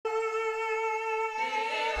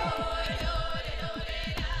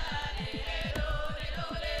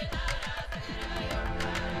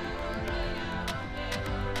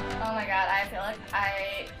Oh my god, I feel like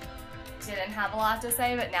I didn't have a lot to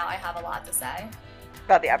say, but now I have a lot to say.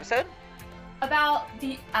 About the episode? About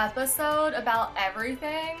the episode, about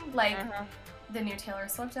everything, like Mhm. the new Taylor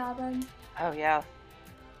Swift album. Oh, yeah.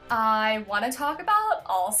 I want to talk about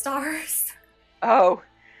All Stars. Oh,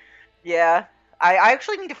 yeah. I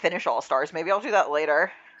actually need to finish All Stars. Maybe I'll do that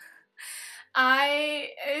later.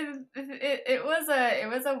 It was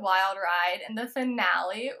a wild ride, and the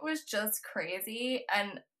finale was just crazy.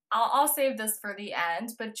 And I'll save this for the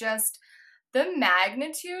end, but just the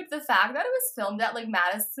magnitude, the fact that it was filmed at like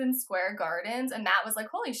Madison Square Gardens, and Matt was like,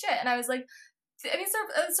 "Holy shit!" And I was like, I mean,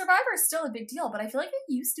 Survivor is still a big deal, but I feel like it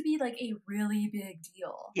used to be like a really big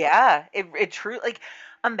deal. Yeah, it true. Like,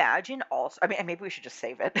 imagine all. I mean, maybe we should just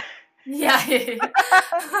save it. Yeah.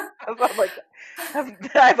 I'm like, I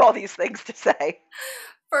have all these things to say.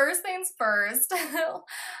 First things first.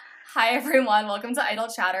 Hi everyone, welcome to Idle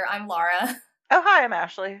Chatter. I'm Laura. Oh, hi, I'm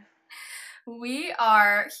Ashley. We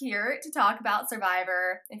are here to talk about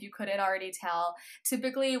Survivor, if you couldn't already tell.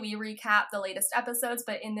 Typically, we recap the latest episodes,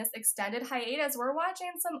 but in this extended hiatus, we're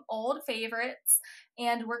watching some old favorites,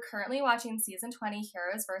 and we're currently watching Season 20,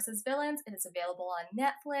 Heroes vs. Villains. It is available on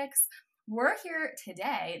Netflix. We're here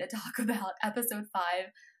today to talk about Episode 5,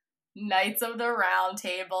 Knights of the Round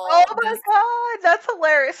Table. Oh my god, that's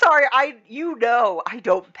hilarious. Sorry, I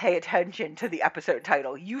don't pay attention to the episode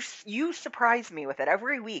title. You surprise me with it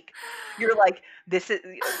every week. You're like, this is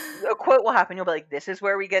a quote will happen. You'll be like, this is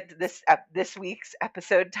where we get this week's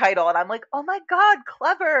episode title, and I'm like, oh my god,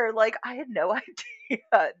 clever. Like, I had no idea.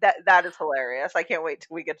 That is hilarious. I can't wait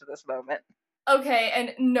till we get to this moment. Okay,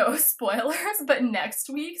 and no spoilers, but next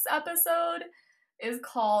week's episode is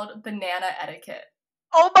called Banana Etiquette.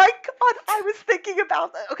 Oh my god, I was thinking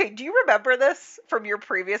about that. Okay, do you remember this from your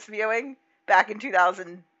previous viewing back in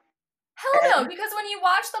 2000? Hell no, because when you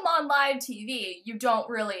watch them on live TV, you don't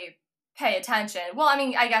really pay attention. Well, I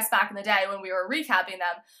mean, I guess back in the day when we were recapping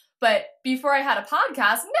them, but before I had a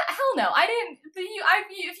podcast, hell no, I didn't.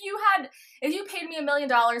 If you paid me $1 million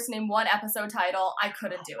to name one episode title, I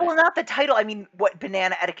couldn't do it. Well, not the title. I mean, what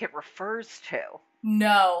Banana Etiquette refers to.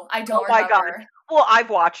 No, I don't Oh my remember. god. Well,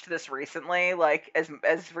 I've watched this recently, like as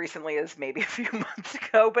recently as maybe a few months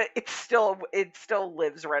ago, but it still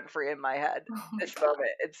lives rent free in my head. Oh my This god.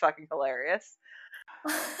 moment, it's fucking hilarious.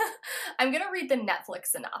 I'm gonna read the Netflix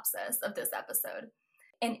synopsis of this episode.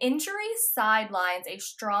 An injury sidelines a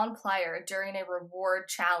strong player during a reward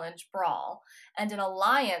challenge brawl, and an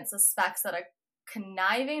alliance suspects that a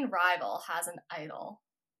conniving rival has an idol.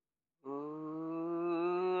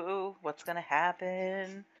 Ooh, what's gonna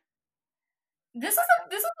happen? This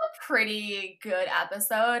is a pretty good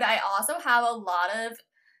episode. I also have a lot of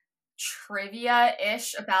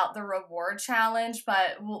trivia-ish about the reward challenge,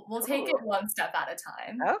 but we'll take it one step at a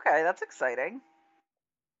time. Okay, that's exciting.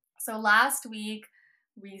 So last week,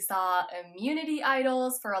 we saw immunity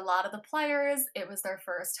idols for a lot of the players. It was their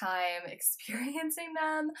first time experiencing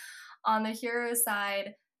them. On the heroes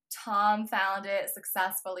side, Tom found it,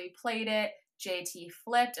 successfully played it. JT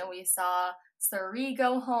flipped, and we saw Sari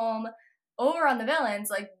go home. Over on the villains,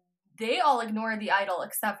 like, they all ignored the idol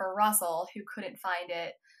except for Russell, who couldn't find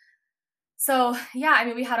it. So yeah, I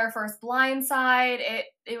mean, we had our first blind side.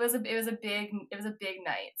 It was a big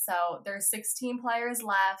night. So there's 16 players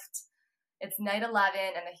left. It's night 11,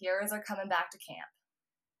 and the heroes are coming back to camp.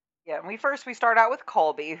 Yeah, and we start out with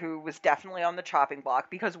Colby, who was definitely on the chopping block,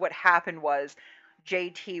 because what happened was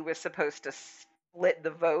JT was supposed to split the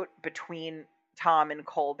vote between Tom and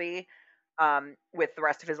Colby, with the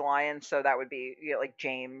rest of his alliance. So that would be, you know, like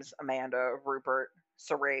James, Amanda, Rupert,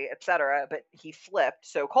 Sari, etc. But he flipped,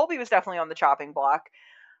 so Colby was definitely on the chopping block.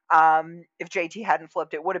 If JT hadn't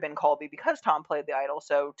flipped, it would have been Colby because Tom played the idol.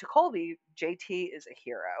 So to Colby, JT is a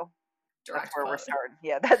hero. Direct That's where quote. we're starting.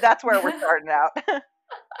 Yeah, that's where we're starting out.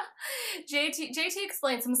 JT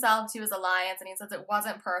explains himself to his alliance, and he says it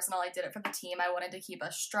wasn't personal. I did it for the team. I wanted to keep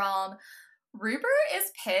us strong. Rupert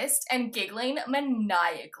is pissed and giggling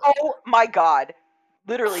maniacally. Oh my god.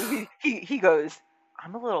 Literally, he goes,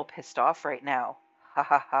 I'm a little pissed off right now. Ha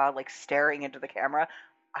ha ha, like staring into the camera.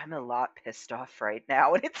 I'm a lot pissed off right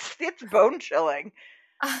now. And it's bone chilling.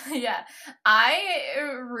 Yeah.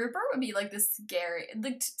 Rupert would be like this scary.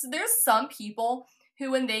 Like, there's some people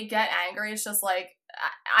who, when they get angry, it's just like,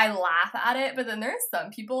 I laugh at it, but then there's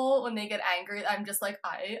some people, when they get angry, I'm just like,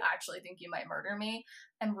 I actually think you might murder me.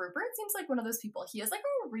 And Rupert seems like one of those people. He has like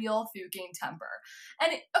a real fucking temper.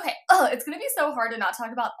 And it's gonna be so hard to not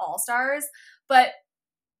talk about All Stars, but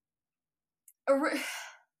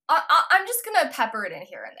I'm just gonna pepper it in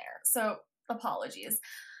here and there. So apologies.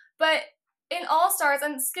 But in All Stars,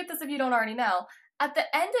 and skip this if you don't already know, at the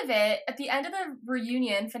end of it, at the end of the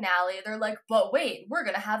reunion finale, they're like, but wait, we're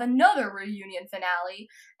gonna have another reunion finale.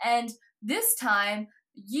 And this time,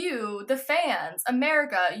 you, the fans,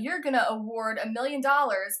 America, you're gonna award $1 million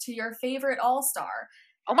to your favorite All Star.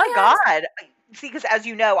 Oh my God. See, because as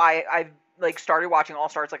you know, I've like started watching All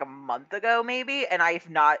Stars like a month ago, maybe, and I've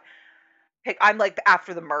not I'm like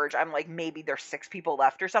after the merge, I'm like maybe there's 6 people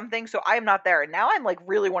left or something, so I'm not there. And now I'm like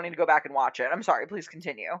really wanting to go back and watch it. I'm sorry, please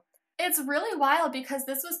continue. It's really wild because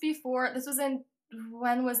this was in,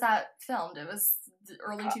 when was that filmed? It was the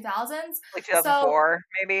early 2000s? Like 2004,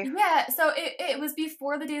 maybe? Yeah, so it was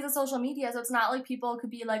before the days of social media, so it's not like people could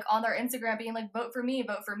be like on their Instagram being like, vote for me,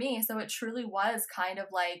 vote for me. So it truly was kind of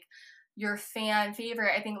like your fan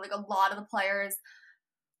favorite. I think like a lot of the players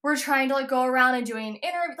were trying to like go around and doing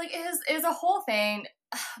like it is a whole thing.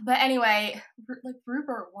 But anyway, like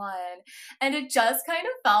Rupert won, and it just kind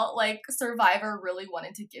of felt like Survivor really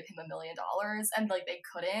wanted to give him $1 million, and like they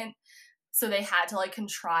couldn't, so they had to like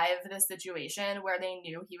contrive this situation where they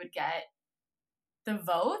knew he would get the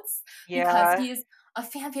votes because he's a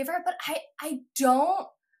fan favorite. But I don't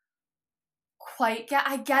quite get.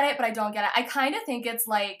 I get it, but I don't get it. I kind of think it's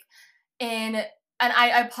like in. And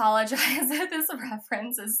I apologize if this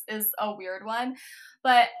reference is a weird one,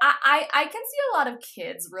 but I can see a lot of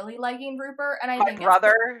kids really liking Rupert, and I think my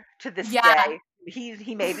brother to this day,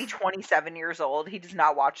 he may be 27 years old. He does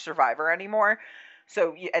not watch Survivor anymore.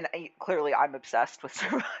 So, and clearly I'm obsessed with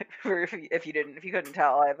Survivor. If you couldn't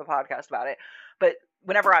tell, I have a podcast about it. But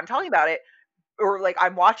whenever I'm talking about it, or like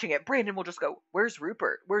I'm watching it, Brandon will just go, "Where's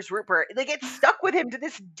Rupert? Where's Rupert?" Like it's stuck with him to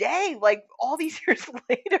this day. Like all these years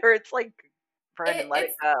later, it's like, Brandon, let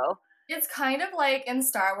it go. It's kind of like in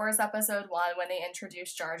Star Wars Episode 1 when they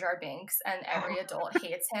introduced Jar Jar Binks and every adult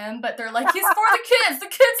hates him, but they're like, he's for the kids! The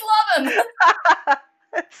kids love him!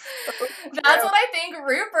 That's what I think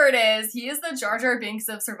Rupert is. He is the Jar Jar Binks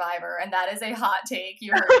of Survivor, and that is a hot take.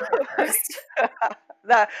 You heard it first.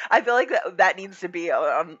 I feel like that needs to be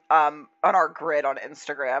on our grid on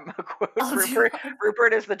Instagram. A quote.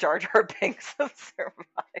 Rupert is the Jar Jar Binks of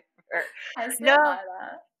Survivor. I stand by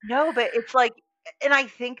that. No, but it's like, and I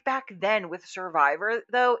think back then with Survivor,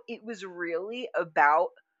 though, it was really about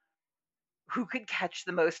who could catch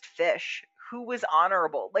the most fish, who was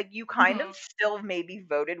honorable. Like, you kind of still maybe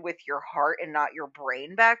voted with your heart and not your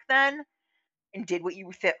brain back then, and did what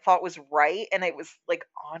you thought was right, and it was, like,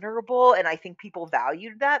 honorable, and I think people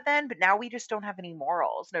valued that then, but now we just don't have any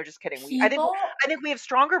morals. No, just kidding. I think we have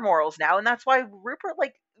stronger morals now, and that's why Rupert,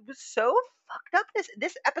 like, was so fucked up.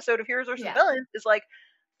 This episode of Heroes vs. Villains is, like,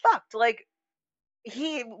 fucked. Like,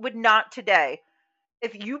 he would not today,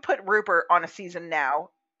 if you put Rupert on a season now,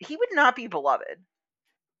 he would not be beloved.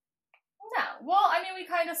 No. Well, I mean, we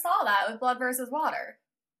kind of saw that with Blood versus Water.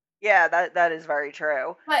 Yeah, that is very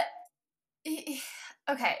true. But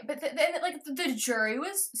okay, but then like the jury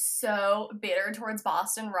was so bitter towards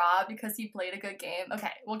Boston Rob because he played a good game. Okay,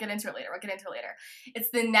 we'll get into it later. It's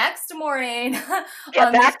the next morning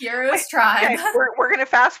on the Heroes Tribe. Okay, we're gonna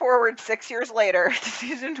fast forward 6 years later to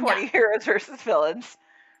season 20, Heroes versus Villains.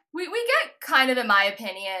 We get kind of, in my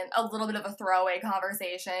opinion, a little bit of a throwaway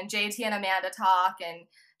conversation. JT and Amanda talk, and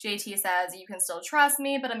JT says, "You can still trust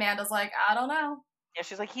me," but Amanda's like, "I don't know." Yeah,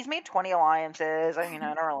 she's like, he's made 20 alliances. I mean,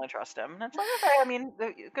 I don't really trust him. And it's like, okay, I mean,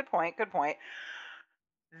 good point.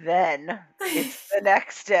 Then it's the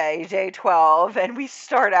next day, day 12, and we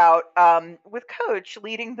start out with Coach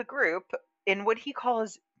leading the group in what he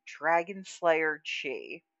calls Dragon Slayer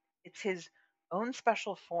Chi. It's his own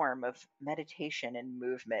special form of meditation and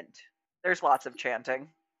movement. There's lots of chanting.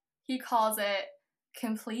 He calls it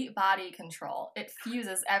complete body control. It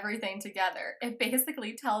fuses everything together. It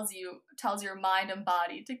basically tells your mind and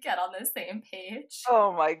body to get on the same page.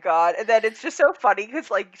 Oh my god. And then it's just so funny because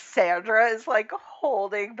like Sandra is like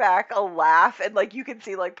holding back a laugh, and like you can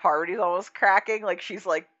see like Parvati's almost cracking, like she's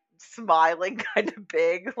like smiling kind of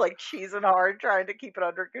big, like cheesing hard, trying to keep it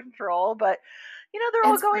under control. But you know,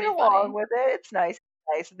 they're all going along with it. It's nice.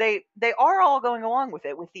 They are all going along with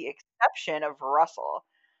it, with the exception of Russell.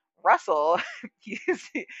 Russell,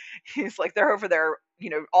 he's like, they're over there,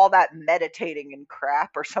 you know, all that meditating and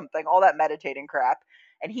crap or something, all that meditating crap,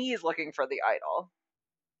 and he is looking for the idol.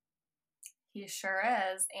 He sure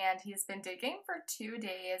is, and he's been digging for 2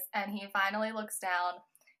 days, and he finally looks down.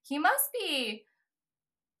 He must be,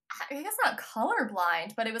 I guess not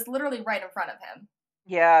colorblind, but it was literally right in front of him.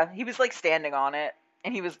 Yeah, he was like standing on it.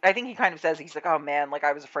 And I think he kind of says, he's like, oh man, like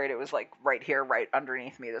I was afraid it was like right here, right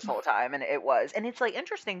underneath me this whole time. And it was. And it's like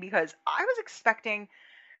interesting because I was expecting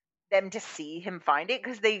them to see him find it,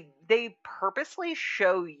 because they purposely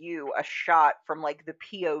show you a shot from like the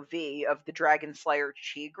POV of the Dragon Slayer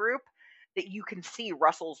Chi group, that you can see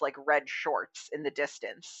Russell's like red shorts in the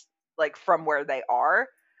distance, like from where they are,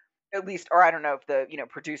 at least. Or I don't know if the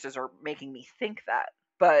producers are making me think that,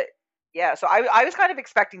 but yeah. So I was kind of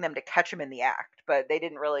expecting them to catch him in the act, but they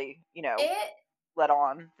didn't really It let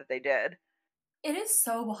on that they did. it is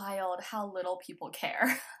so wild how little people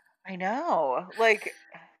care. I know, like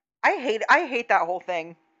I hate that whole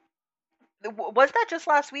thing. Was that just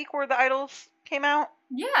last week where the idols came out?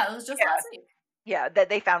 Yeah, it was just Yeah. last week. Yeah, that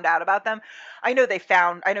they found out about them. I know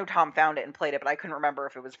Tom found it and played it, but I couldn't remember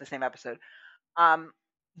if it was the same episode. Um,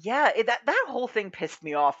 yeah, that whole thing pissed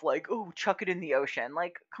me off. Like, oh, chuck it in the ocean.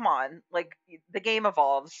 Like, come on. Like, the game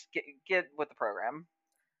evolves. Get with the program.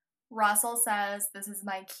 Russell says, "This is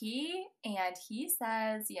my key," and he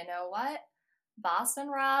says, "You know what? Boston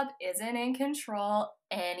Rob isn't in control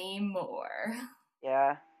anymore."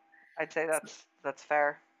 Yeah, I'd say that's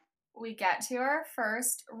fair. We get to our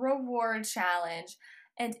first reward challenge,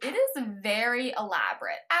 and it is very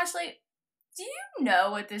elaborate. Ashley, do you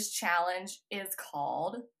know what this challenge is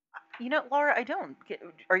called? Laura, I don't get.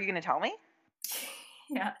 Are you gonna tell me?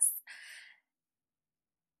 Yes.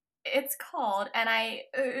 It's called, and I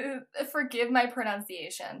forgive my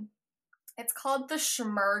pronunciation. It's called the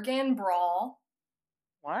Schmergen Brawl.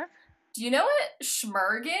 What? Do you know what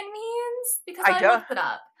Schmergen means? Because I I don't. looked it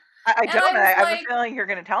up, I and don't. I And was I have a like, feeling you're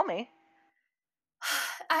gonna tell me.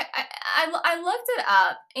 I looked it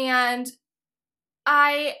up, and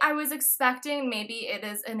I was expecting maybe it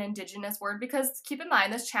is an indigenous word, because keep in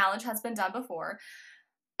mind this challenge has been done before.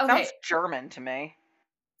 Okay, Sounds German to me.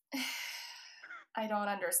 I don't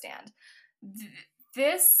understand.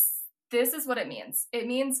 This is what it means. It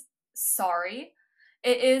means sorry.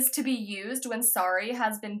 It is to be used when sorry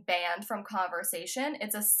has been banned from conversation.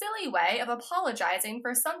 It's a silly way of apologizing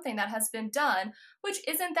for something that has been done, which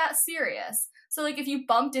isn't that serious. So, like, if you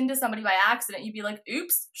bumped into somebody by accident, you'd be like,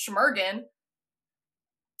 oops, schmergen.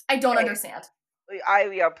 I don't Okay. understand.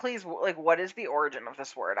 Please, like, what is the origin of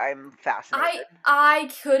this word? I'm fascinated. I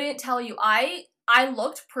couldn't tell you. I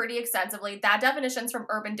looked pretty extensively. That definition's from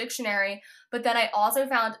Urban Dictionary, but then I also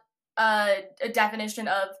found a definition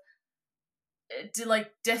of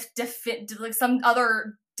like some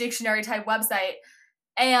other dictionary type website,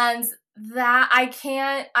 and that I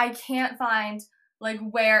can't find like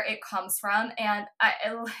where it comes from, and I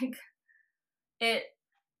like it.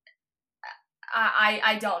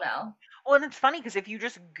 I don't know. Well, and it's funny because if you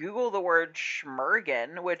just Google the word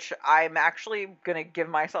schmergen, which I'm actually gonna give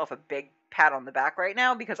myself a big pat on the back right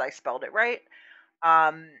now because I spelled it right.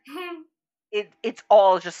 Um, it's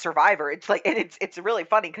all just Survivor. It's like, and it's really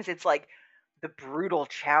funny because it's like the brutal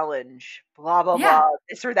challenge, blah blah Yeah, blah,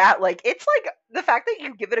 this or that. Like, it's like the fact that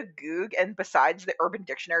you give it a Goog, and besides the Urban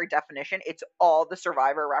Dictionary definition, it's all the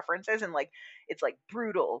Survivor references, and like it's like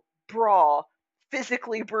brutal, brawl,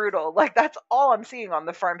 physically brutal. Like, that's all I'm seeing on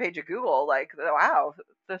the front page of Google. Like, wow,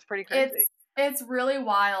 that's pretty crazy. it's really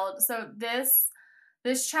wild. So this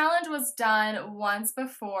challenge was done once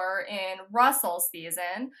before in Russell's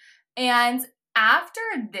season, and after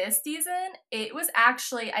this season, it was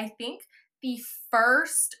actually, I think, the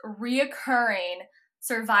first reoccurring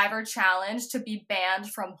Survivor challenge to be banned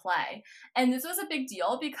from play. And this was a big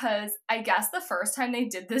deal because I guess the first time they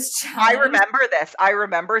did this I challenge, remember this. I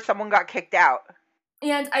remember someone got kicked out.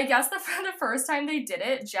 and I guess the first time they did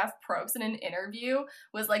it, Jeff Probst in an interview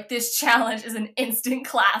was like, "This challenge is an instant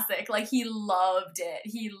classic." Like, he loved it.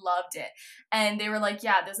 He loved it. And they were like,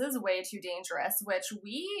 "Yeah, this is way too dangerous," which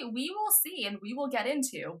we will see and we will get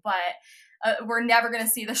into, but we're never going to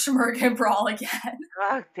see the Schmergen Brawl again.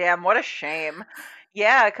 Oh, damn, what a shame.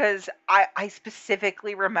 Yeah, because I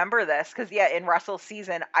specifically remember this because, yeah, in Russell's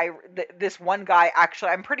season, this one guy, actually,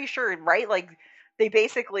 I'm pretty sure, right? Like, they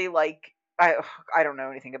basically, like, I don't know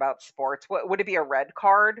anything about sports. What would it be, a red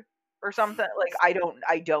card or something? Like, I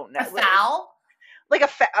don't know. A foul? Like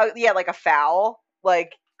yeah, like a foul,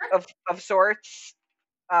 like of sorts.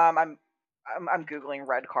 I'm googling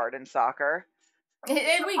red card in soccer. We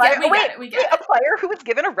Right? get Oh, we wait, get it. We wait, get a it. player who is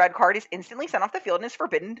given a red card is instantly sent off the field and is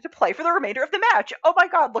forbidden to play for the remainder of the match. Oh my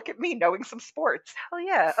god, look at me knowing some sports. Hell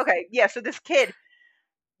yeah. Okay, yeah, so this kid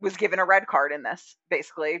was given a red card in this.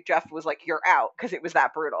 Basically, Jeff was like, "You're out," because it was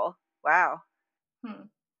that brutal. Wow. Hmm.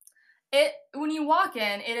 It when you walk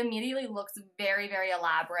in, it immediately looks very, very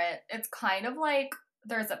elaborate. It's kind of like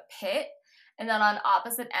there's a pit, and then on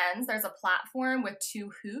opposite ends there's a platform with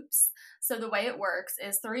two hoops. So the way it works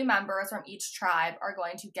is three members from each tribe are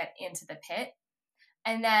going to get into the pit,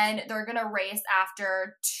 and then they're going to race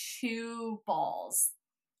after two balls.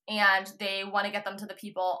 and they want to get them to the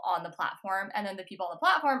people on the platform, and then the people on the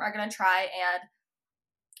platform are going to try and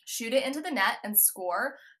shoot it into the net and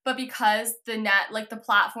score. But because the net, like the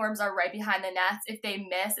platforms are right behind the nets, if they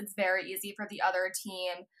miss, it's very easy for the other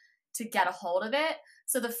team to get a hold of it.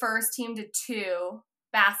 So the first team to 2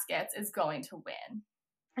 baskets is going to win.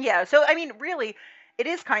 Yeah, so I mean, really, it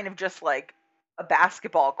is kind of just like a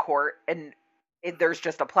basketball court, and there's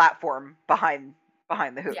just a platform behind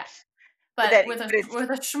the hoops. Yeah. But But with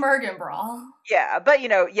a Schmergen brawl. Yeah, but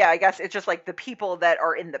yeah, I guess it's just like the people that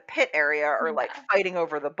are in the pit area are like fighting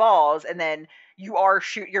over the balls, and then you're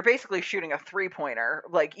basically shooting a 3-pointer,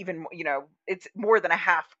 like even it's more than a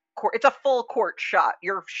half court. It's a full court shot.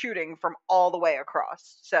 You're shooting from all the way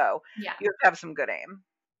across, so yeah, you have to have some good aim.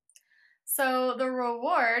 So the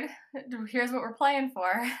reward, here's what we're playing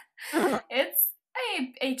for. It's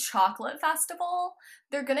a chocolate festival.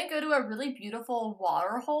 They're gonna go to a really beautiful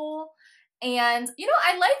water hole. And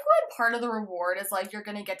I like when part of the reward is like you're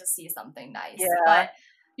gonna get to see something nice. Yeah. But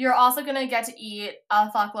you're also gonna get to eat a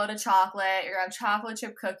fuckload of chocolate. You're gonna have chocolate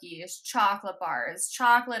chip cookies, chocolate bars,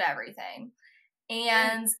 chocolate everything.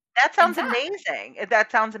 And that sounds amazing.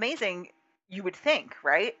 That sounds amazing. You would think,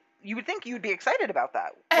 right? You would think you'd be excited about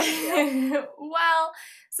that. Well,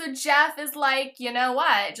 so Jeff is like, you know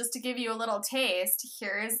what? Just to give you a little taste,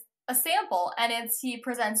 here's a sample. And he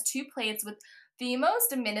presents 2 plates with the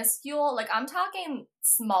most minuscule, like I'm talking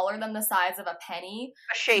smaller than the size of a penny.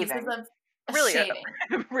 A shaving. Pieces of a really,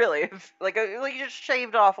 shaving. Really, like you just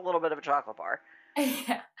shaved off a little bit of a chocolate bar.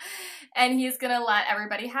 Yeah. And he's gonna let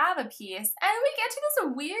everybody have a piece. And we get to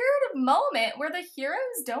this weird moment where the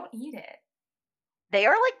heroes don't eat it. They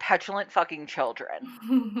are like petulant fucking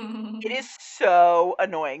children. It is so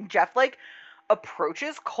annoying. Jeff like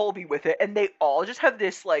approaches Colby with it, and they all just have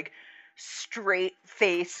this like straight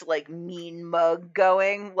face, like mean mug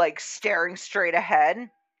going, like staring straight ahead.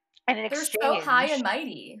 And an They're exchange, so high and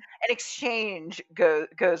mighty. An exchange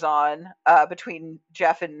goes on between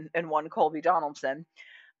Jeff and one Colby Donaldson.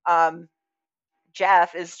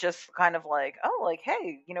 Jeff is just kind of like, oh, like,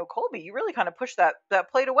 hey, Colby, you really kind of pushed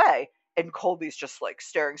that plate away. And Colby's just like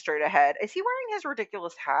staring straight ahead. Is he wearing his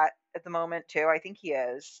ridiculous hat at the moment too? I think he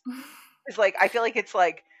is. It's like, I feel like it's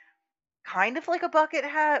like kind of like a bucket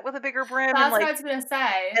hat with a bigger brim. That's and like, what I was gonna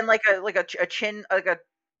say. And like a chin, like a,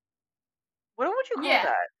 what would you call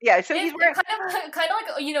that? Yeah, so he's wearing kind of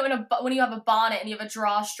like when you have a bonnet and you have a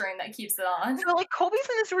drawstring that keeps it on. So like Colby's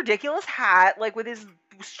in this ridiculous hat, like with his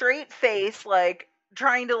straight face, like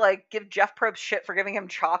trying to like give Jeff Probst shit for giving him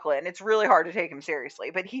chocolate, and it's really hard to take him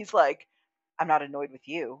seriously. But he's like, I'm not annoyed with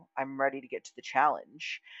you. I'm ready to get to the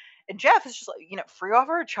challenge. And Jeff is just like, free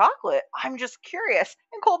offer of chocolate. I'm just curious.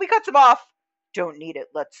 And Colby cuts him off. Don't need it.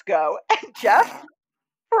 Let's go. And Jeff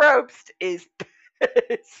Probst is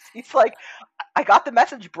pissed. He's like, I got the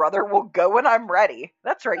message, brother. We'll go when I'm ready.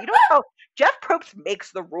 That's right. You know how Jeff Probst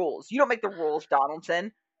makes the rules. You don't make the rules,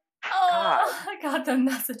 Donaldson. Oh, God. I got the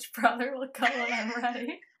message, brother. We'll go when I'm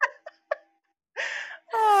ready.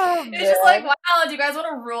 Oh, it's just like, wow, do you guys want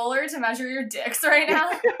a ruler to measure your dicks right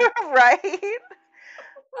now? Right?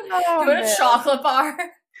 Oh, do a chocolate bar.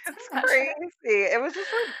 It's crazy. It was just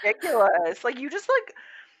ridiculous. Like you just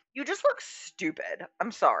look stupid.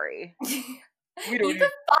 I'm sorry. We don't eat the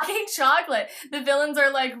fucking chocolate. The villains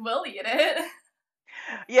are like, we'll eat it.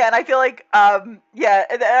 Yeah, and I feel like, and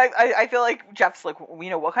I feel like Jeff's like,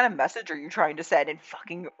 what kind of message are you trying to send? And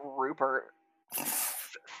fucking Rupert,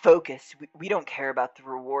 focus. We don't care about the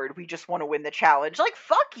reward. We just want to win the challenge. Like,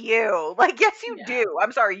 fuck you. Like, yes, you do.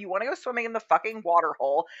 I'm sorry. You want to go swimming in the fucking water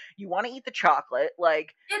hole. You want to eat the chocolate.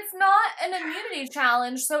 Like, it's not an immunity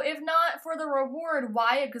challenge. So if not for the reward,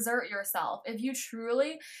 why exert yourself?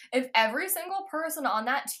 If every single person on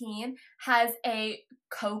that team has a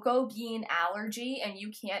cocoa bean allergy and you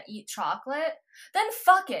can't eat chocolate, then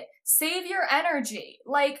fuck it. Save your energy.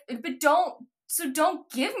 Like, but don't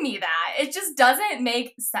give me that. It just doesn't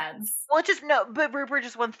make sense. Well, but Rupert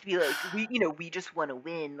just wants to be like, we just want to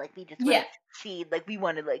win. Like, we just want to succeed. Like, we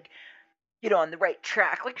want to, like, get on the right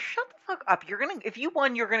track. Like, shut the fuck up. If you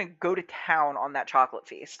won, you're gonna go to town on that chocolate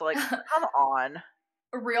feast. Like, come on.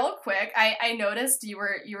 Real quick, I noticed you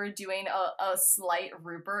were doing a slight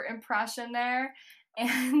Rupert impression there.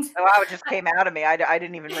 And it just came out of me. I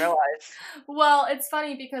didn't even realize. Well, it's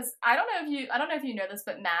funny because I don't know if you know this,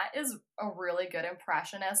 but Matt is a really good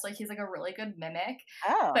impressionist. Like he's like a really good mimic.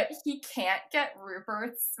 Oh. But he can't get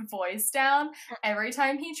Rupert's voice down. Every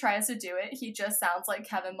time he tries to do it, he just sounds like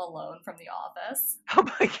Kevin Malone from The Office. Oh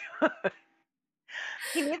my god.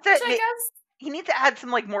 He needs to add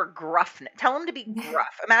some like more gruffness. Tell him to be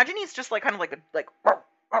gruff. Imagine he's just like kind of like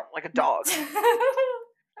a dog.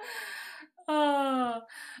 Oh.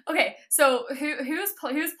 Okay, so who's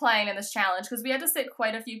playing in this challenge? Because we had to sit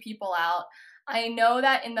quite a few people out. I know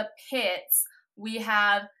that in the pits we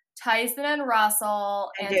have Tyson and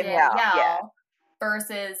Russell And and Danielle, yeah. Danielle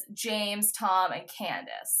versus James, Tom, and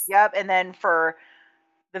Candace. Yep, and then for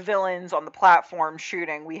the villains on the platform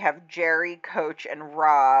shooting, we have Jerry, Coach, and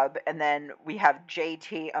Rob, and then we have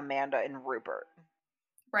JT, Amanda, and Rupert.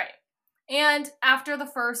 Right. And after the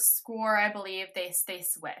first score, I believe they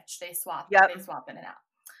switch. Yep. They swap in and out.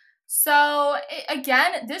 So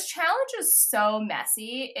again, this challenge is so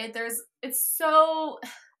messy. It's so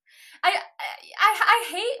I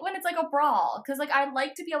hate when it's like a brawl because like I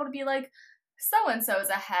like to be able to be like so and so's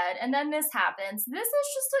ahead, and then this happens. This is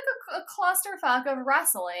just like a clusterfuck of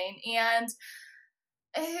wrestling, and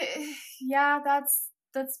yeah,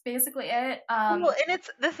 that's basically it. Well, and it's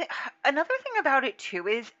the thing. Another thing about it too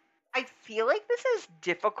is I feel like this is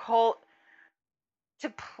difficult to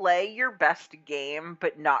play your best game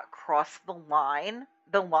but not cross the line.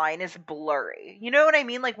 The line is blurry. You know what I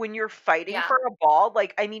mean? Like when you're fighting Yeah, for a ball,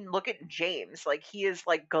 like I mean, look at James. Like he is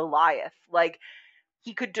like Goliath. Like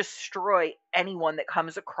he could destroy anyone that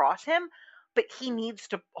comes across him, but he needs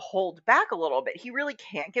to hold back a little bit. He really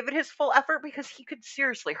can't give it his full effort because he could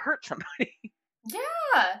seriously hurt somebody.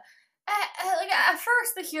 yeah. Like at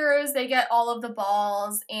first, the heroes they get all of the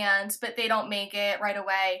balls, and but they don't make it right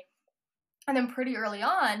away. And then pretty early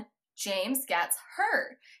on, James gets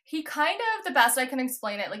hurt. He kind of, the best I can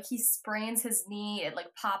explain it, like he sprains his knee, it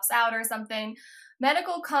like pops out or something.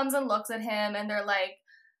 Medical comes and looks at him and they're like,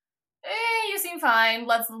 you seem fine,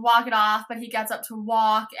 let's walk it off. But he gets up to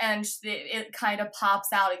walk and it kind of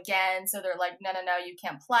pops out again. So they're like, no, no, no, you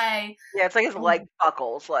can't play. Yeah, it's like his leg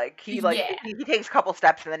buckles. Like Yeah. he takes a couple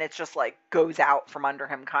steps and then it's just like goes out from under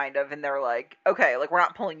him kind of, and they're like, okay, like we're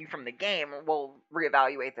not pulling you from the game. We'll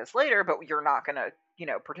reevaluate this later, but you're not gonna,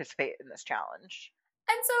 participate in this challenge.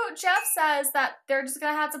 And so Jeff says that they're just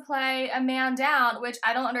going to have to play a man down, which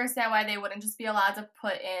I don't understand why they wouldn't just be allowed to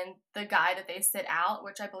put in the guy that they sit out,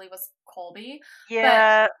 which I believe was Colby. But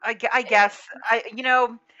Yeah, I guess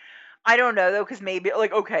I don't know though, because maybe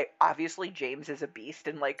like okay, obviously James is a beast,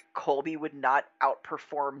 and like Colby would not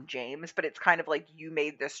outperform James, but it's kind of like you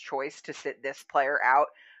made this choice to sit this player out.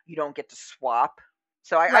 You don't get to swap.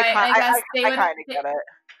 So right, I guess they I would. kind of get it.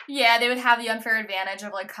 Yeah, they would have the unfair advantage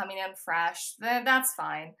of like coming in fresh. That's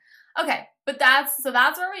fine. Okay, but that's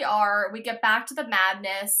where we are. We get back to the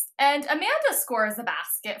madness, and Amanda scores the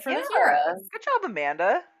basket for Yeah, the heroes. good job,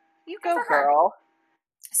 Amanda. You Good go, for her. girl.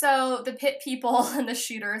 So the pit people and the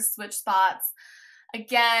shooters switch spots.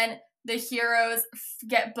 Again, the heroes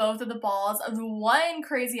get both of the balls. The one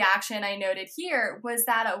crazy action I noted here was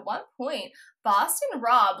that at one point, Boston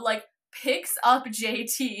Rob like picks up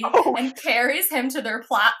JT Oh, and carries him to their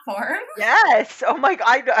platform. yes. Oh my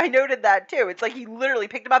god, I noted that too. It's like he literally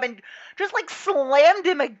picked him up and just like slammed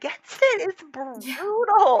him against it. It's Yeah.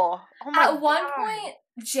 brutal. Oh my At one god. point,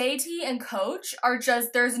 JT and Coach are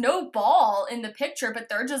just, there's no ball in the picture, but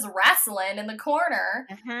they're just wrestling in the corner.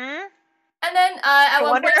 Mhm. And then at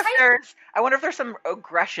one point, I wonder if there's some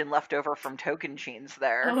aggression left over from Token Chains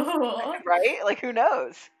there. Ooh. Right? Like who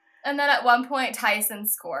knows? And then at one point, Tyson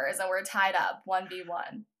scores, and we're tied up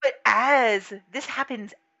 1v1. But as this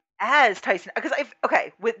happens as Tyson, because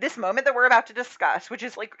with this moment that we're about to discuss, which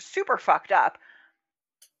is like super fucked up,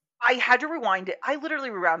 I had to rewind it. I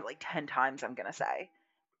literally rewound it like 10 times, I'm gonna say.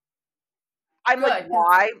 I'm like, Good,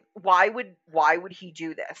 because why would he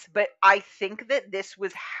do this? But I think that this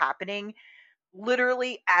was happening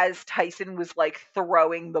literally as Tyson was like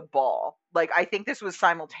throwing the ball. Like I think this was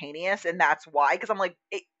simultaneous, and that's why. Because I'm like,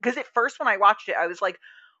 because at first when I watched it, I was like,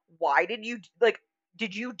 why did you like?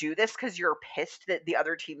 Did you do this because you're pissed that the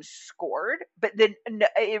other team scored? But then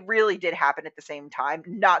it really did happen at the same time.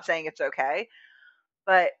 Not saying it's okay,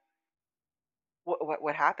 but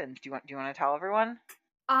what happens? Do you want to tell everyone?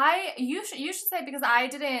 you should say because I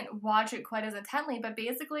didn't watch it quite as intently, but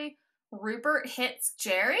basically Rupert hits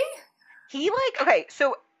Jerry. He like okay,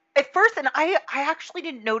 so at first, and I actually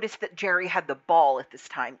didn't notice that Jerry had the ball at this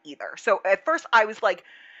time either. So at first I was like,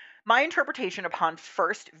 my interpretation upon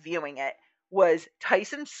first viewing it was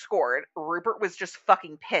Tyson scored, Rupert was just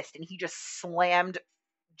fucking pissed, and he just slammed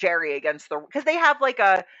Jerry against the because they have like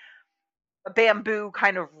a bamboo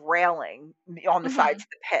kind of railing on the Mm-hmm. sides of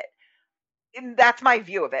the pit. And that's my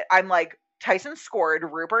view of it. I'm like, Tyson scored.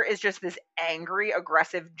 Rupert is just this angry,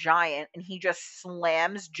 aggressive giant, and he just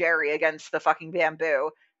slams Jerry against the fucking bamboo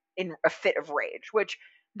in a fit of rage, which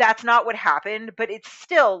that's not what happened, but it's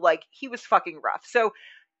still like he was fucking rough. So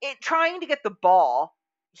it trying to get the ball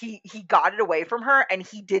he got it away from her and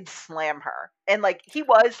he did slam her. And like he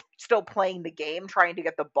was still playing the game trying to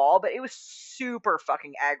get the ball, but it was super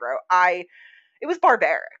fucking aggro. It was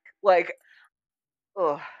barbaric. Like,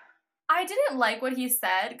 ugh. I didn't like what he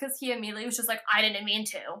said because he immediately was just like, I didn't mean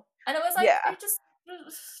to. And it was like, Yeah. it just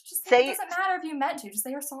it Say doesn't matter if you meant to. Just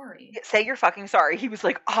say you're sorry. say you're fucking sorry. He was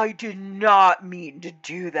like, I did not mean to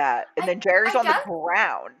do that. And then Jerry's I on the guess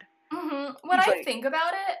ground. when He's I like, think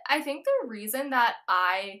about it, I think the reason that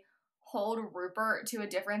I hold Rupert to a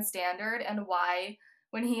different standard and why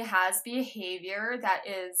when he has behavior that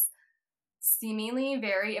is seemingly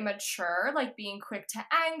very immature, like being quick to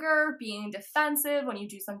anger, being defensive when you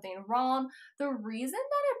do something wrong. The reason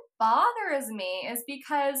that it bothers me is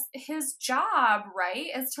because his job, right,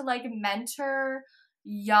 is to like mentor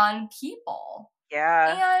young people.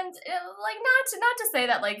 yeah. And like not to say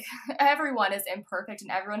that like everyone is imperfect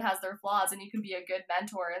and everyone has their flaws and you can be a good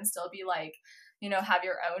mentor and still be like, you know, have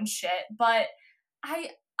your own shit, but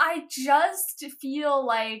I just feel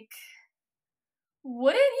like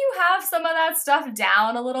wouldn't you have some of that stuff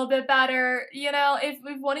down a little bit better? You know, if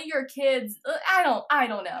one of your kids, I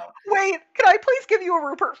don't know. Wait, can I please give you a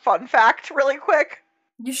Rupert fun fact really quick?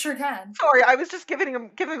 You sure can. Sorry, I was just giving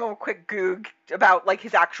him a quick goog about like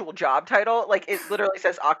his actual job title. Like it literally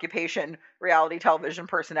says occupation, reality television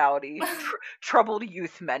personality, troubled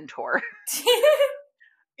youth mentor.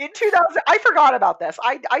 In 2000, I forgot about this.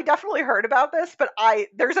 I definitely heard about this, but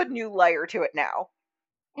there's a new layer to it now.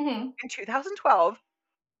 Mm-hmm. In 2012,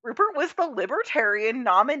 Rupert was the Libertarian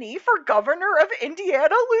nominee for governor of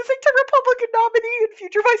Indiana, losing to Republican nominee and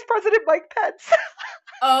future Vice President Mike Pence.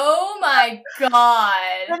 Oh my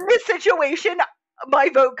god. In this situation, my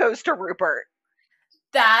vote goes to Rupert.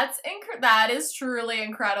 That is truly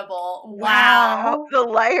incredible. Wow. The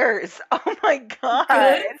layers. Oh my god.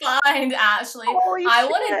 Good find, Ashley. Holy I shit.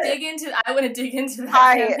 want to dig into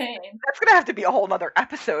that campaign. That's gonna have to be a whole nother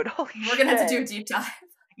episode. Holy We're gonna have to do a deep dive.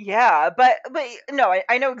 Yeah, but no,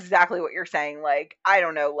 I know exactly what you're saying. Like, I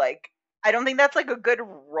don't know, like I don't think that's like a good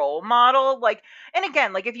role model. Like, and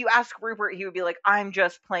again, like if you ask Rupert, he would be like, I'm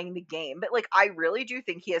just playing the game. But like I really do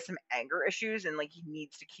think he has some anger issues and like he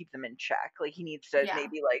needs to keep them in check. Like he needs to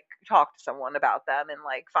maybe like talk to someone about them and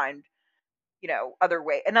like find,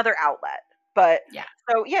 another outlet. But yeah.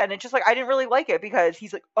 So yeah, and it's just like I didn't really like it because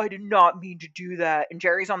he's like, I did not mean to do that. And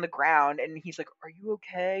Jerry's on the ground and he's like, are you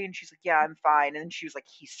okay? And she's like, yeah, I'm fine. And then she was like,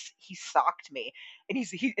 he socked me. And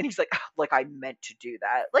he's like I meant to do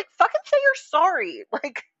that. Like fucking say you're sorry.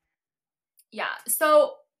 Like yeah.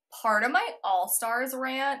 So part of my All Stars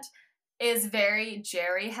rant is very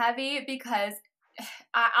Jerry heavy because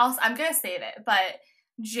I'm gonna save it, but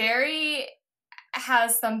Jerry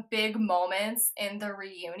has some big moments in the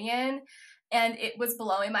reunion and it was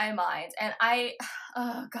blowing my mind. And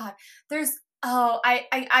oh god,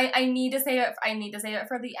 I need to say it. I need to say it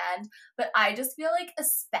for the end, but I just feel like,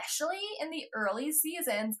 especially in the early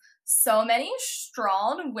seasons, so many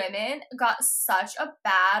strong women got such a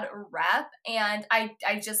bad rep, and I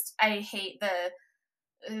hate the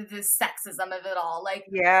sexism of it all. Like,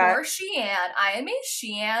 poor Sheehan. I am a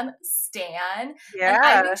Sheehan stan.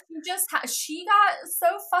 Yeah. And I think she got so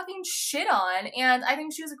fucking shit on, and I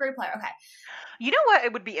think she was a great player. Okay. You know what?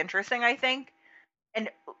 It would be interesting, I think.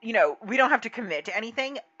 And, we don't have to commit to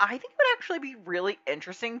anything. I think it would actually be really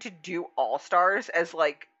interesting to do All Stars as,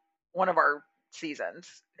 like, one of our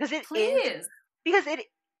seasons. Because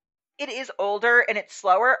it is older and it's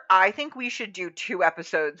slower. I think we should do 2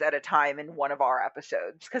 episodes at a time in one of our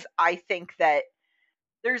episodes. Because I think that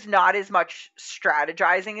there's not as much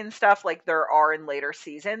strategizing and stuff like there are in later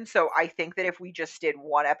seasons. So I think that if we just did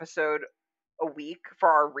 1 episode a week for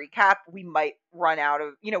our recap, we might run out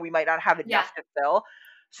of, we might not have enough to fill.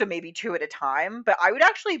 So maybe 2 at a time. But I would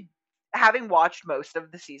actually, having watched most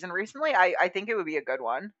of the season recently, I think it would be a good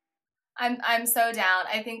one. I'm so down.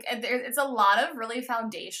 I think it's a lot of really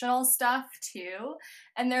foundational stuff too.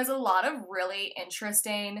 And there's a lot of really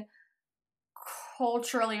interesting,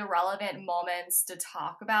 culturally relevant moments to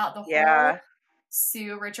talk about. The whole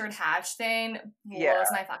Sue Richard Hatch thing blows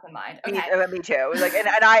my fucking mind. Okay. Me too. Like, and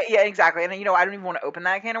I, exactly. And I don't even want to open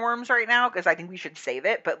that can of worms right now because I think we should save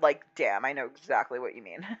it. But like, damn, I know exactly what you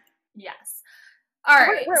mean. Yes. All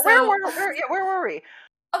right. Where were we?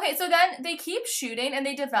 Okay, so then they keep shooting and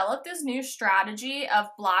they develop this new strategy of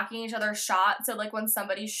blocking each other's shot. So like when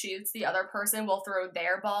somebody shoots, the other person will throw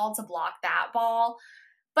their ball to block that ball.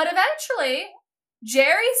 But eventually,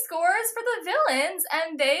 Jerry scores for the villains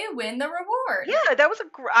and they win the reward. Yeah, that was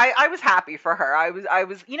I was happy for her. I was,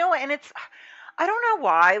 and it's, I don't know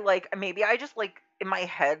why, like, maybe I just, like, in my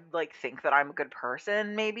head like think that I'm a good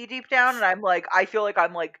person maybe deep down, and I'm like I feel like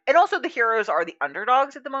I'm like, and also the heroes are the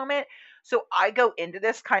underdogs at the moment, so I go into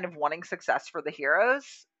this kind of wanting success for the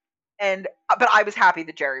heroes, and but I was happy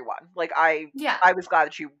that Jerry won. Like Yeah. I was glad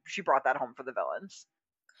that she brought that home for the villains.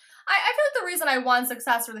 I feel like the reason I won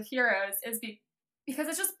success for the heroes is because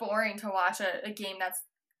it's just boring to watch a game that's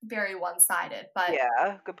very one sided. But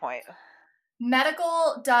Yeah, good point.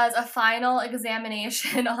 Medical does a final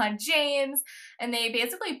examination on James, and they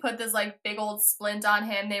basically put this like big old splint on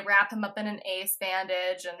him. They wrap him up in an ace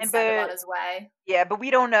bandage and And send him on but his way. yeah, but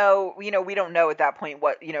we don't know, we don't know at that point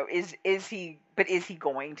what, is he, but is he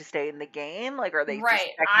going to stay in the game? Like, are they just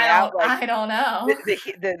Right. checking it out? Like, I don't know.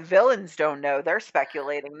 the villains don't know. They're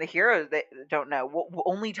speculating. The heroes, they don't know.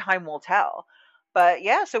 Only time will tell. But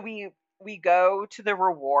yeah, so we go to the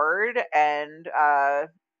reward, and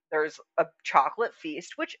there's a chocolate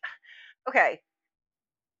feast, which, okay,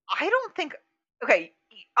 I don't think, okay,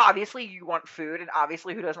 obviously you want food, and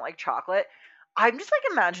obviously who doesn't like chocolate? I'm just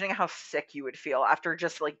like imagining how sick you would feel after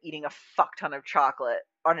just like eating a fuck ton of chocolate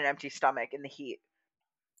on an empty stomach in the heat.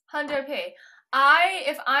 100p.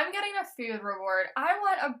 If I'm getting a food reward, I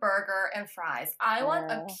want a burger and fries. I want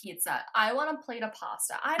a Uh, pizza. I want a plate of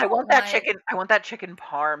pasta. I I don't want that want, chicken. I want that chicken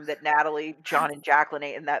parm that Natalie, John, and Jacqueline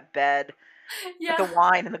ate in that bed with yeah. the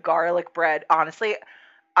wine and the garlic bread. Honestly,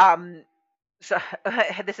 um, so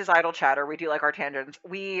this is idle chatter. We do like our tangents.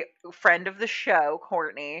 We friend of the show,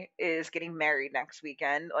 Courtney, is getting married next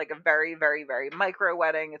weekend. Like a very, very, very micro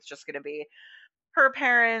wedding. It's just going to be her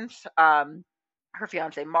parents, her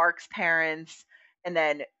fiance Mark's parents, and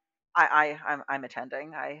then I'm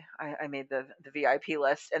attending. I made the VIP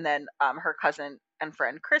list, and then her cousin and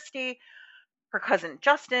friend Christy, her cousin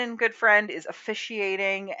Justin, good friend, is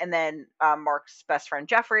officiating, and then Mark's best friend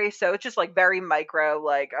Jeffrey. So it's just like very micro,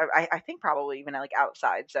 like I think probably even like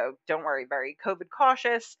outside. So don't worry, very COVID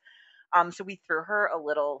cautious. So we threw her a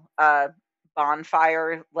little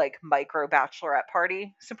bonfire, like micro bachelorette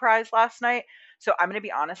party surprise last night. So I'm gonna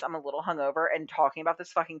be honest, I'm a little hungover, and talking about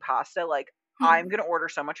this fucking pasta, like I'm gonna order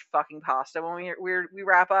so much fucking pasta when we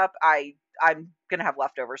wrap up. I'm gonna have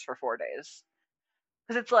leftovers for 4 days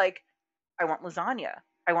because it's like I want lasagna,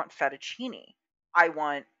 I want fettuccine, I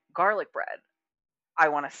want garlic bread, I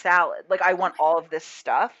want a salad. Like I want all of this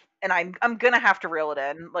stuff, and I'm gonna have to reel it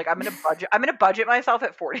in. Like I'm gonna budget myself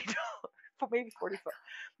at $40, maybe 45.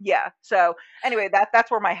 Yeah. So anyway, that's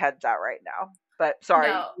where my head's at right now. But sorry,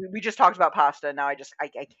 No, we just talked about pasta. Now I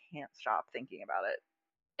can't stop thinking about it.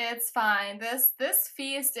 it's fine. This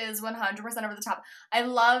feast is 100% over the top. I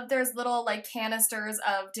love there's little like canisters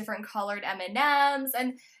of different colored M&Ms,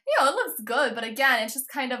 and it looks good, but again, it's just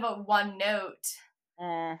kind of a one note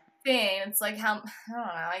Mm. thing. It's like how I don't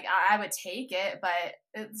know. Like I would take it, but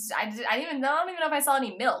I didn't even I don't even know if I saw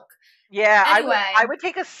any milk. Yeah, I Anyway, would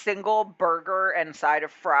take a single burger and side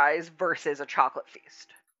of fries versus a chocolate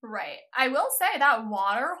feast. right. I will say that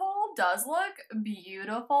water hole does look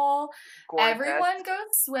beautiful. Gorgeous. Everyone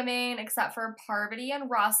goes swimming except for Parvati and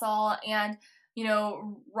Russell, and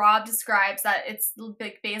Rob describes that it's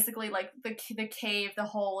basically like the cave, the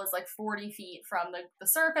hole is like 40 feet from the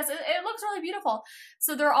surface. It looks really beautiful.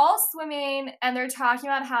 So they're all swimming and they're talking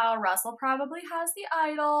about how Russell probably has the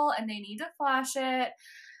idol and they need to flash it.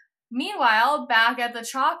 Meanwhile, back at the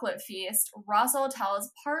chocolate feast, Russell tells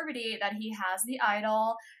Parvati that he has the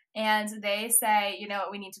idol, and they say, you know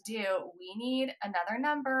what we need to do? We need another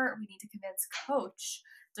number. We need to convince Coach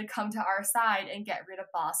to come to our side and get rid of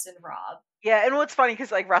Boston Rob. Yeah, and what's funny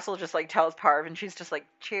because like Russell just like tells Parv, and she's just like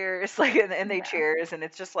cheers, like, and they Yeah. cheers, and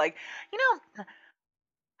it's just like, you know,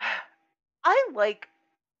 I like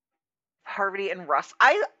Parvati and Russ.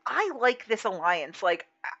 I like this alliance. Like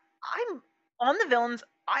I'm on the villains.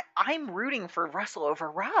 I'm rooting for Russell over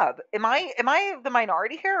Rob. Am I the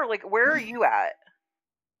minority here, or like where are you at?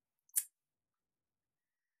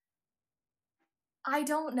 I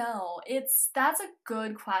don't know. That's a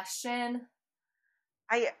good question.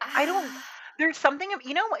 I don't. There's something of,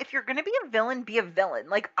 if you're gonna be a villain.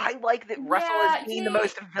 Like I like that Russell is Yeah, being the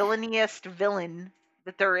most villainiest villain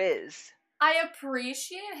that there is. I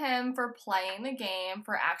appreciate him for playing the game,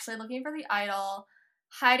 for actually looking for the idol.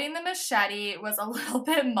 Hiding the machete was a little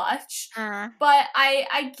bit much, Mm. but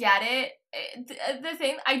I get it. The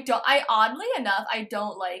thing I oddly enough I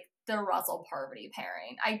don't like the Russell Parvati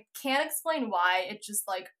pairing. I can't explain why. It just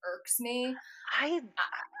like irks me. I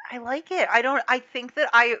I like it. I don't. I think that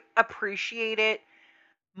I appreciate it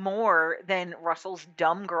more than Russell's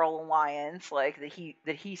dumb girl alliance, like that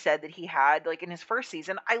he said that he had like in his first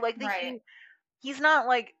season. I like that Right. he's not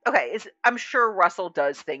like, okay. I'm sure Russell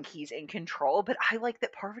does think he's in control, but I like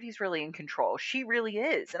that Parvati's really in control. She really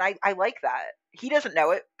is, and I like that. he doesn't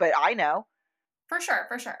know it, but I know. For sure,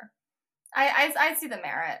 for sure. I see the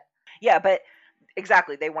merit. Yeah, but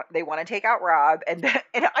exactly, they want to take out Rob, and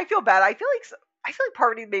and I feel bad. I feel like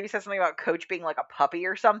part of me maybe said something about Coach being like a puppy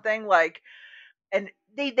or something, like, and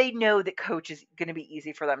they know that Coach is going to be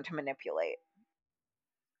easy for them to manipulate.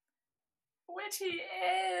 Which he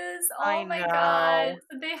is. I Oh my god. know.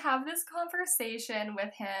 So they have this conversation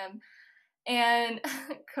with him, and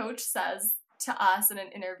Coach says to us in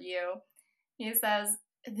an interview, he says,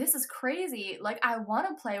 "This is crazy. Like, I want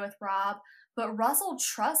to play with Rob, but Russell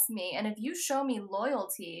trusts me, and if you show me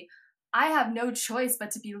loyalty, I have no choice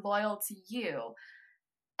but to be loyal to you."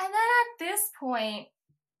 And then at this point,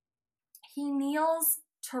 he kneels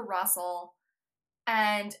to Russell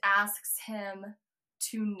and asks him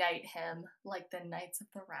to knight him like the Knights of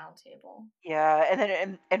the Round Table. Yeah, and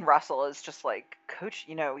then and Russell is just like, Coach,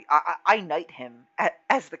 I knight him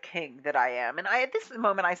as the king that I am. And I at this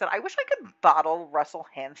moment I said, I wish I could bottle Russell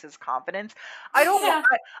Hance's confidence. I don't want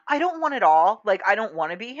Yeah. I don't want it all. Like, I don't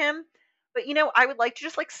want to be him. But I would like to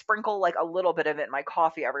just like sprinkle like a little bit of it in my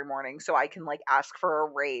coffee every morning so I can like ask for a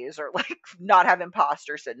raise or like not have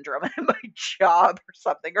imposter syndrome in my job or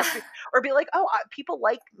something, or be like, oh, people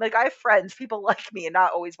like I have friends, people like me, and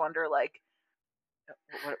not always wonder like,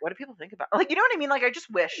 what do people think about, like, you know what I mean? Like, I just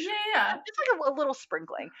wish Yeah, yeah. just like a little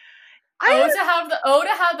sprinkling. Oh, I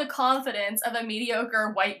to have the confidence of a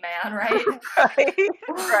mediocre white man, right? right,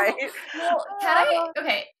 right. Well, can I?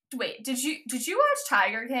 Okay, wait. Did you watch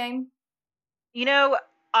Tiger King? You know,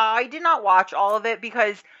 I did not watch all of it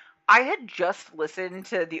because I had just listened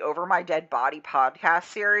to the Over My Dead Body podcast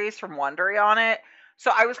series from Wondery on it.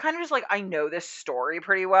 So I was kind of just like, I know this story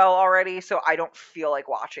pretty well already, so I don't feel like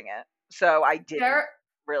watching it. So I didn't There.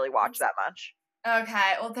 really watch that much.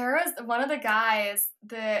 Okay. Well, there was one of the guys.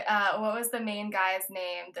 What was the main guy's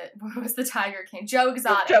name? What was the Tiger King? Joe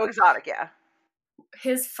Exotic. Joe Exotic, yeah.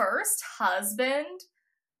 His first husband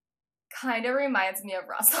kind of reminds me of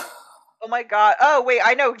Russell. Oh my god. Oh wait,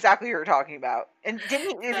 I know exactly who you're talking about. And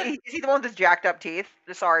didn't he, is he the one with his jacked up teeth?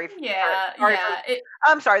 Sorry. Yeah, Sorry yeah.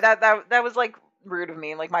 I'm sorry. That was like rude of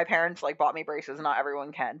me. Like, my parents like bought me braces, not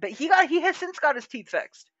everyone can. But he has since got his teeth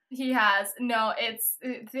fixed. He has. No, I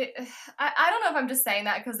don't know if I'm just saying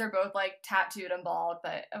that because they're both like tattooed and bald,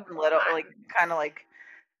 but Little like kind of like,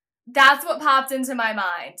 that's what popped into my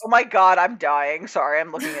mind. oh my god, I'm dying. Sorry,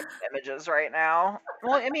 I'm looking at images right now.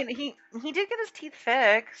 Well, I mean, he did get his teeth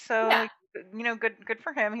fixed, so Yeah. like, good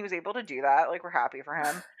for him. He was able to do that. Like, we're happy for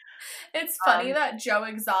him. It's funny Um, that Joe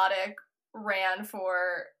Exotic ran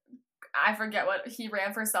for, I forget what he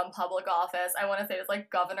ran for, some public office. I want to say it's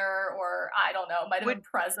like governor, or I don't know, might have would been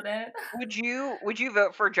president. would you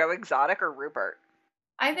vote for Joe Exotic or Rupert?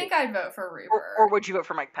 I think I'd vote for Or Rupert. would you vote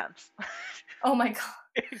for Mike Pence? Oh my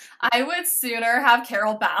god. I would sooner have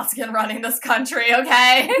Carol Baskin running this country,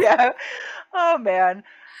 okay? Yeah. Oh man.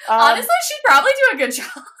 Honestly, she'd probably do a good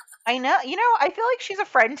job. I know. I feel like she's a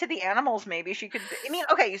friend to the animals. Maybe she could. I mean,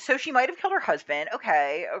 okay, so she might have killed her husband.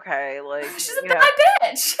 Okay, like, She's a bad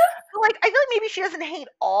bitch. like, I feel like maybe she doesn't hate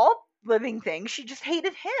all living things. She just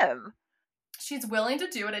hated him. She's willing to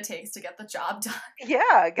do what it takes to get the job done.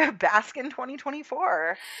 Yeah, go Baskin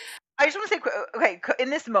 2024. I just want to say, okay, in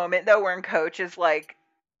this moment though, where Coach is like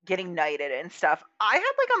getting knighted and stuff, I had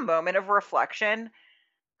like a moment of reflection.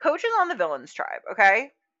 Coach is on the villains tribe,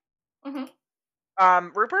 okay? Mm-hmm.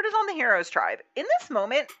 Rupert is on the heroes tribe. In this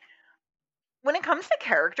moment, when it comes to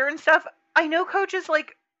character and stuff, I know Coach is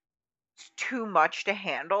like too much to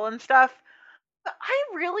handle and stuff, but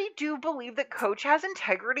I really do believe that Coach has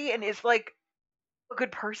integrity and is like a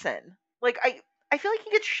good person. Like, I feel like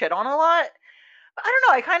he gets shit on a lot. But I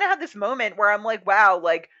don't know, I kind of had this moment where I'm like, wow,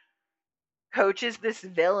 like, Coach is this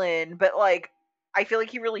villain, but like, I feel like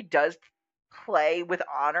he really does play with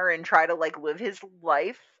honor and try to like live his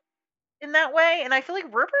life in that way. And I feel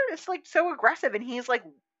like Rupert is like so aggressive and he's like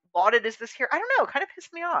lauded as this hero. I don't know, kind of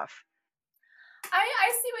pissed me off.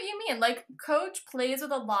 I see what you mean. Like, Coach plays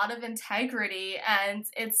with a lot of integrity, and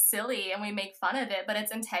it's silly, and we make fun of it, but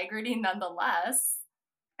it's integrity nonetheless.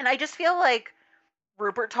 And I just feel like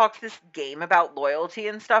Rupert talks this game about loyalty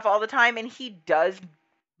and stuff all the time, and he does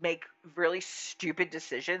make really stupid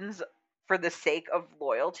decisions for the sake of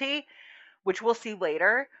loyalty, which we'll see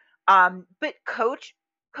later. But Coach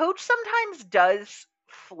sometimes does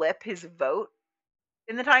flip his vote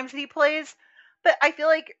in the times that he plays, but I feel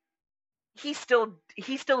like he still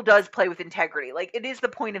does play with integrity. Like, it is the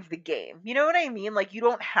point of the game. You know what I mean? Like, you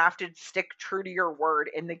don't have to stick true to your word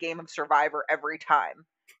in the game of Survivor every time.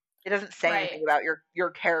 It doesn't say Right. anything about your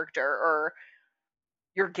character or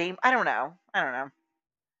your game. I don't know.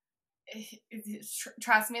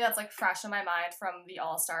 trust me, that's like fresh in my mind from the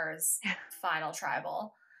All-Stars final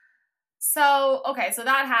tribal. So, okay, so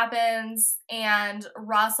that happens, and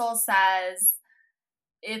Russell says,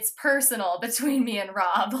 it's personal between me and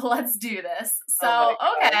Rob. Let's do this. So,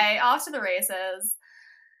 okay, off to the races.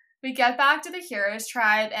 We get back to the Heroes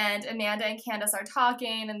tribe, and Amanda and Candace are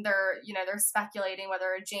talking, and they're speculating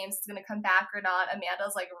whether James is going to come back or not.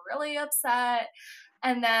 Amanda's like really upset,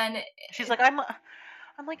 and then she's like, I'm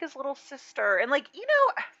like his little sister, and like, you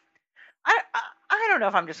know, I don't know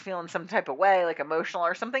if I'm just feeling some type of way, like emotional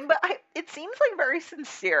or something, but it seems like very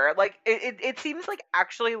sincere. Like it seems like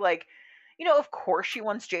actually like, you know, of course she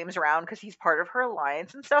wants James around because he's part of her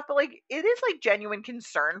alliance and stuff, but like it is like genuine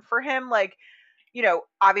concern for him, like, you know,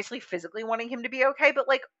 obviously physically wanting him to be okay, but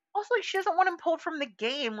like also like she doesn't want him pulled from the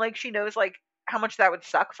game. Like she knows like how much that would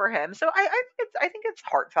suck for him. So I think it's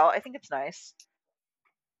heartfelt. I think it's nice.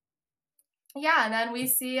 Yeah, and then we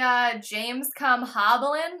see James come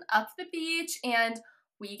hobbling up the beach, and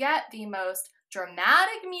we get the most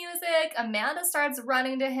dramatic music. Amanda starts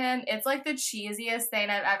running to him. It's like the cheesiest thing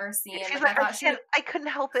I've ever seen. She's like, I couldn't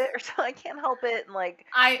help it, or so I can't help it, and like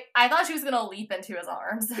I thought she was gonna leap into his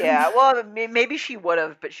arms. Yeah, well, maybe she would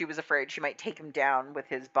have, but she was afraid she might take him down with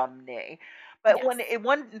his bum knee. But Yes.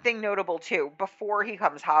 one thing notable too, before he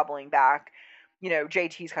comes hobbling back, you know,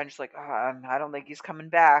 JT's kind of just like, I don't think he's coming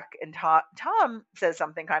back. And Tom says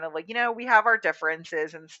something kind of like, you know, we have our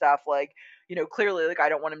differences and stuff. Like, you know, clearly, like, I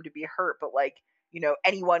don't want him to be hurt, but like, you know,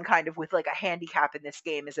 anyone kind of with like a handicap in this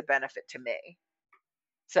game is a benefit to me.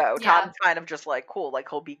 So Yeah, Tom's kind of just like, cool, like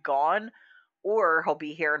he'll be gone or he'll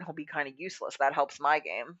be here and he'll be kind of useless. That helps my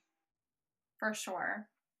game. for sure.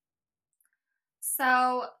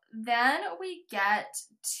 So then we get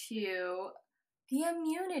to the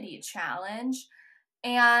immunity challenge,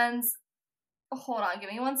 and hold on,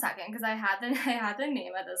 give me 1 second because I had the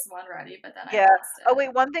name of this one ready, but then I Yeah. lost Oh, it.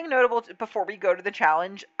 wait, one thing notable before we go to the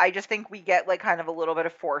challenge, I just think we get like kind of a little bit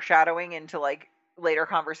of foreshadowing into like later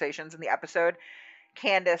conversations in the episode.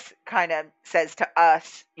 Candace kind of says to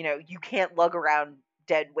us, you know, you can't lug around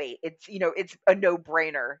dead weight. It's, you know, it's a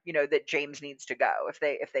no-brainer, you know, that James needs to go if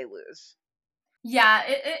they lose. Yeah,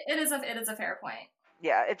 it is a fair point.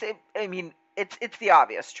 Yeah, I mean, it's the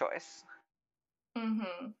obvious choice.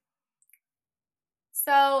 Mm-hmm.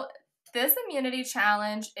 So this immunity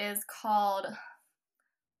challenge is called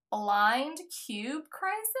Blind Cube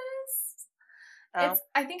Crisis. Oh.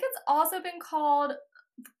 I think it's also been called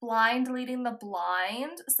Blind Leading the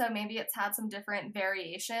Blind, so maybe it's had some different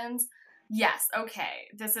variations. Yes, okay.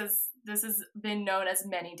 This has been known as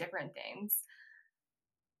many different things.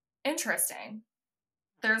 Interesting.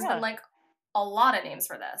 There's been Yeah. like a lot of names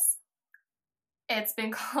for this. It's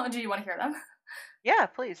been called, do you want to hear them? Yeah,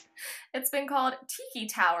 please. It's been called Tiki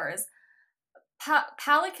Towers,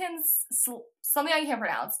 Pelicans, something I can't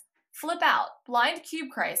pronounce, Flip Out, Blind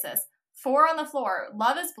Cube Crisis, Four on the Floor,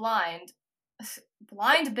 Love is Blind,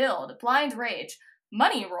 Blind Build, Blind Rage,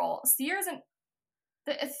 Money Roll, Sears and...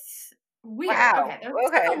 It's weird. Wow. Okay, Okay.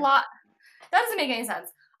 there's a lot. That doesn't make any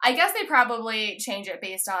sense. I guess they probably change it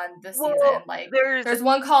based on the season. Well, Like, there's there's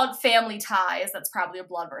one called Family Ties that's probably a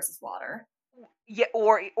blood versus water. yeah,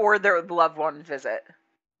 or their loved one visit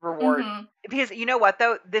reward. Mm-hmm. Because you know what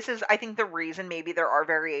though, this is I think the reason maybe there are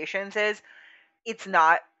variations is it's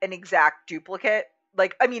not an exact duplicate.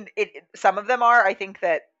 Like I mean, some of them are. I think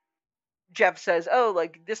that Jeff says, "Oh,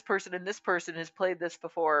 like this person and this person has played this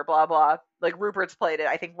before." Blah blah. Like Rupert's played it.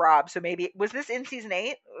 I think Rob. So maybe was this in season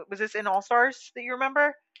 8? Was this in All Stars that you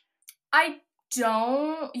remember? I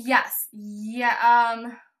don't. Yes.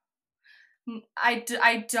 Yeah.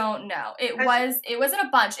 I don't know. It was in a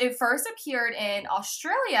bunch. It first appeared in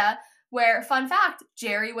Australia, where, fun fact,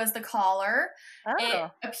 Jerry was the caller. It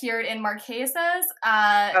Oh, appeared in Marquesas,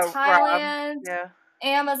 oh, Rob. Thailand, Yeah.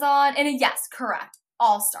 Amazon, and yes, correct,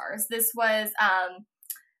 All Stars. This was,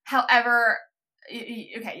 however,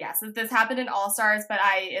 okay, yes, this happened in All Stars, but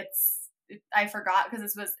I forgot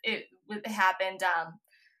because it happened.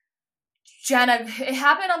 It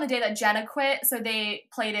happened on the day that Jenna quit, so they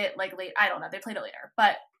played it like late. I don't know, they played it later,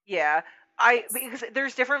 but Yeah. yes. Because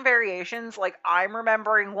there's different variations. Like I'm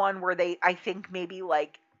remembering one where they I think maybe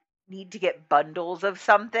like need to get bundles of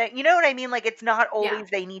something. You know what I mean? Like it's not Yeah. always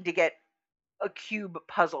they need to get a cube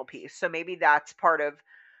puzzle piece. So maybe that's part of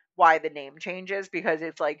why the name changes because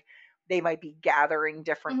it's like they might be gathering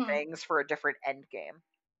different Hmm. things for a different end game.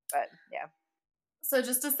 But yeah. So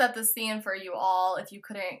just to set the scene for you all, if you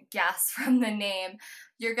couldn't guess from the name,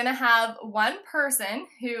 you're gonna have one person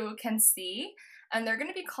who can see, and they're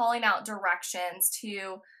gonna be calling out directions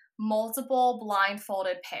to multiple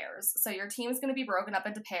blindfolded pairs. So your team is going to be broken up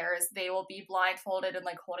into pairs. They will be blindfolded and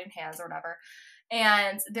like holding hands or whatever.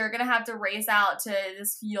 And they're going to have to race out to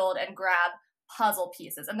this field and grab puzzle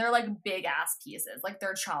pieces. And they're like big ass pieces, like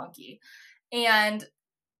they're chunky. And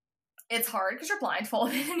it's hard because you're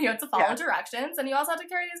blindfolded and you have to follow directions, and you also have to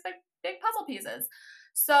carry these big puzzle pieces.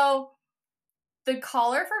 So the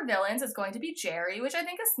caller for villains is going to be Jerry, which I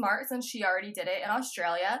think is smart since she already did it in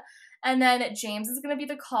Australia. And then James is going to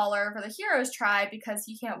be the caller for the Heroes tribe because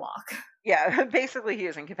he can't walk. Yeah, basically he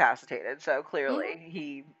is incapacitated, so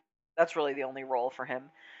clearly that's really the only role for him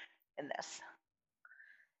in this.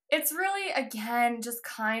 It's really, again, just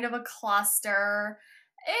kind of a cluster.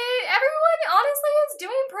 Everyone honestly is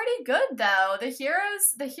doing pretty good though. The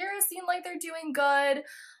heroes seem like they're doing good.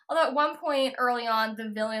 Although at one point early on, the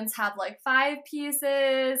villains have like 5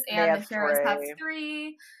 pieces and the heroes have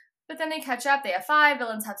 3. But then they catch up. They have 5.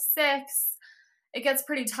 Villains have 6. It gets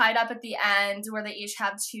pretty tied up at the end where they each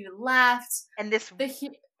have 2 left. And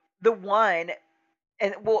the one,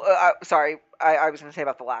 and well, sorry, I was going to say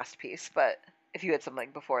about the last piece, but if you had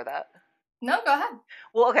something before that. No, go ahead.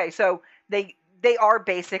 Well, okay, so they are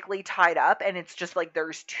basically tied up, and it's just like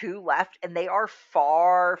there's 2 left, and they are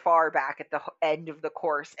far, far back at the end of the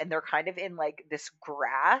course, and they're kind of in like this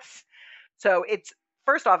grass. So it's,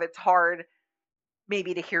 first off, it's hard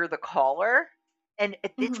maybe to hear the caller. And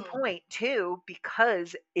at this point, too,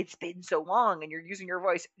 because it's been so long and you're using your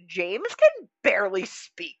voice, James can barely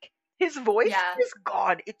speak. His voice is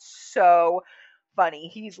gone. It's so funny.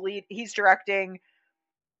 He's directing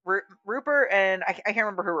Rupert and I can't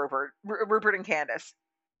remember who Rupert and Candace.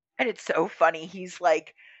 And it's so funny. He's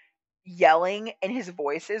like yelling and his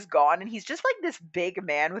voice is gone, and he's just like this big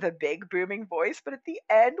man with a big booming voice. But at the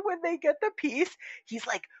end, when they get the piece, he's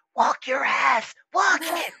like, walk your ass, walk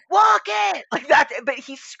it, like that. But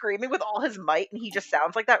he's screaming with all his might, and he just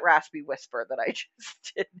sounds like that raspy whisper that I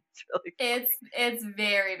just did. It's really funny. It's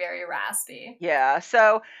very, very raspy. Yeah.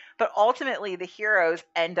 So, but ultimately the heroes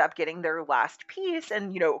end up getting their last piece,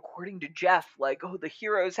 and according to Jeff, like, oh, the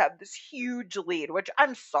heroes have this huge lead, which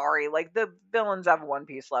I'm sorry, like the villains have 1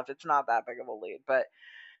 piece left. It's not that big of a lead, but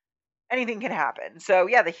anything can happen. So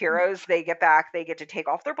yeah, the heroes, they get back, they get to take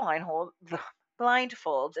off their blindfolds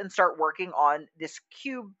and start working on this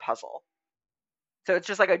cube puzzle. So it's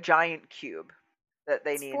just like a giant cube that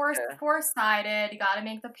they need. Four-sided. You got to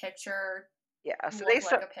make the picture. Yeah, so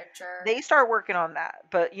they start working on that.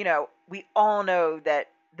 But we all know that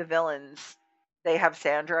the villains, they have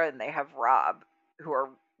Sandra and they have Rob, who are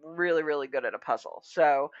really, really good at a puzzle.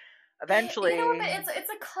 So eventually, it's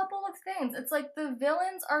a couple of things. It's like the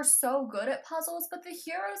villains are so good at puzzles, but the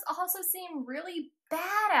heroes also seem really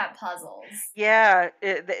bad at puzzles. Yeah,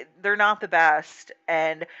 they're not the best,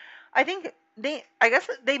 and I think I guess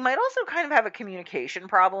they might also kind of have a communication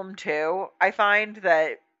problem too. I find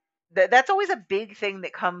that's always a big thing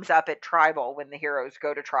that comes up at Tribal when the heroes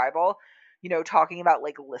go to Tribal, talking about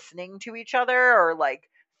like listening to each other or like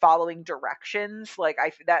following directions. Like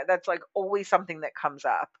that's like always something that comes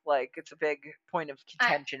up. Like it's a big point of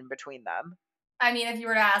contention between them. I mean, if you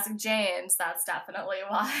were to ask James, that's definitely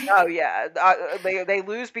why. Oh yeah, they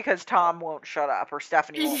lose because Tom won't shut up or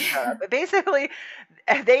Stephanie won't shut up. But basically,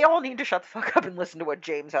 they all need to shut the fuck up and listen to what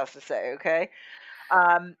James has to say. Okay.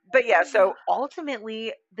 But yeah, so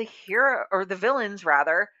ultimately the villains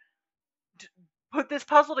rather put this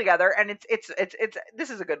puzzle together, and it's this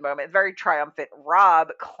is a good moment. It's very triumphant. Rob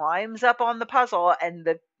climbs up on the puzzle, and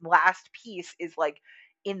the last piece is like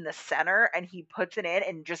in the center, and he puts it in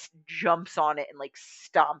and just jumps on it and like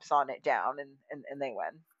stomps on it down, and they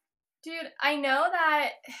win. Dude, I know that.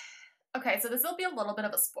 Okay, so this will be a little bit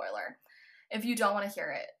of a spoiler. If you don't want to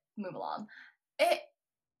hear it, move along.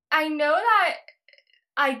 I know that,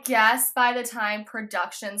 I guess by the time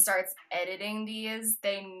production starts editing these,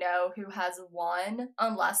 they know who has won,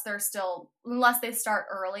 unless they start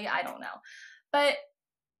early, I don't know. But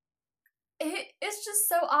it's just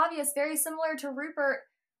so obvious, very similar to Rupert,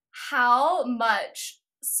 how much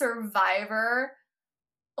Survivor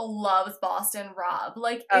loves Boston Rob.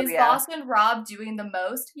 Like, is Boston Rob doing the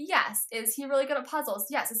most? Yes. Is he really good at puzzles?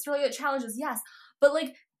 Yes. Is he really good at challenges? Yes. But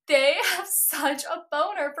like, they have such a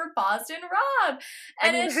boner for Boston Rob.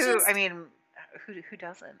 And who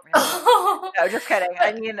doesn't really? No, just kidding.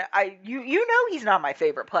 I mean, he's not my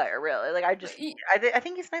favorite player, really. Like, I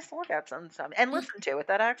think he's nice to look at some and listen to with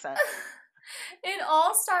that accent. In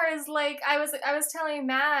All Stars, like I was telling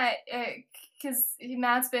Matt, because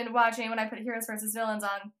Matt's been watching when I put Heroes versus Villains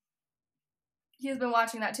on. He's been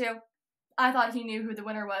watching that too. I thought he knew who the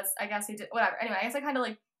winner was. I guess he did. Whatever. Anyway, I guess I kind of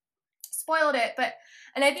like spoiled it. But,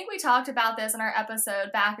 and I think we talked about this in our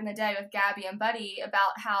episode back in the day with Gabby and Buddy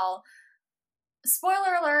about how,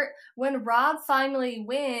 spoiler alert, when Rob finally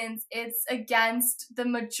wins, it's against the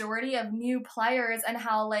majority of new players, and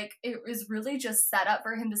how like it was really just set up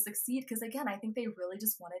for him to succeed, because again, I think they really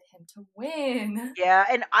just wanted him to win. Yeah,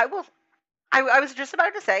 and I was just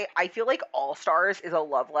about to say, I feel like All Stars is a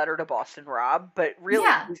love letter to Boston Rob, but really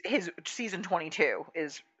Yeah. his season 22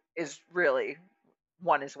 is really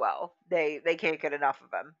one as well. They can't get enough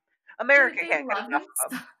of him. America They can't get love enough him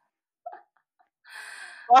of him. so.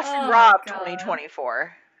 Boston Oh my Rob god.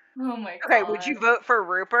 2024. Oh my Okay, would you god. vote for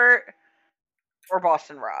Rupert or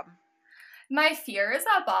Boston Rob? My fear is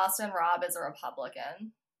that Boston Rob is a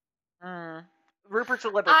Republican. Rupert's a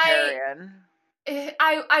I libertarian.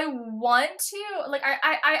 I want to, like,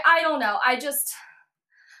 I don't know. I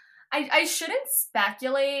shouldn't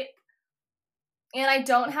speculate, and I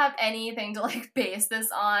don't have anything to like base this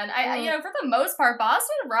on. You know, for the most part,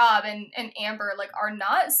 Boston Rob and Amber like are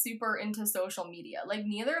not super into social media. Like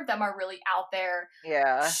neither of them are really out there,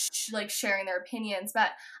 Yeah. like sharing their opinions. But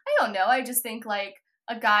I don't know. I just think like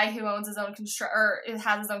a guy who owns his own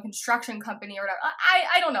has his own construction company or whatever.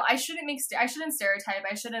 I don't know. I shouldn't stereotype.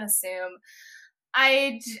 I shouldn't assume.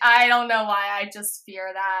 I don't know why. I just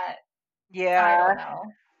fear that. Yeah. I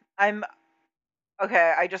don't know.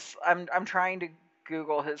 I'm trying to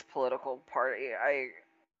Google his political party.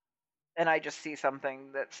 I just see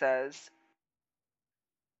something that says,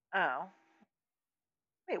 oh,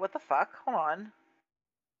 wait, what the fuck? Hold on.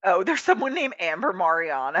 Oh, there's someone named Amber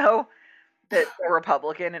Mariano that's a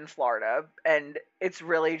Republican in Florida, and it's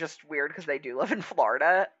really just weird because they do live in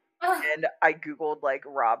Florida. And I googled like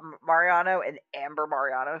Rob Mariano, and Amber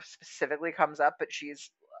Mariano specifically comes up, but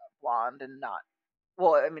she's blonde and not.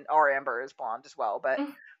 Well, I mean, our Amber is blonde as well, but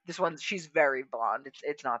this one, she's very blonde.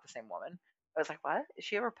 It's not the same woman. I was like, what? Is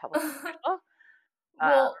she a Republican?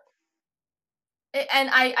 Well, and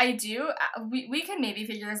I do. We can maybe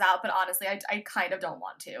figure this out, but honestly, I kind of don't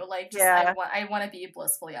want to. Like, just Yeah. I want to be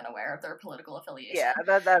blissfully unaware of their political affiliation. Yeah,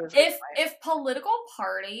 that is. If political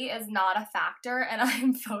party is not a factor, and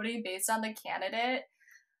I'm voting based on the candidate,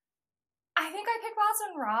 I think I pick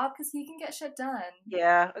Boston Rob because he can get shit done.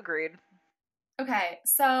 Yeah, agreed. Okay,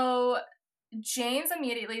 so James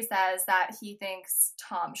immediately says that he thinks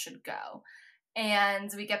Tom should go. And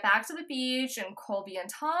we get back to the beach, and Colby and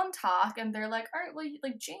Tom talk, and they're like, "All right, well,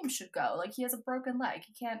 like James should go. Like he has a broken leg.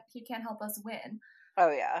 He can't help us win." Oh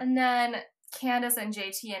yeah. And then Candace and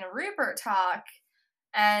JT and Rupert talk,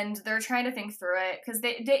 and they're trying to think through it because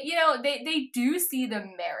they do see the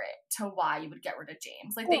merit to why you would get rid of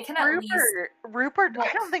James. Like they can at least. Rupert.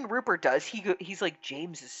 I don't think Rupert does. He's like,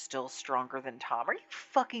 James is still stronger than Tom. Are you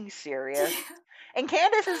fucking serious? And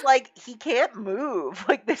Candace is like, he can't move.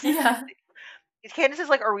 Like this is. Yeah. Candace is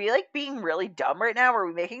like, are we like being really dumb right now? Are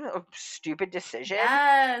we making a stupid decision?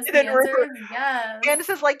 Yes. And then the answer is yes. Candace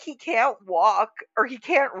is like, he can't walk or he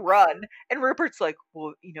can't run. And Rupert's like,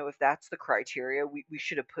 well, if that's the criteria, we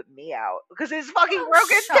should have put me out because his fucking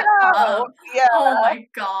broken toe. Yeah. Oh my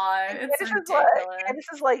god. It's ridiculous. Candace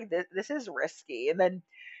is like, this is risky. And then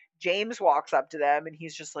James walks up to them and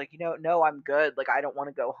he's just like, no, I'm good. Like, I don't want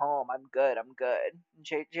to go home. I'm good. And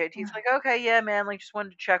JT's like, okay, yeah, man. Like, just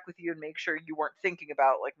wanted to check with you and make sure you weren't thinking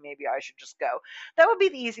about, like, maybe I should just go. That would be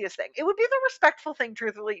the easiest thing. It would be the respectful thing,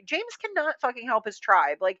 truthfully. James cannot fucking help his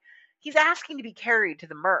tribe. Like, he's asking to be carried to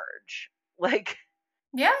the merge. Like,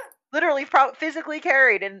 yeah. Literally physically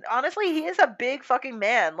carried. And honestly, he is a big fucking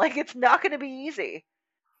man. Like, it's not going to be easy.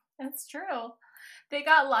 That's true. They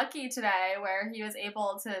got lucky today where he was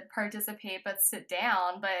able to participate but sit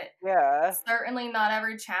down, but yeah, certainly not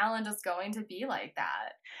every challenge is going to be like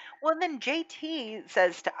that. Well, then JT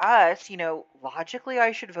says to us, logically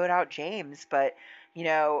I should vote out James, but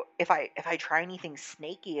if I try anything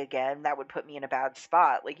snaky again, that would put me in a bad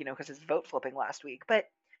spot, like, because his vote flipping last week. But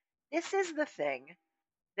this is the thing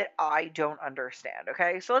that I don't understand,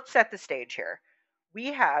 okay? So let's set the stage here.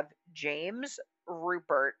 We have James,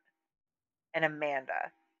 Rupert, and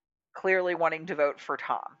Amanda clearly wanting to vote for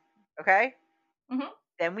Tom, okay? Mm-hmm.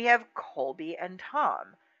 Then we have Colby and Tom.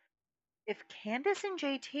 If Candace and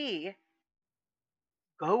JT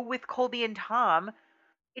go with Colby and Tom,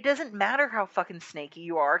 it doesn't matter how fucking snaky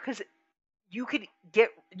you are, because you could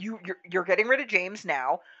you're getting rid of James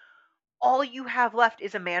now. All you have left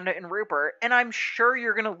is Amanda and Rupert, and I'm sure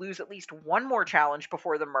you're going to lose at least one more challenge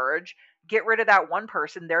before the merge. Get rid of that one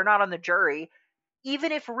person. They're not on the jury.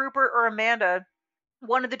 Even if Rupert or Amanda,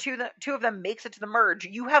 one of the two of them makes it to the merge,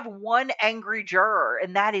 you have one angry juror,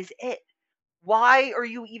 and that is it. Why are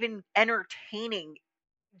you even entertaining?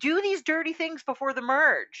 Do these dirty things before the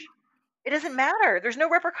merge. It doesn't matter. There's no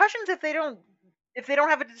repercussions if they don't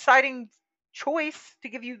have a deciding choice to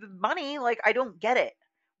give you the money. Like, I don't get it.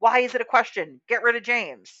 Why is it a question? Get rid of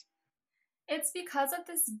James. It's because of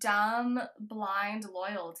this dumb, blind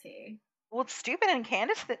loyalty. Well, it's stupid, and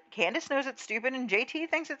Candace knows it's stupid, and JT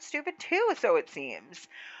thinks it's stupid too, so it seems.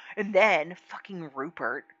 And then fucking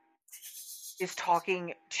Rupert is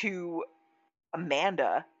talking to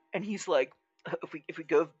Amanda, and he's like, if we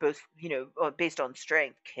go both, based on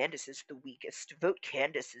strength, Candace is the weakest. Vote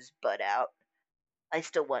Candace's butt out. I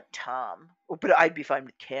still want Tom, but I'd be fine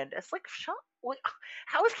with Candace. Like,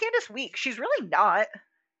 how is Candace weak? She's really not.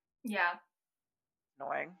 Yeah.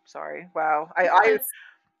 Annoying. Sorry. Wow. No, it's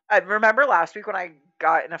I remember last week when I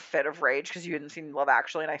got in a fit of rage because you hadn't seen Love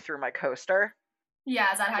Actually, and I threw my coaster.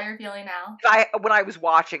 yeah, is that how you're feeling now? When I was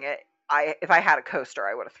watching it, if I had a coaster,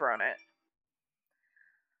 I would have thrown it.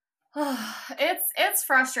 It's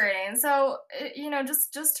frustrating. So,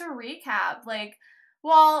 just to recap, like,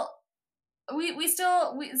 well, so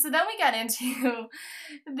then we get into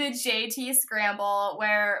the JT scramble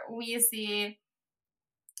where we see,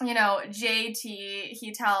 JT,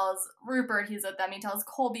 he tells Rupert he's with them, he tells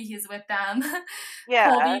Colby he's with them.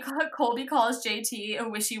 Yeah. Colby calls JT a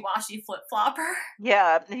wishy-washy flip-flopper.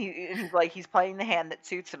 Yeah, he's playing the hand that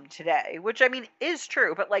suits him today, which I mean is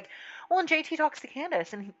true, but like, well, and JT talks to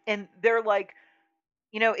Candace, and they're like,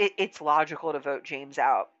 it's logical to vote James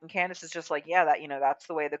out, and Candace is just like, yeah, that's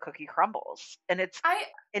the way the cookie crumbles, and I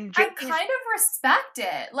kind of respect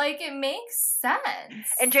it. Like, it makes sense.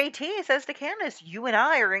 And JT says to Candace, you and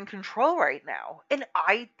I are in control right now, and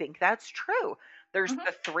I think that's true. There's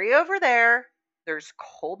the three over there. There's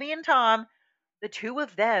Colby and Tom. The two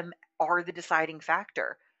of them are the deciding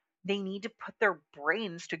factor. They need to put their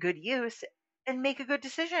brains to good use and make a good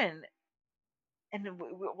decision. And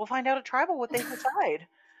we'll find out at Tribal what they decide.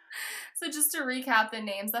 So just to recap, the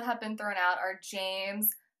names that have been thrown out are James,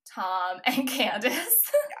 Tom, and Candace.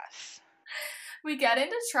 Yes. We get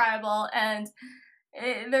into Tribal, and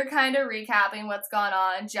they're kind of recapping what's gone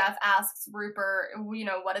on. Jeff asks Rupert,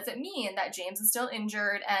 what does it mean that James is still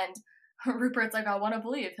injured? And Rupert's like, I want to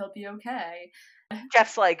believe he'll be okay.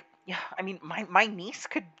 Jeff's like, yeah, I mean, my niece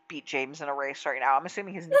could beat James in a race right now. I'm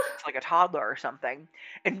assuming his niece is like a toddler or something.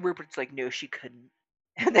 And Rupert's like, no, she couldn't.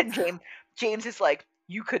 And then James is like,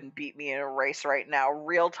 you couldn't beat me in a race right now.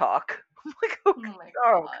 Real talk. I'm like,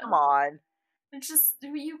 oh come on. It's just,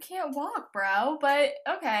 you can't walk, bro. But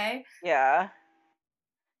okay. Yeah.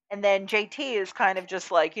 And then JT is kind of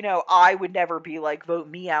just like, I would never be like, vote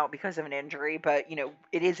me out because of an injury, but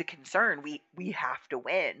it is a concern. We have to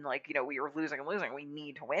win. Like, we are losing and losing. We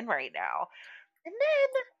need to win right now. And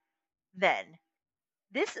then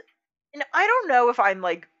this, and I don't know if I'm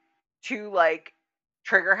like too like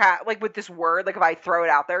trigger like with this word, like if I throw it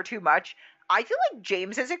out there too much. I feel like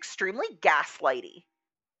James is extremely gaslighty.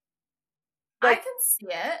 Like, I can see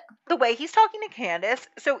it. The way he's talking to Candace,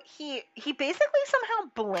 so he basically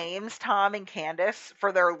somehow blames Tom and Candace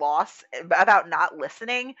for their loss about not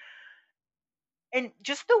listening. And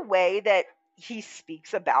just the way that he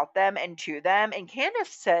speaks about them and to them, and Candace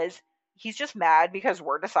says he's just mad because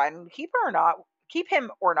we're deciding to keep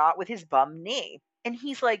him or not with his bum knee. And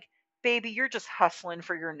he's like, baby, you're just hustling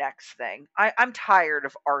for your next thing. I'm tired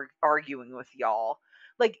of arguing with y'all.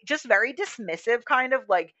 Like, just very dismissive, kind of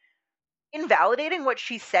like invalidating what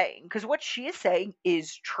she's saying, because what she is saying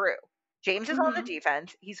is true. James is on the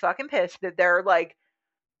defense. He's fucking pissed that they're like,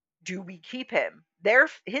 do we keep him?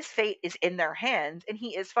 His fate is in their hands, and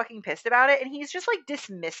he is fucking pissed about it, and he's just like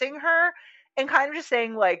dismissing her and kind of just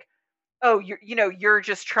saying like, oh, you're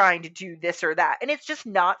just trying to do this or that, and it's just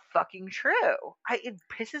not fucking true. It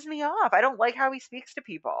pisses me off. I don't like how he speaks to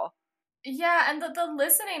people. Yeah, and the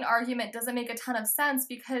listening argument doesn't make a ton of sense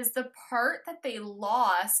because the part that they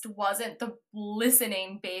lost wasn't the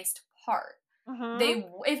listening based part. They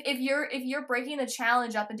if you're breaking the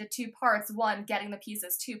challenge up into two parts, one, getting the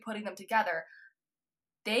pieces, two, putting them together,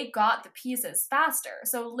 they got the pieces faster.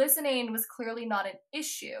 So listening was clearly not an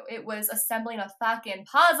issue. It was assembling a fucking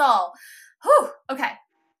puzzle. Whew, okay.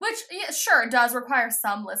 Which, yeah, sure, does require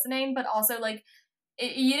some listening, but also like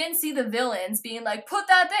you didn't see the villains being like, put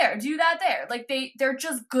that there, do that there. Like they're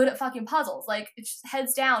just good at fucking puzzles. Like it's just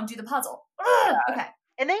heads down, do the puzzle. Yeah. Okay.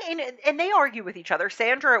 And they argue with each other.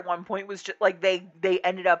 Sandra at one point was just like they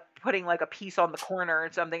ended up putting like a piece on the corner or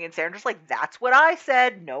something, and Sandra's like, that's what I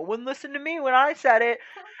said. No one listened to me when I said it.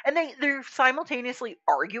 And they're simultaneously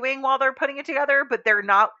arguing while they're putting it together, but they're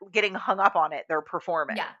not getting hung up on it. They're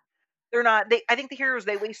performing. Yeah. They're not. I think the heroes,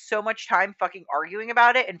 they waste so much time fucking arguing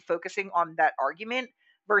about it and focusing on that argument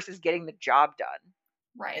versus getting the job done.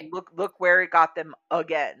 Right. And look where it got them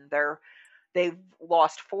again. they've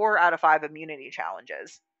lost 4 out of 5 immunity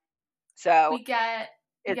challenges. So We get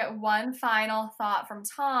it one final thought from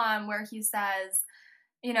Tom where he says,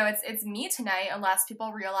 you know, it's me tonight unless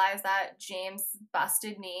people realize that James'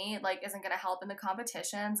 busted knee like isn't gonna help in the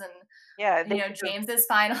competitions. And yeah, you know, James's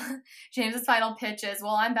final pitch is,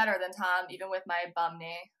 well, I'm better than Tom, even with my bum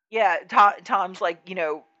knee. yeah, Tom's like,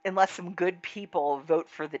 unless some good people vote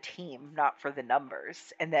for the team, not for the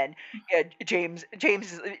numbers. And then yeah, James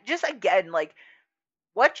is just again like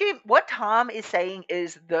what Tom is saying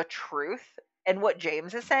is the truth, and what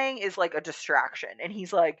James is saying is like a distraction. And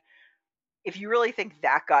he's like, if you really think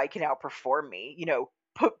that guy can outperform me,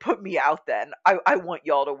 put me out then. I want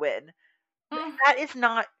y'all to win. Mm. That is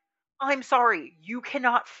not, I'm sorry, you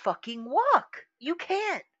cannot fucking walk. You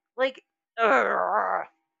can't. Like, ugh.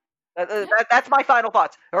 That's my final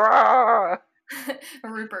thoughts. Ugh.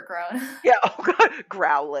 Rupert groan. Yeah, oh god,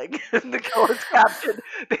 growling. The killer's caption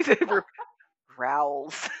basically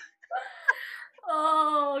growls.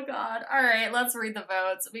 Oh god. All right, let's read the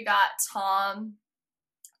votes. We got Tom,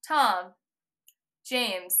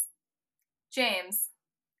 James,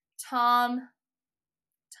 Tom.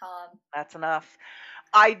 That's enough.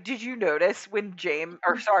 Did you notice when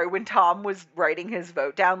when Tom was writing his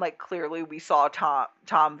vote down, like clearly we saw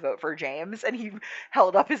Tom vote for James, and he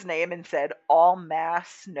held up his name and said all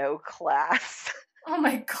mass, no class. Oh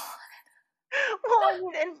my god. Well, I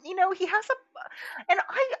mean, and he has and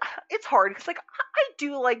it's hard because like I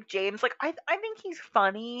do like James, like I think he's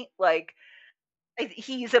funny, like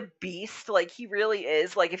he's a beast, like he really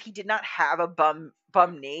is. Like if he did not have a bum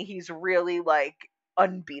knee, he's really like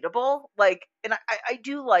unbeatable. Like, and I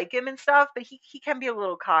do like him and stuff, but he can be a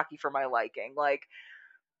little cocky for my liking. Like,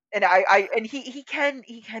 and he can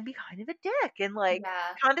be kind of a dick and like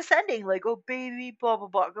Yeah. condescending, like, oh baby, blah blah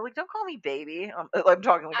blah. But, like, don't call me baby. I'm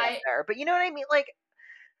talking like I'm I there, but you know what I mean. Like,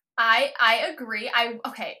 I agree.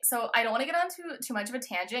 Okay, so I don't want to get on too much of a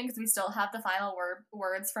tangent because we still have the final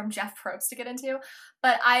words from Jeff Probst to get into.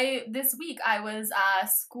 But this week I was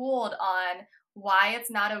schooled on why it's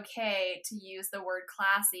not okay to use the word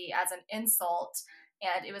classy as an insult,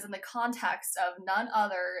 and it was in the context of none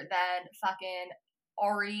other than fucking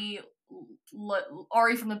Ari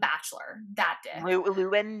Ari from The Bachelor. That dick.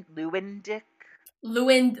 Lewin Dick,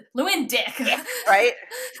 Lewin Dick. right?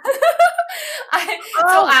 So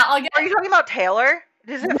I'll get. Are you talking about Taylor?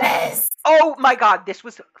 Yes. Oh my god, this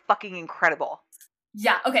was fucking incredible.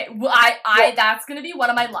 Yeah. Okay. Well, I that's gonna be one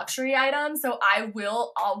of my luxury items. So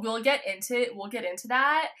we'll get into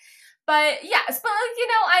that. But yes, but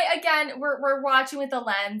we're watching with the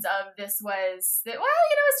lens of this was it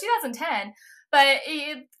was 2010, but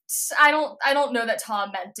I don't know that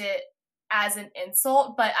Tom meant it as an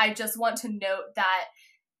insult, but I just want to note that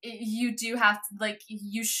you do have to, like,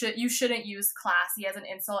 you shouldn't use classy as an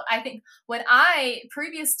insult. I think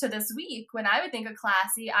previous to this week, when I would think of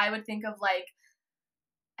classy, I would think of like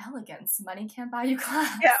elegance. Money can't buy you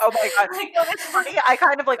class. Yeah, oh my god. Like, It's funny, I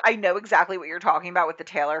kind of like, I know exactly what you're talking about with the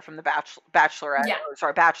Taylor from the Bachelorette,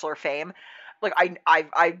 yeah. Bachelor fame. Like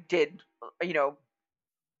I did,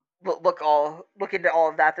 look into all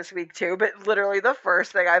of that this week too. But literally, the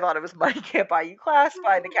first thing I thought it was "Money Can't Buy You Class"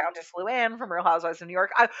 by the Countess Luann from Real Housewives of New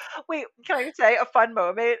York. Wait, can I say a fun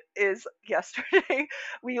moment is yesterday?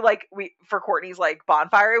 We for Courtney's like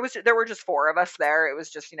bonfire. There were just 4 of us there. It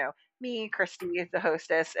was just me, Christy, the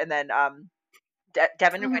hostess, and then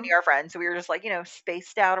Devin and Whitney, our friends. So we were just like,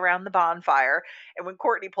 spaced out around the bonfire. And when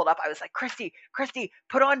Courtney pulled up, I was like, Christy,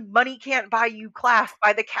 put on "Money Can't Buy You Class"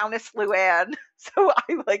 by the Countess Luann. So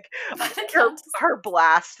I her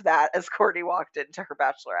blast that as Courtney walked into her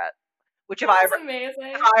bachelorette. Which if I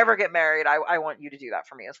ever get married, I want you to do that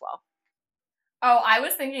for me as well. Oh, I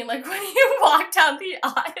was thinking like when you walk down the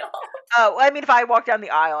aisle. Oh, I mean, if I walk down the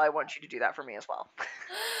aisle, I want you to do that for me as well.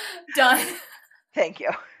 Done. Thank you.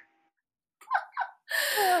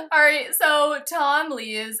 All right, so Tom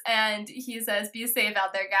leaves and he says, "Be safe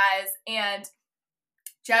out there, guys." And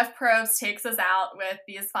Jeff Probst takes us out with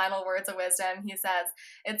these final words of wisdom. He says,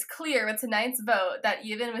 "It's clear with tonight's vote that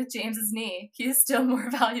even with James's knee, he's still more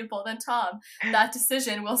valuable than Tom. That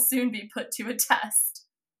decision will soon be put to a test."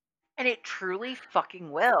 And it truly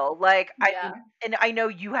fucking will. Like, yeah. And I know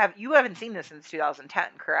you haven't seen this since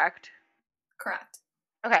 2010, correct? Correct.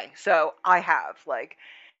 Okay, so I have, like,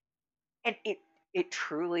 and it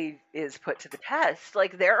truly is put to the test.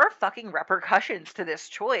 Like, there are fucking repercussions to this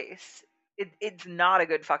choice. It's not a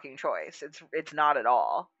good fucking choice. It's not at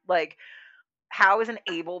all. Like, how is an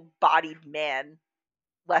able-bodied man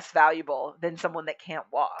less valuable than someone that can't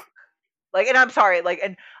walk? Like, and I'm sorry, like,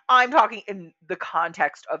 and I'm talking in the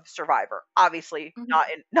context of Survivor, obviously, not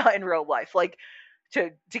in real life. Like,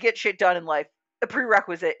 to get shit done in life, the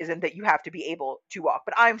prerequisite isn't that you have to be able to walk.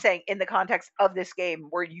 But I'm saying in the context of this game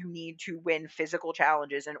where you need to win physical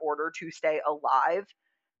challenges in order to stay alive,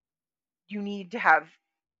 you need to have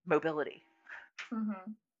mobility.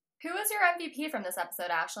 Mm-hmm. Who was your MVP from this episode,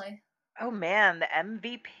 Ashley? Oh man, the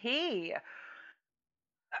MVP.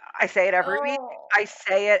 I say it every week. Oh. I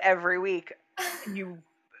say it every week.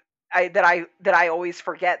 That I always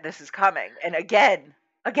forget this is coming. And again,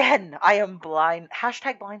 I am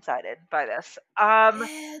blindsided by this.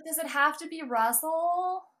 Does it have to be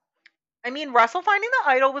Russell? I mean, Russell finding the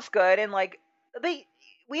idol was good, and like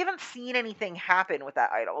we haven't seen anything happen with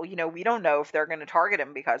that idol. You know, we don't know if they're going to target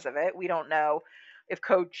him because of it. We don't know if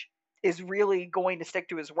Coach is really going to stick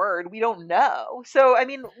to his word. We don't know. So, I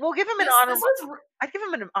mean, we'll give him an honorable. I'd give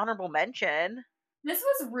him an honorable mention. This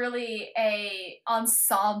was really a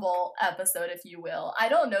ensemble episode, if you will. I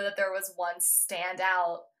don't know that there was one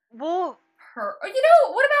standout. Well, you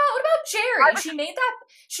know, what about Jerry?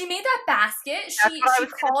 She made that basket. She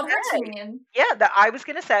called her team. Yeah, that I was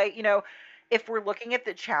gonna say. You know, if we're looking at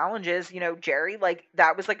the challenges, you know, Jerry, like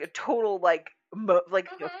that was like a total like you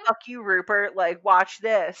know, fuck you, Rupert. Like, watch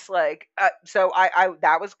this. Like, so I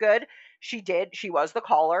that was good. She was the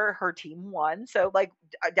caller. Her team won. So like,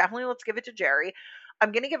 definitely let's give it to Jerry.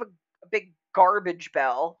 I'm gonna give a big garbage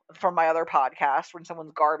bell from my other podcast when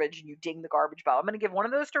someone's garbage and you ding the garbage bell. I'm gonna give one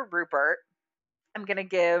of those to Rupert. I'm gonna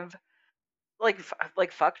give like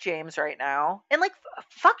fuck James right now, and like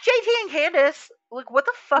fuck JT and Candace. Like, what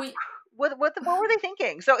the fuck? What were they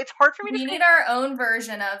thinking? So it's hard for me to. We need our own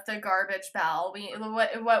version of the garbage bell.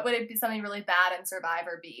 What would it be? Something really bad in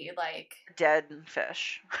Survivor be like? Dead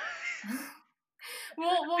fish.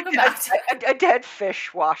 we'll go back to a dead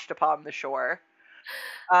fish washed upon the shore.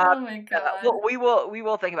 Oh my god. We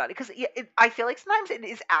will think about it because I feel like sometimes it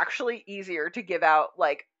is actually easier to give out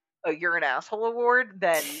like a "you're an asshole" award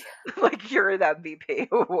than like "you're the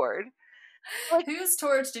MVP" award. Like, whose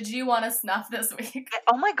torch did you want to snuff this week?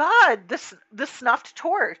 Oh my god, the snuffed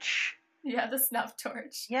torch. Yeah, the snuff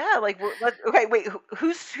torch. Yeah, like okay, wait,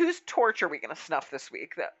 whose torch are we gonna snuff this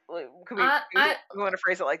week? That we want to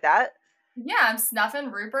phrase it like that? Yeah, I'm snuffing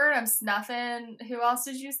Rupert. I'm snuffing. Who else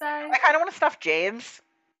did you say? I kind of want to snuff James.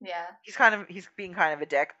 Yeah, he's being kind of a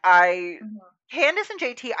dick. Candace and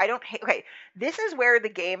JT, I don't hate. Okay, this is where the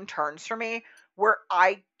game turns for me, where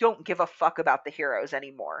I don't give a fuck about the heroes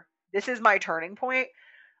anymore. This is my turning point.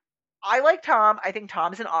 I like Tom. I think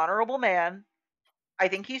Tom's an honorable man. I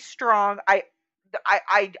think he's strong. I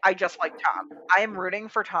just like Tom. I am rooting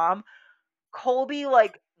for Tom. Colby,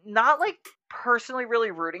 like, not like personally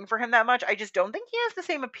really rooting for him that much. I just don't think he has the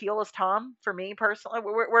same appeal as Tom for me personally.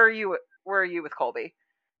 Where are you? Where are you with Colby?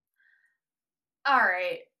 All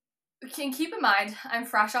right. Can keep in mind, I'm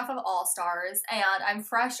fresh off of All Stars, and I'm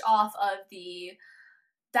fresh off of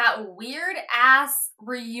that weird ass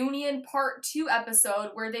reunion part 2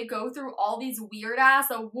 episode where they go through all these weird ass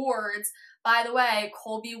awards. By the way,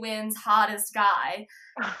 Colby wins hottest guy.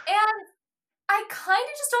 And I kind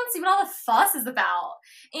of just don't see what all the fuss is about.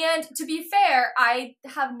 And to be fair, I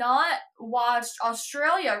have not watched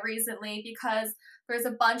Australia recently because there's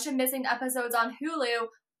a bunch of missing episodes on Hulu.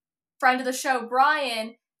 Friend of the show,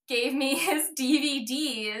 Brian, gave me his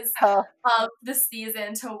DVDs of the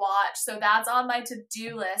season to watch. So that's on my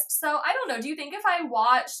to-do list. So I don't know. Do you think if I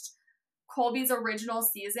watched Colby's original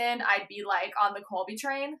season, I'd be like on the Colby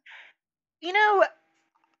train? You know,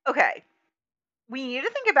 okay. We need to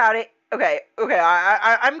think about it. Okay.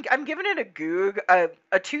 I'm giving it a goog.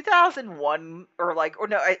 A 2001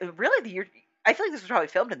 really the year. I feel like this was probably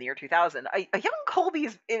filmed in the year 2000. A young Colby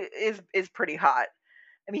is pretty hot.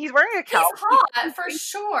 I mean, he's wearing a cowboy. He's hot for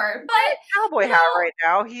sure, but cowboy hat right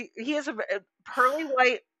now. He has a pearly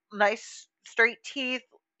white, nice straight teeth.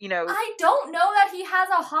 You know, I don't know that he has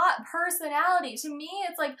a hot personality. To me,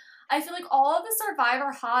 it's like I feel like all of the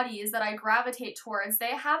Survivor hotties that I gravitate towards,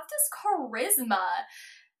 they have this charisma,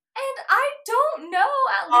 and I don't know.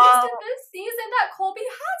 At least in this season, that Colby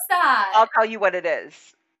has that. I'll tell you what it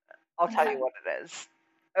is.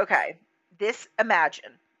 Okay,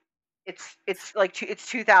 imagine. It's like it's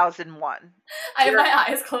 2001. I have my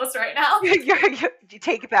eyes closed right now. You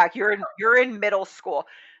take it back. You're in middle school.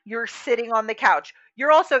 You're sitting on the couch.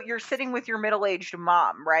 You're sitting with your middle-aged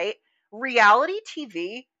mom, right? Reality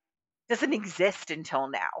TV doesn't exist until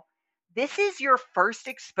now. This is your first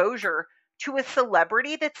exposure to a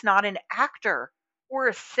celebrity that's not an actor or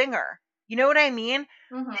a singer. You know what I mean?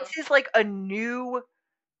 Mm-hmm. This is like a new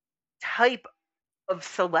type of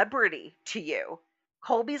celebrity to you.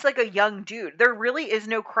 Colby's like a young dude. There really is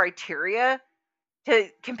no criteria to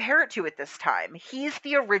compare it to at this time. He's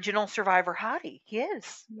the original Survivor hottie. He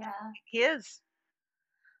is. Yeah. He is.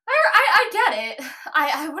 I get it.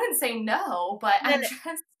 I wouldn't say no, but And I'm then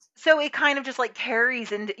just so it kind of just like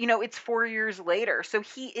carries into, it's 4 years later. So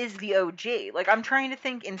he is the OG. Like I'm trying to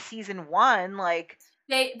think in season one, like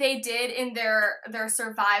they did in their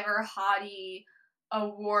Survivor Hottie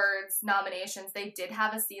awards nominations. They did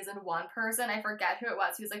have a season one person. I forget who it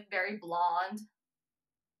was. He was like very blonde.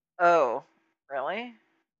 oh, really?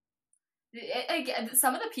 Again,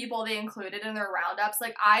 some of the people they included in their roundups,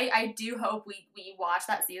 like I do hope we watch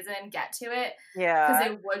that season and get to it because Yeah.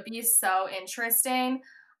 it would be so interesting.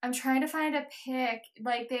 I'm trying to find a pick.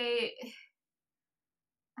 Like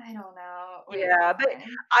I don't know. Wait, hold Yeah, but on.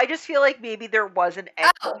 I just feel like maybe there wasn't any.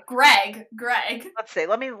 Oh, Greg. Let's see.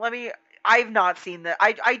 Let me. I've not seen the.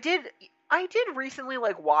 I did recently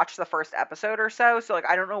like watch the first episode or so. So like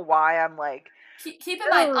I don't know why I'm like. Keep in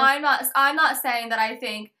mind, Oh. I'm not saying that I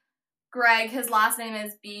think Greg. His last name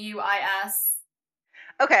is Buis.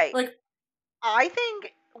 Okay, Like I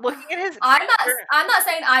think looking at his I'm not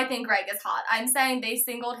saying I think Greg is hot. I'm saying they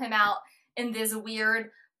singled him out in this weird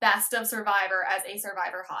best of Survivor as a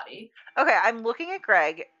Survivor hottie. Okay, I'm looking at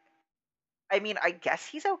Greg. I mean, I guess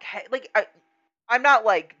he's okay. Like I'm not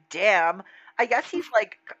like damn. I guess he's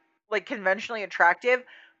like conventionally attractive,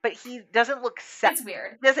 but he doesn't look It's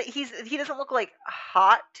weird. he doesn't look like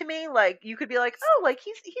hot to me. Like you could be like, "Oh, like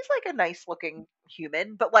he's like a nice looking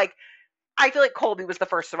human." But like I feel like Colby was the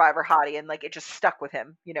first Survivor hottie and like it just stuck with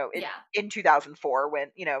him, Yeah. in 2004 when,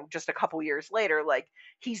 just a couple years later like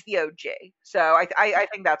he's the OG. So I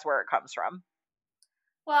think that's where it comes from.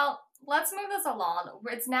 Well, let's move this along.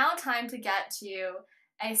 It's now time to get to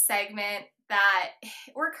a segment that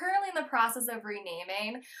we're currently in the process of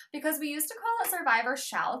renaming because we used to call it Survivor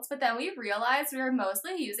Shouts, but then we realized we were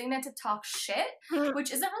mostly using it to talk shit,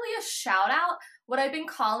 which isn't really a shout out. What I've been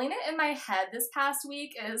calling it in my head this past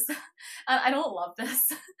week is, I don't love this,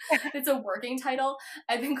 it's a working title.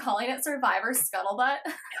 I've been calling it Survivor Scuttlebutt.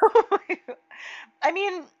 I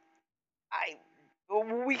mean, I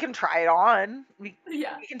we can try it on. We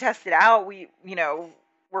Yeah. we can test it out.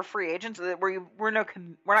 We're free agents. We're not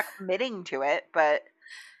committing to it, but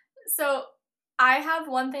So I have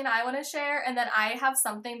one thing I want to share, and then I have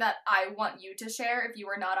something that I want you to share if you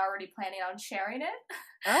were not already planning on sharing it.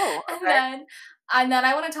 oh, and okay. then and then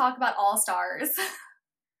I want to talk about All Stars.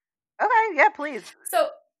 Okay, yeah, please. So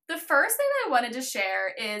the first thing I wanted to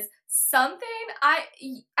share is something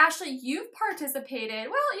Ashley, you've participated.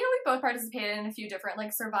 Well, we both participated in a few different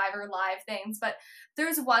like Survivor Live things, but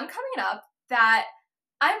there's one coming up that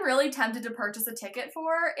I'm really tempted to purchase a ticket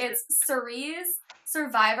for. It's Cerie's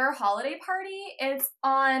Survivor Holiday Party. It's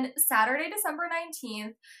on Saturday, December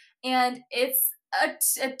 19th, and it's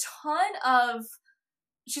a ton of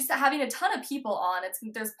she's having a ton of people on.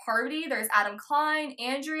 There's Parvati, there's Adam Klein,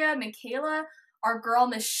 Andrea, Michaela, our girl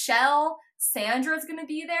Michelle, Sandra's gonna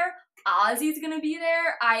be there, Ozzy's gonna be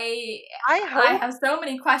there. I I have so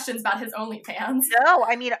many questions about his OnlyFans. No,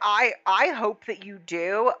 I mean, I hope that you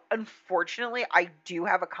do. Unfortunately, I do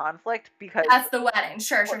have a conflict because That's the wedding.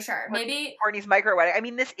 Sure. Maybe Courtney's micro wedding. I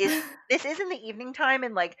mean, this is in the evening time,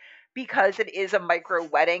 and like because it is a micro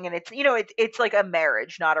wedding, and it's like a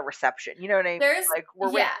marriage, not a reception. You know what I mean? there's Like we're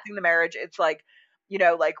yeah. witnessing the marriage. It's like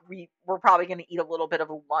like we're probably going to eat a little bit of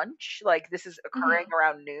a lunch. Like this is occurring Mhm.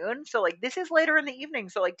 around noon, so like this is later in the evening.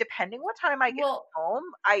 So like depending what time I get Well, home,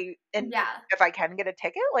 and yeah. if I can get a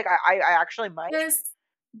ticket, like I actually might. There's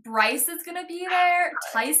Bryce is gonna be there.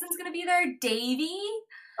 Tyson's gonna be there. Davey.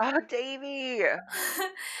 Oh, Davy.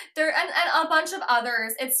 There and a bunch of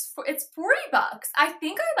others. It's $40. I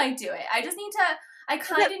think I might do it. I just need to. I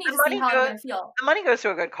kind of need to see how I'm gonna feel. The money goes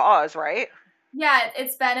to a good cause, right? Yeah,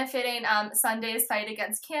 it's benefiting Sunday's fight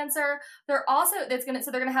against cancer. They're also they're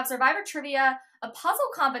gonna have Survivor trivia, a puzzle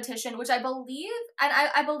competition, which I believe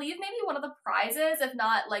I believe maybe one of the prizes, if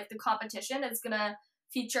not like the competition, is gonna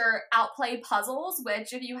feature outplay puzzles.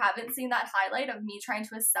 Which if you haven't seen that highlight of me trying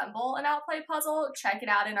to assemble an outplay puzzle, check it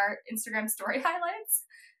out in our Instagram story highlights.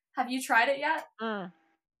 Have you tried it yet? Mm.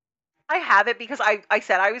 I have it because I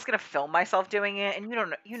said I was going to film myself doing it, and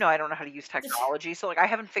I don't know how to use technology, so like I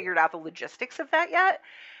haven't figured out the logistics of that yet.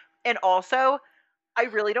 And also, I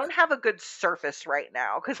really don't have a good surface right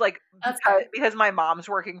now because That's good. because my mom's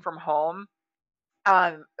working from home.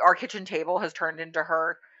 Our kitchen table has turned into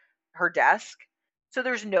her desk, so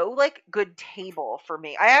there's no like good table for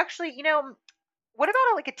me. I actually, what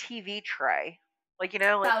about like a TV tray? Like like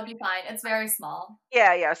That would be fine. It's very small.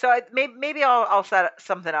 yeah. So maybe I'll set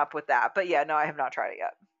something up with that. But yeah, no, I have not tried it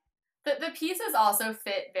yet. The pieces also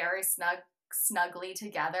fit very snugly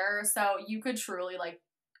together, so you could truly like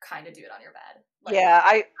kind of do it on your bed. Like, Yeah,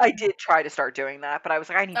 I did try to start doing that, but I was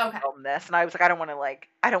like, I need to okay. film this, and I was like, I don't want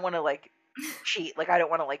to like cheat. Like, I don't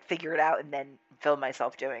want to like figure it out and then film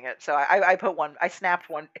myself doing it. So I put one. I snapped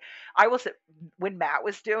one. I will say, when Matt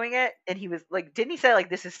was doing it, and he was like, didn't he say like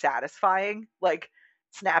this is satisfying? Like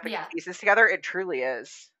snapping Yeah, pieces together. It truly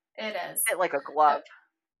is. it is. It like a glove.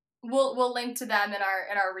 We'll link to them in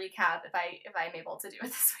our recap if I'm able to do it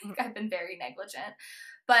this week. I've been very negligent,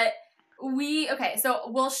 but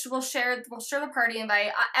so we'll share the party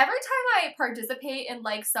invite. Every time I participate in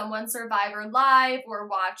like someone's Survivor live or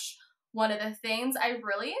watch one of the things, I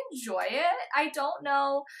really enjoy it. I don't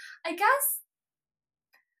know. I guess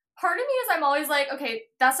part of me is I'm always like, okay,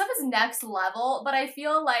 that stuff is next level, but I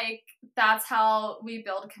feel like that's how we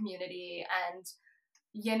build community. And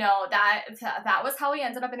you know, that was how we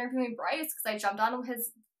ended up interviewing Bryce, because I jumped on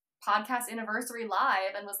his podcast anniversary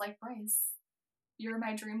live and was like, Bryce, you're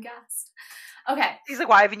my dream guest. Okay. He's like,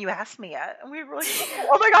 why haven't you asked me yet? And we were like,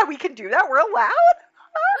 oh my god, we can do that? We're allowed?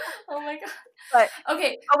 Oh my god. But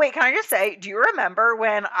okay. Oh wait, can I just say, do you remember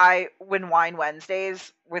when Wine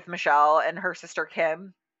Wednesdays with Michelle and her sister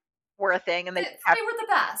Kim were a thing, and They were the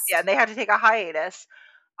best. Yeah, and they had to take a hiatus.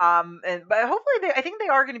 But hopefully I think they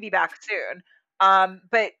are going to be back soon.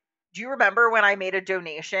 But do you remember when I made a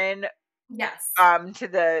donation? Yes. To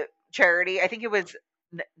the charity? I think it was,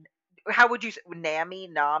 how would you say, NAMI,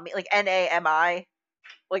 like NAMI,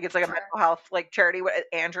 like it's like a mental health like charity.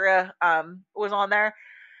 Andrea was on there,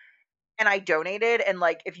 and I donated, and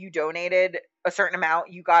like if you donated a certain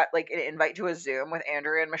amount, you got like an invite to a Zoom with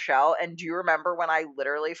Andrea and Michelle. And do you remember when I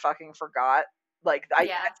literally fucking forgot? Like I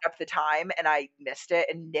messed up the time and I missed it,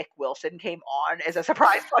 and Nick Wilson came on as a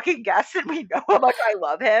surprise fucking guest, and we know how much I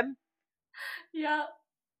love him. Yeah.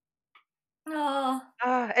 Oh.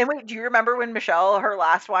 And wait, do you remember when Michelle, her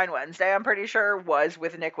last Wine Wednesday, I'm pretty sure, was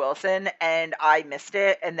with Nick Wilson, and I missed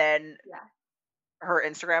it, and then her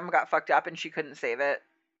Instagram got fucked up and she couldn't save it.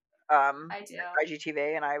 I do.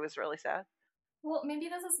 IGTV, and I was really sad. Well, maybe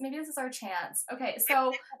this is our chance. Okay,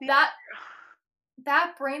 so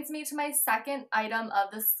that brings me to my second item of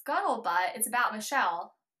the scuttlebutt. It's about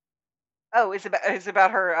Michelle. Oh, it's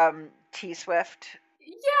about her T Swift.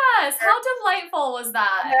 Yes, how delightful was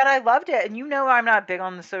that? And I loved it. And you know I'm not big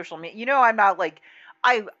on the social media. You know I'm not like,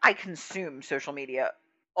 I consume social media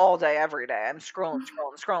all day, every day. I'm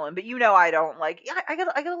scrolling. But you know I don't like, I get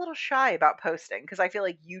a little shy about posting, because I feel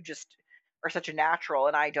like you just are such a natural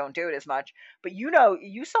and I don't do it as much. But you know,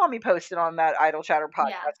 you saw me posted on that Idle Chatter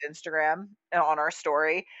podcast Instagram and on our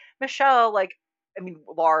story. Michelle, like, I mean,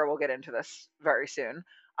 Laura will get into this very soon.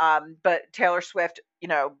 But Taylor Swift, you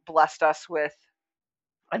know, blessed us with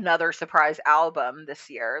another surprise album this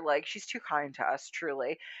year. Like, she's too kind to us,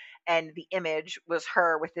 truly. And the image was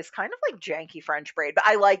her with this kind of like janky French braid, but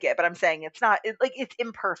I like it. But I'm saying it's not, like, it's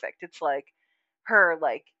imperfect. It's like her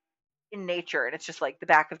like in nature, and it's just like the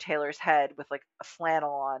back of Taylor's head with like a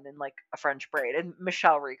flannel on and like a French braid. And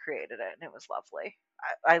Michelle recreated it, and it was lovely.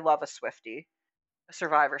 I love a Swiftie, a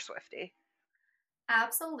Survivor Swiftie.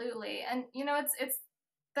 Absolutely. And you know, it's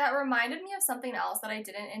that reminded me of something else that I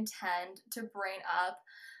didn't intend to bring up.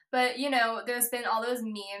 But you know, there's been all those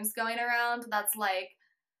memes going around that's like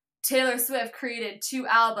Taylor Swift created 2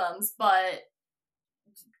 albums, but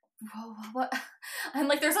what? And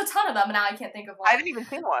like there's a ton of them, and now I can't think of one. I haven't even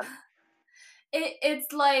seen one.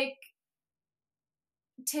 It's like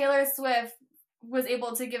Taylor Swift was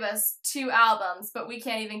able to give us 2 albums, but we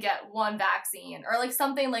can't even get 1 vaccine, or like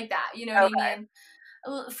something like that. You know what I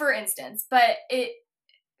mean? For instance, but it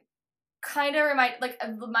kind of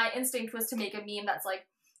my instinct was to make a meme that's like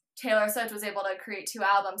Taylor Swift was able to create 2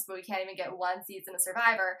 albums, but we can't even get 1 season of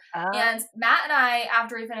Survivor. And Matt and I,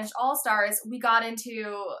 after we finished All Stars, we got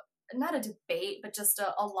into not a debate, but just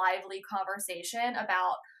a lively conversation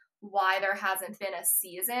about why there hasn't been a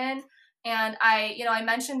season. And I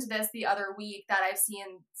mentioned this the other week, that I've seen,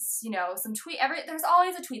 you know, some tweet, there's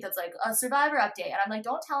always a tweet that's like a Survivor update. And I'm like,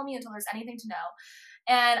 don't tell me until there's anything to know.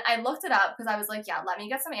 And I looked it up because I was like, yeah, let me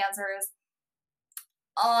get some answers.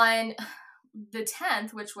 On the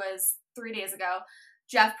 10th, which was 3 days ago,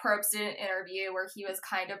 Jeff Probst did an interview where he was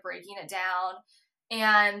kind of breaking it down.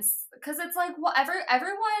 And because it's like, well,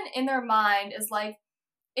 everyone in their mind is like,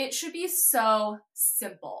 it should be so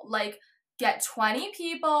simple. Like, get 20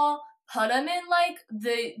 people, put them in like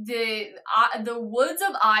the woods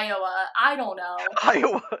of Iowa. I don't know.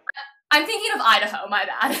 Iowa. I'm thinking of Idaho. My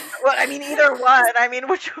bad. Well, I mean, either one. I mean,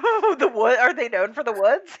 which the wood are they known for the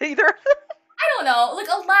woods? Either. I don't know. Like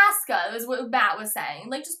Alaska is what Matt was saying.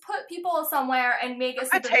 Like, just put people somewhere and make it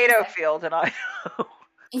a potato field in Idaho.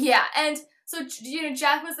 Yeah, and so, you know,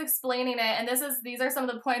 Jeff was explaining it, and these are some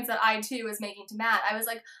of the points that I too was making to Matt. I was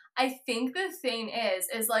like, I think the thing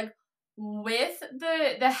is like, with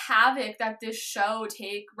the havoc that this show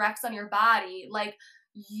wreaks on your body, like,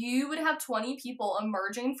 you would have 20 people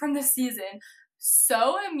emerging from the season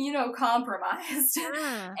so immunocompromised.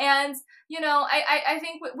 Mm. And, I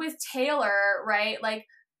think with Taylor, right, like,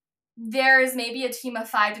 there's maybe a team of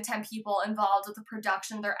 5 to 10 people involved with the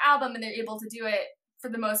production of their album, and they're able to do it for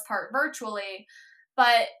the most part virtually.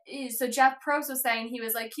 But so Jeff Probst was saying, he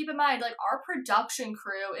was like, keep in mind, like, our production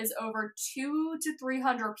crew is over 200 to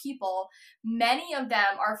 300 people. Many of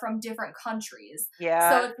them are from different countries. Yeah.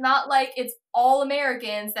 So it's not like it's all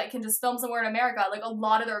Americans that can just film somewhere in America. Like, a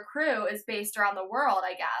lot of their crew is based around the world,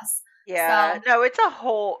 I guess. Yeah. So, no, it's a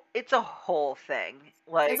whole thing.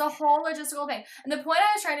 Like, it's a whole logistical thing. And the point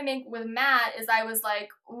I was trying to make with Matt is, I was like,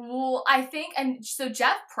 well, I think, and so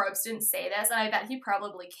Jeff Probst didn't say this, and I bet he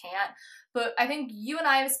probably can't, but I think you and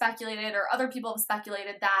I have speculated, or other people have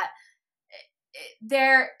speculated, that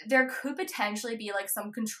there could potentially be like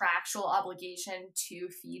some contractual obligation to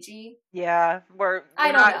Fiji. yeah, we're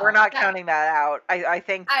I don't not know. we're not counting that out. I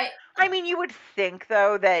think, I I mean, you would think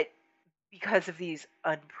though that because of these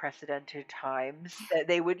unprecedented times that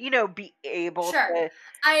they would, be able sure.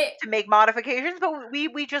 to make modifications, but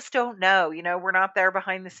we just don't know. We're not there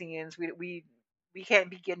behind the scenes. We can't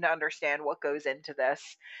begin to understand what goes into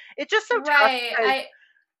this. It's just so tough Right.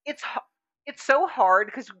 because it's so hard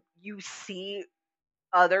because you see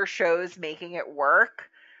other shows making it work.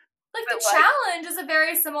 Like, But the challenge is a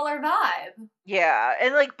very similar vibe. yeah,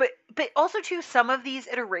 and like, but also too, some of these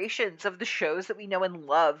iterations of the shows that we know and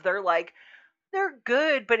love, they're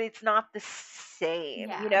good, but it's not the same.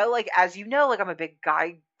 Yeah. Like, as you know, like, I'm a big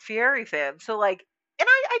Guy Fieri fan, so like, and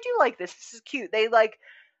I do like this. This is cute.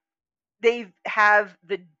 They have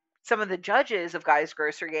some of the judges of Guy's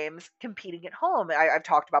Grocery Games competing at home. I've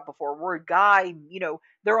talked about before, where Guy,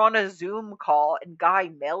 they're on a Zoom call and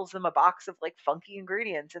Guy mails them a box of like funky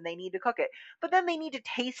ingredients and they need to cook it. But then they need to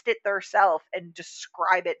taste it themselves and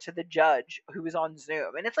describe it to the judge who is on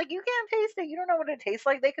Zoom. And it's like, you can't taste it. You don't know what it tastes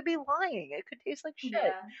like. They could be lying. It could taste like shit.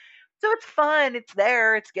 Yeah. So it's fun. It's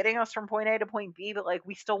there. It's getting us from point A to point B, but like,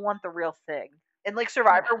 we still want the real thing. And like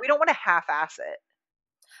Survivor, Yeah. we don't want to half ass it.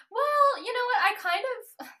 Well, you know what?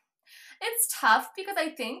 It's tough because I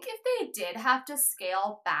think if they did have to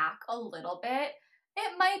scale back a little bit,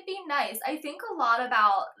 it might be nice. I think a lot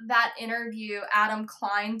about that interview Adam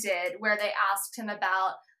Klein did, where they asked him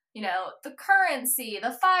about, the currency,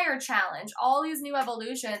 the fire challenge, all these new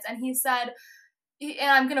evolutions. And he said,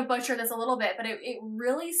 and I'm going to butcher this a little bit, but it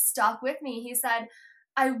really stuck with me. He said,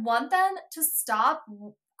 I want them to stop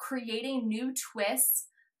creating new twists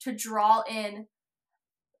to draw in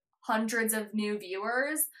hundreds of new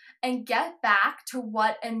viewers and get back to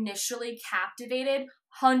what initially captivated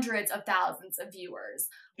hundreds of thousands of viewers,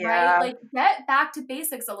 right? Like, get back to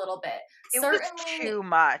basics a little bit. It Certainly, was too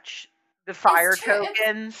much. The fire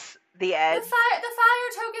tokens, the edge. the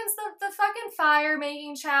fire tokens, the fucking fire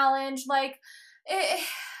making challenge, like,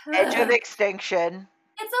 Edge of extinction.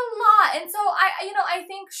 It's a lot. And so I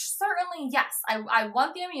think certainly, yes, I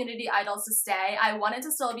want the immunity idols to stay. I want it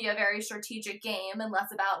to still be a very strategic game and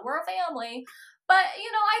less about we're a family. But,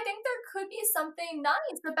 I think there could be something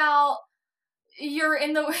nice about you're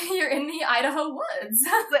in the Idaho woods.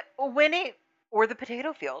 But or the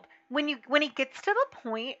potato field. When it gets to the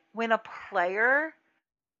point when a player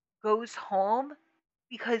goes home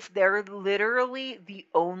because they're literally the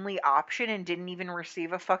only option and didn't even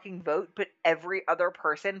receive a fucking vote, but every other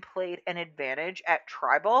person played an advantage at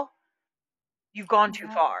tribal, you've gone too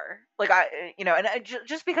far. Like,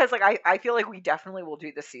 just because, like, I feel like we definitely will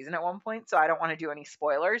do this season at one point, so I don't want to do any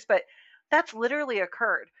spoilers, but that's literally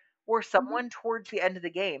occurred where someone towards the end of the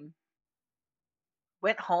game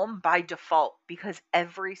went home by default because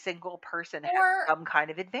every single person had some kind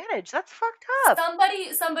of advantage. That's fucked up.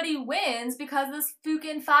 Somebody wins because of this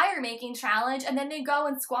fucking fire making challenge, and then they go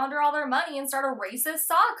and squander all their money and start a racist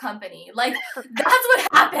saw company. Like, that's what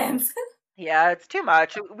happens. Yeah, it's too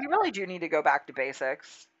much. We really do need to go back to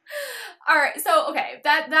basics. All right, so okay,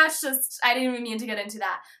 that's just, I didn't even mean to get into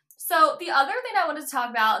that. So the other thing I wanted to talk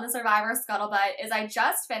about in the Survivor Scuttlebutt is I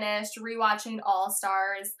just finished rewatching All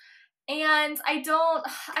Stars. And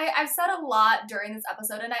I've said a lot during this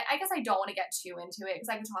episode, and I guess I don't want to get too into it because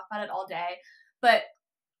I could talk about it all day, but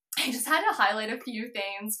I just had to highlight a few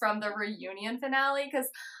things from the reunion finale because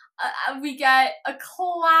we get a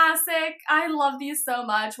classic, I love these so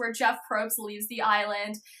much, where Jeff Probst leaves the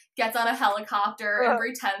island, gets on a helicopter, and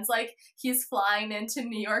pretends like he's flying into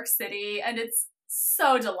New York City, and it's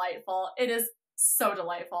so delightful. It is so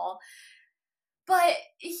delightful. But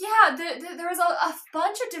yeah, there was a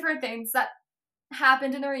bunch of different things that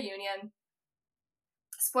happened in the reunion.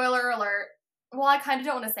 Spoiler alert, well, I kind of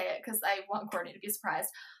don't want to say it because I want Courtney to be surprised.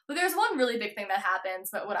 But there's one really big thing that happens,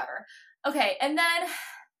 but whatever. Okay, and then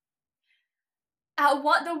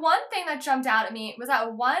the one thing that jumped out at me was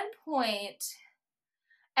at one point,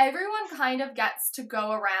 everyone kind of gets to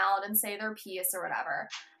go around and say their piece or whatever.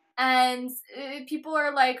 And people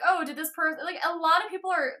are like, oh, did this person, like, a lot of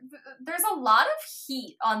people are, there's a lot of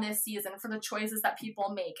heat on this season for the choices that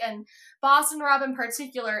people make. And Boston Rob in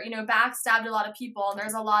particular, you know, backstabbed a lot of people. And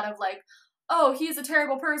there's a lot of like, oh, he's a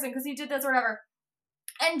terrible person because he did this or whatever.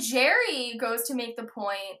 And Jerry goes to make the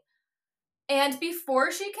point, and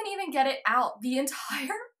before she can even get it out, the entire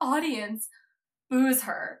audience boos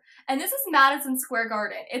her. And this is Madison Square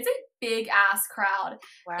Garden. It's a big ass crowd.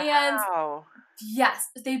 Wow. And yes,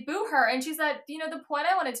 they boo her. And she said, you know, the point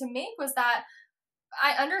I wanted to make was that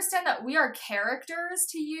I understand that we are characters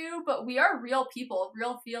to you, but we are real people,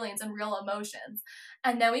 real feelings and real emotions.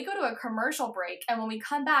 And then we go to a commercial break, and when we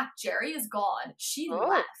come back, Jerry is gone. She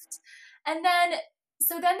left. And then,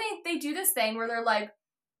 so then they do this thing where they're like,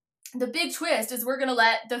 the big twist is we're going to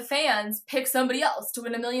let the fans pick somebody else to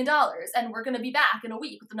win $1 million, and we're going to be back in a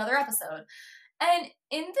week with another episode. And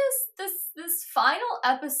in this final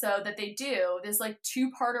episode that they do, this like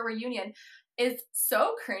 2-parter reunion, is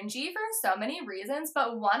so cringy for so many reasons,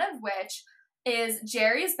 but one of which is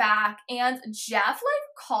Jerry's back, and Jeff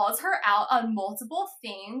like calls her out on multiple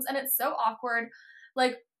things, and it's so awkward.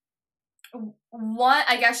 Like, one,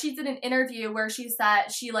 I guess she did an interview where she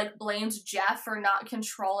said she like blamed Jeff for not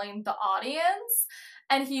controlling the audience,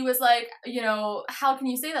 and he was like, you know, how can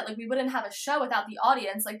you say that? Like, we wouldn't have a show without the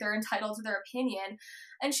audience. Like, they're entitled to their opinion.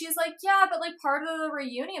 And she's like, yeah, but like part of the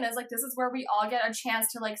reunion is like, this is where we all get a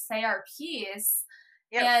chance to like say our piece.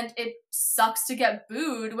 Yep. And it sucks to get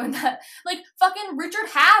booed when that, like, fucking Richard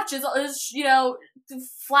Hatch is, you know,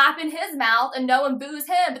 flapping his mouth and no one boos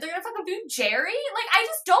him, but they're gonna fucking boo Jerry? Like, I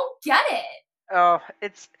just don't get it. Oh,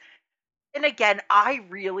 and again, I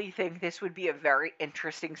really think this would be a very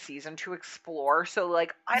interesting season to explore. So,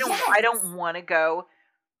 like, I don't want to go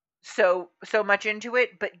so much into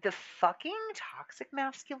it, but the fucking toxic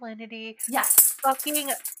masculinity. Yes.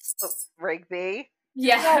 Fucking Rigby.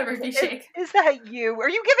 Yeah, Rigby Shake. Is that you? Are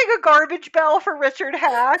you giving a garbage bell for Richard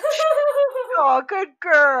Hatch? Oh, good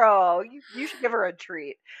girl. You should give her a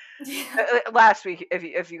treat. Yeah. Last week,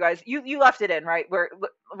 if you guys, you left it in, right? Where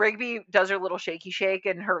Rigby does her little shaky shake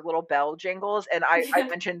and her little bell jingles. And I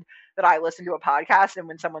mentioned that I listen to a podcast, and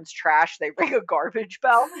when someone's trash, they ring a garbage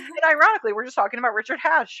bell. And ironically, we're just talking about Richard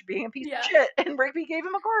Hatch being a piece of shit, and Rigby gave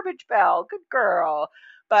him a garbage bell. Good girl.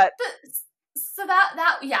 But so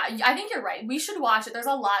that yeah, I think you're right. We should watch it. There's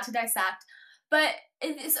a lot to dissect. But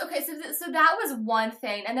it's okay. So that was one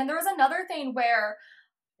thing, and then there was another thing where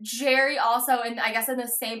Jerry also, and I guess in the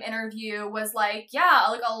same interview, was like, yeah,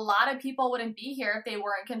 like a lot of people wouldn't be here if they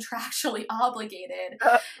weren't contractually obligated.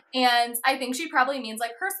 And I think she probably means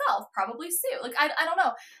like herself, probably Sue. Like, I don't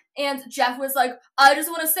know. And Jeff was like, I just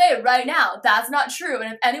want to say it right now, that's not true.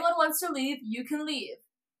 And if anyone wants to leave, you can leave.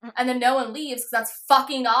 And then no one leaves because that's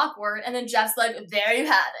fucking awkward. And then Jeff's like, there you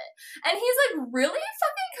have it. And he's like really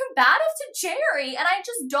fucking combative to Jerry. And I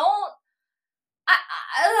just don't,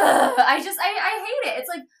 I hate it. It's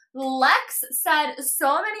like Lex said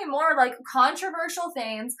so many more like controversial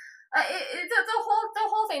things. The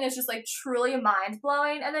whole thing is just like truly mind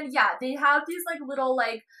blowing. And then yeah, they have these like little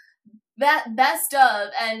like best of,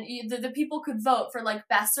 and the people could vote for like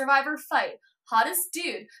best survivor fight, hottest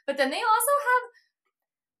dude. But then they also have,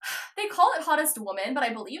 they call it hottest woman, but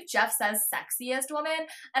I believe Jeff says sexiest woman.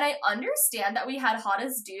 And I understand that we had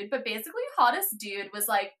hottest dude, but basically hottest dude was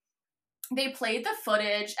like, they played the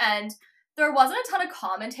footage and there wasn't a ton of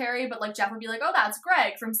commentary, but like Jeff would be like, oh, that's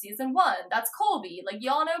Greg from season 1. That's Colby. Like,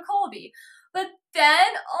 y'all know Colby. But then,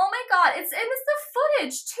 oh my god, it's the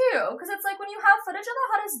footage too. Because it's like when you have footage of the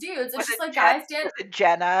hottest dudes, it's just like guys stand. Was it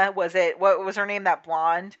Jenna? Was it, what was her name? That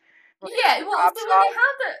blonde? Yeah, well, so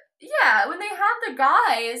when they have the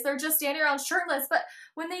guys, they're just standing around shirtless, but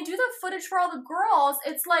when they do the footage for all the girls,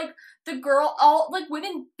 it's like all like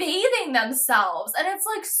women bathing themselves, and it's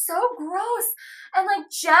like so gross. And like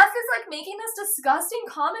Jeff is like making this disgusting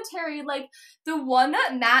commentary. Like the one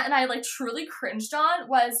that Matt and I like truly cringed on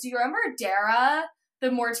was, do you remember Dara, the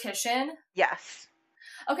mortician? Yes.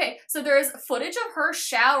 Okay, so there's footage of her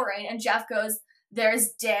showering, and Jeff goes,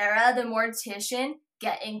 there's Dara, the mortician,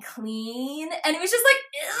 getting clean. And it was just like,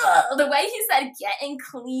 ugh, the way he said getting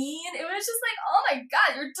clean, it was just like, oh my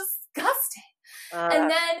god, you're disgusting. And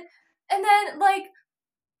then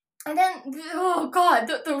oh god,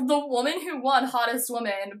 the woman who won hottest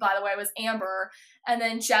woman, by the way, was Amber. And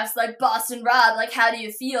then Jeff's like, Boston Rob, like, how do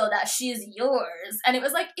you feel that she's yours? And it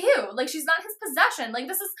was like, ew, like, she's not his possession. Like,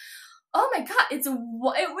 this is, Oh my god, it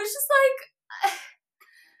was just like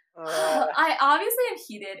Uh, I obviously am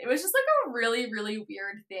heated. It was just like a really, really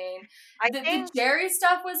weird thing. I The think Jerry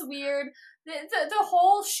stuff was weird. The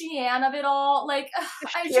whole Sheehan of it all, like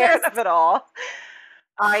I yeah, just of it all.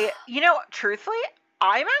 Truthfully,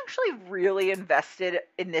 I'm actually really invested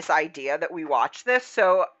in this idea that we watch this,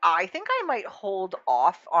 so I think I might hold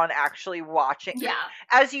off on actually watching. yeah.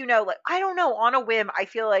 As you know, like I don't know, on a whim, I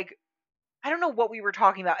feel like I don't know what we were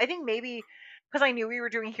talking about. I think maybe because I knew we were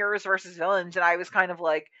doing heroes versus villains, and I was kind of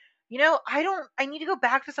like, I need to go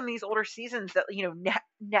back to some of these older seasons that,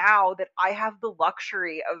 now that I have the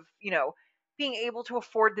luxury of, being able to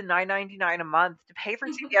afford the 9.99 a month to pay for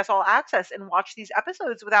CBS All Access and watch these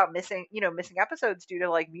episodes without missing episodes due to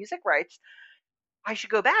like music rights. I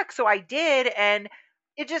should go back. So I did, and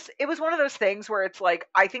it was one of those things where it's like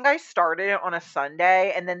I think I started it on a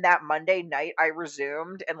Sunday, and then that Monday night I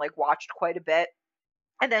resumed and like watched quite a bit.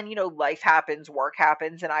 And then, life happens, work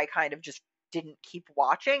happens, and I kind of just didn't keep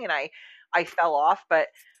watching, and I fell off. But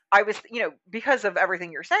I was, because of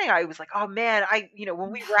everything you're saying, I was like, oh man,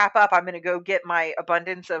 when we wrap up, I'm gonna go get my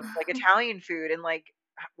abundance of like Italian food, and like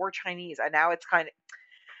we're Chinese, and now it's kind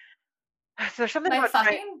of there's something My about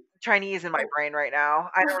fucking Chinese in my oh, brain right now.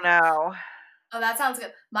 I don't know. oh, that sounds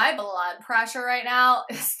good. My blood pressure right now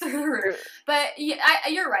is through the roof. But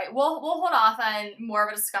you're right. We'll hold off on more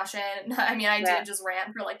of a discussion. I mean, I Yeah. did just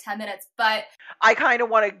rant for like 10 minutes, but I kind of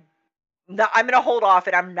want to. No, I'm gonna hold off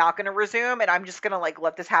and I'm not gonna resume and I'm just gonna like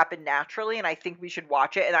let this happen naturally and I think we should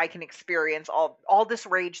watch it and I can experience all this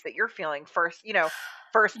rage that you're feeling yeah.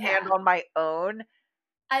 firsthand on my own.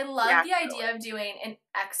 I love the Naturally. idea of doing an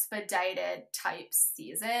expedited type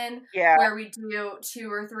season Yeah, where we do 2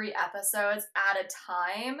 or 3 episodes at a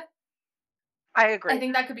time. I I agree.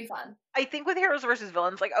 think that could be fun. I think with heroes versus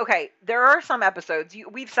villains, like okay, there are some episodes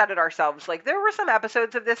we've said it ourselves. Like there were some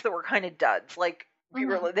episodes of this that were kind of duds. Like we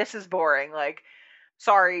were Hmm. like, this is boring. Like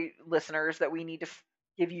sorry, listeners, that we need to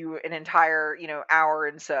give you an entire hour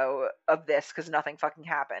and so of this because nothing fucking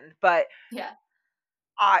happened. But Yeah.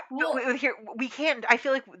 but Well, here we can't. I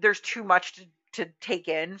feel like there's too much to take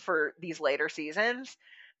in for these later seasons.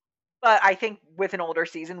 But I think with an older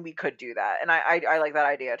season, we could do that, and I like that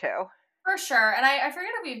idea too. for sure. And I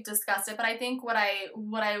forget if we've discussed it, but I think what I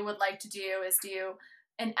would like to do is do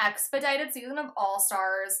an expedited season of All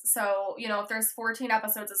Stars. So, if there's 14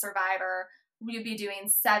 episodes of Survivor, we'd be doing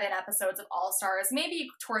 7 episodes of All Stars. Maybe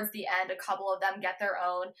towards the end, a couple of them get their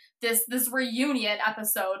own. This reunion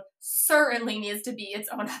episode certainly needs to be its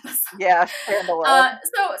own episode. Yeah, standalone.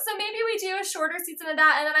 So maybe we do a shorter season of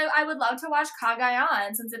that, and then I would love to watch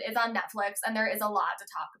Cagayan since it is on Netflix and there is a lot to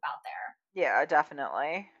talk about there. Yeah,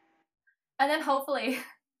 definitely. And then hopefully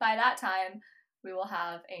by that time we will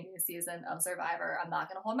have a new season of Survivor. I'm not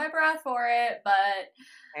gonna hold my breath for it, but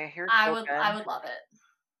Hey, here's I hoping. would love it.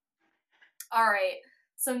 All right.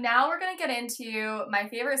 So now we're gonna get into my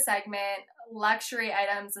favorite segment, luxury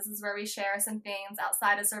items. This is where we share some things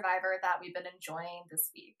outside of Survivor that we've been enjoying this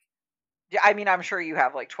week. Yeah, I mean, I'm sure you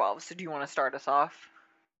have like 12. So do you want to start us off?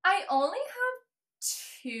 I only have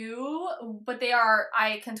 2, but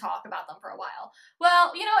I can talk about them for a while.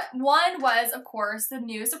 Well, you know what? One was, of course, the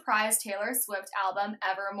new surprise Taylor Swift album,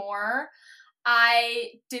 Evermore.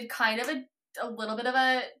 I did kind of a little bit of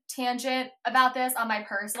a tangent about this on my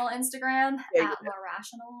personal Instagram Yeah, at Laura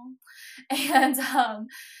Rational. And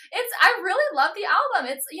I really love the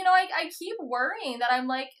album. It's I keep worrying that I'm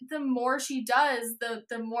like the more she does, the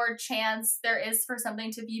more chance there is for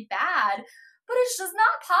something to be bad. But it's just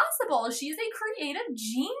not possible. She's a creative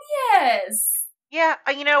genius. yeah.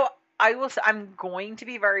 I will. I'm going to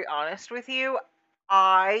be very honest with you.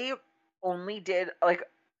 I only did like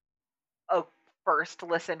a first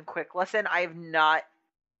listen, quick listen. I have not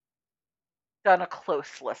done a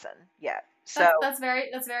close listen yet. So That's very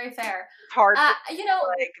fair. it's hard for You know,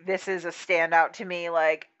 like this is a standout to me.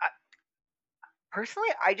 Like personally,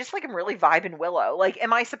 I just like am really vibing Willow. Like,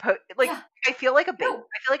 am I supposed like yeah, I feel like a no, I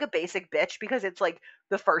feel like a basic bitch because it's like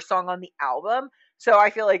the first song on the album. So I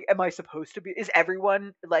feel like, am I supposed to be? Is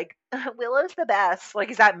everyone like Willow's the best?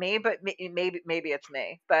 Like, is that me? But maybe it's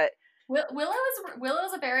me. But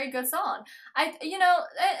Willow's a very good song.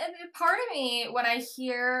 Part of me when I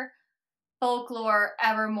hear Folklore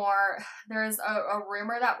Evermore, there's a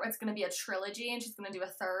rumor that it's going to be a trilogy and she's going to do a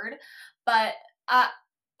third, but uh,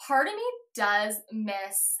 part of me does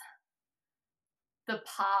miss the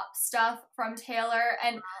pop stuff from Taylor,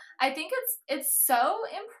 and I think it's so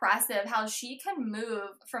impressive how she can move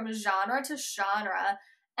from genre to genre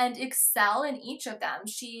and excel in each of them.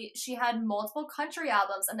 She had multiple country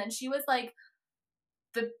albums, and then she was like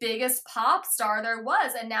the biggest pop star there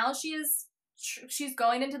was, and now she's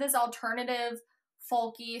going into this alternative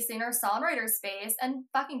folky singer-songwriter space and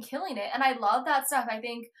fucking killing it. And I love that stuff. I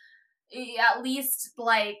think at least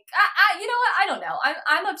like you know what, I don't know,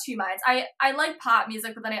 I'm of two minds. I like pop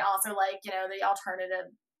music, but then I also like, you know, the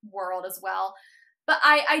alternative world as well. But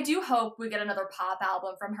I do hope we get another pop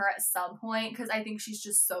album from her at some point, because I think she's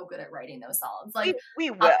just so good at writing those songs. Like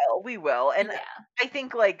we will, and yeah, I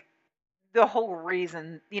think like the whole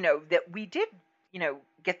reason, you know, that we did, you know,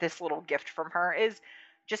 get this little gift from her is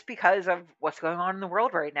just because of what's going on in the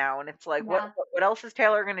world right now. And it's like, yeah. what else is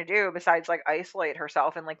Taylor going to do besides like isolate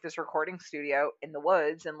herself in like this recording studio in the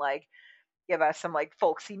woods and like give us some like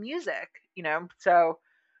folksy music, you know? So,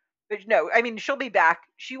 but no, I mean, she'll be back.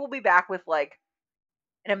 She will be back with like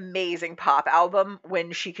an amazing pop album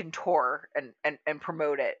when she can tour and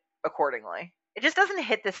promote it accordingly. It just doesn't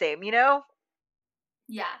hit the same, you know?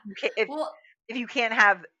 Yeah. If Well, if you can't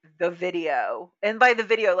have the video, and by the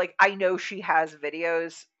video, like I know she has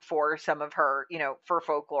videos for some of her, you know, for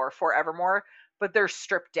Folklore, for Evermore, but they're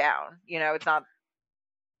stripped down. You know, it's not.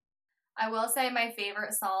 I will say my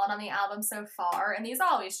favorite song on the album so far, and these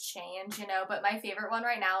always change, you know, but my favorite one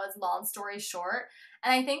right now is Long Story Short.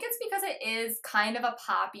 And I think it's because it is kind of a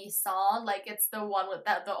poppy song. Like it's the one with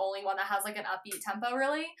that, the only one that has like an upbeat tempo,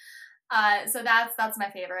 really. So that's my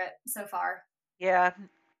favorite so far. Yeah,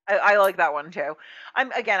 I like that one too. I'm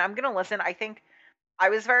gonna listen. I think I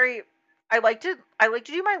was very. I like to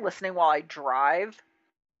do my listening while I drive,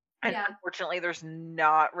 and Yeah. unfortunately, there's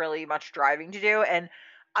not really much driving to do. And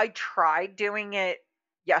I tried doing it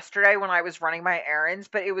yesterday when I was running my errands,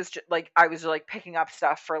 but it was just like I was like picking up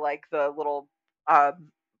stuff for like the little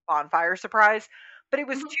bonfire surprise, but it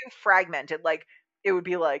was Mhm. too fragmented. Like it would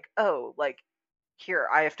be like, oh, like here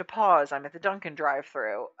I have to pause. I'm at the Dunkin'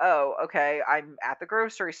 drive-through. Oh, okay, I'm at the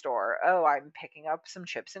grocery store. Oh, I'm picking up some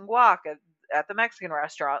chips and guac at the Mexican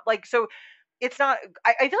restaurant. Like so, it's not.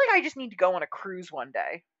 I feel like I just need to go on a cruise one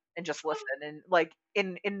day and just listen and like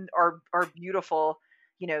in our beautiful,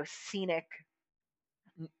 you know, scenic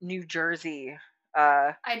New Jersey.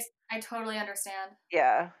 I I totally understand.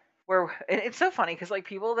 Yeah. Where and it's so funny because like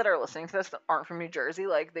people that are listening to this that aren't from New Jersey,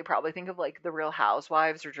 like they probably think of like the Real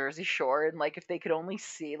Housewives or Jersey Shore, and like if they could only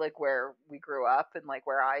see like where we grew up and like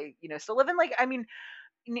where I, you know, still live in, like I mean,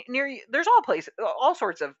 near there's all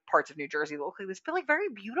sorts of parts of New Jersey that look like this, but like very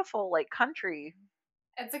beautiful, like country.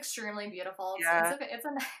 It's extremely beautiful. Yeah,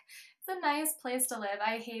 It's a nice place to live.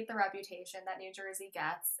 I hate the reputation that New Jersey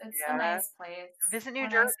gets. It's a yeah. nice place. Visit New We're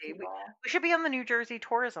nice Jersey. people. We should be on the New Jersey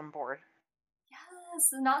tourism board. Yes,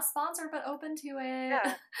 not sponsored, but open to it.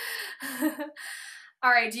 Yeah. All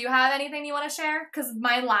right, do you have anything you want to share? Because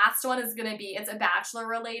my last one is going to be, it's a Bachelor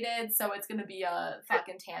related, so it's going to be a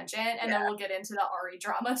fucking tangent, and then Yeah. we'll get into the Ari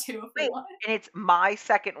drama too if we Wait, want. and it's my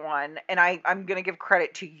second one, and I'm gonna give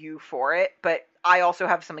credit to you for it, but I also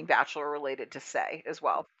have something Bachelor related to say as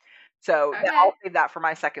well. So Okay. I'll save that for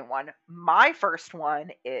my second one. My first one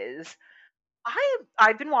is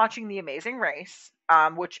I've been watching The Amazing Race,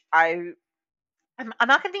 which I'm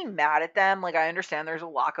not gonna be mad at them. Like I understand there's a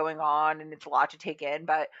lot going on and it's a lot to take in,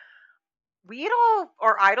 but we all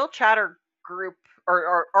our idol chatter group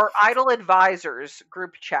or our idol advisors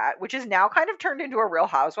group chat, which is now kind of turned into a Real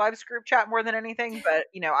Housewives group chat more than anything, but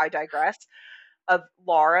you know, I digress. Of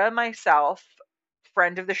Laura, myself,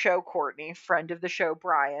 friend of the show Courtney, friend of the show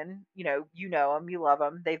Brian, you know them, you love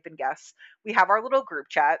them, they've been guests. We have our little group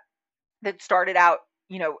chat that started out,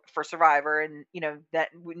 you know, for Survivor, and you know that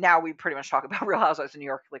now we pretty much talk about Real Housewives of New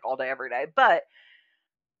York like all day every day. But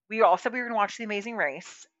we all said we were going to watch The Amazing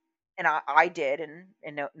Race, and I did, and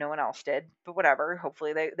no one else did, but whatever.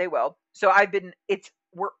 Hopefully they will. So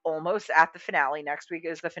we're almost at the finale. Next week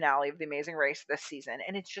is the finale of The Amazing Race this season,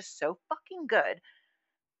 and it's just so fucking good.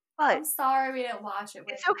 But I'm sorry we didn't watch it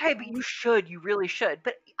with it's okay, but you. you should, you really should.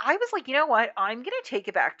 But I was like, you know what? I'm gonna take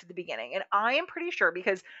it back to the beginning, and I am pretty sure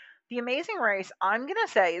because The Amazing Race, I'm gonna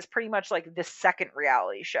say, is pretty much like the second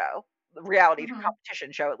reality show, the reality Hmm.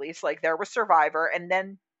 competition show at least. Like there was Survivor, and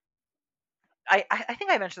then I think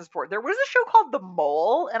I mentioned this before. There was a show called The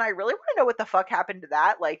Mole, and I really want to know what the fuck happened to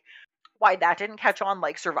that. Like why that didn't catch on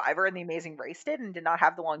like Survivor and The Amazing Race did, and did not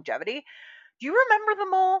have the longevity. Do you remember The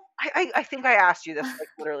Mole? I think I asked you this like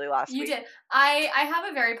literally last You week. did. I have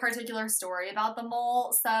a very particular story about the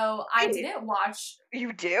mole, so I Wait, didn't watch.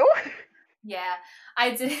 you do? Yeah,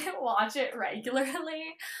 I didn't watch it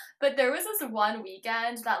regularly, but there was this one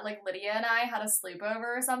weekend that like Lydia and I had a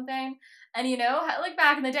sleepover or something, and you know, like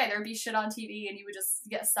back in the day, there'd be shit on TV and you would just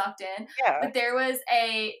get sucked in. Yeah. But there was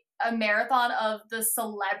a marathon of the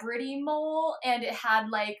Celebrity Mole, and it had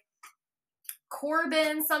like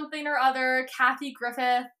Corbin something or other, Kathy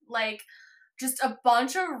Griffith, like just a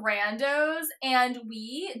bunch of randos, and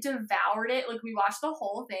we devoured it. Like, we watched the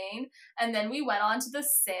whole thing, and then we went on to The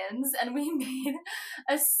Sims, and we made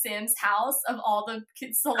a Sims house of all the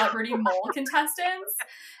celebrity mole contestants,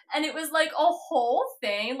 and it was like a whole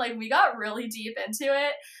thing. Like, we got really deep into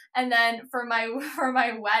it, and then for my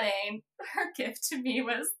wedding, her gift to me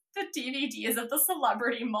was the DVDs of the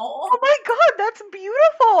Celebrity Mole. Oh my god, that's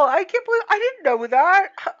beautiful! I can't believe I didn't know that.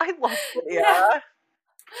 I love it. Yeah.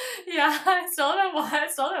 Yeah, I still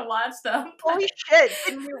haven't watched them. But... Holy shit!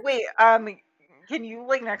 Can you wait? Can you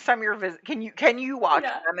like next time you're can you watch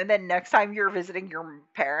them, and then next time you're visiting your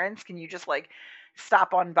parents, can you just like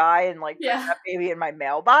stop on by and like put that baby in my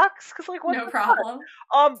mailbox? Because like what? No problem.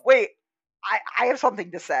 Wait, I have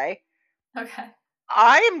something to say. Okay.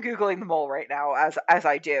 I am Googling the mole right now, as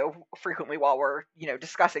I do frequently while we're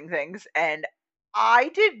discussing things, and I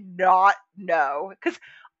did not know, because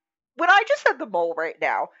when I just said the mole right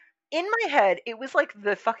now, in my head, it was like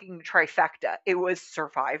the fucking trifecta. It was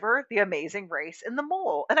Survivor, The Amazing Race, and the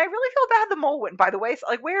mole. And I really feel bad the mole went by the way. So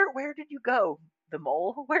like, where did you go, the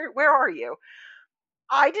mole? Where are you?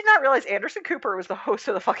 I did not realize Anderson Cooper was the host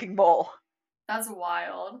of the fucking mole. That's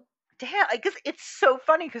wild. Damn, because it's so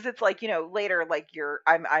funny, because it's like, later, like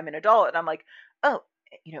I'm an adult, and I'm like, oh,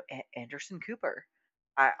 Anderson Cooper.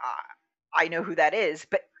 I know who that is,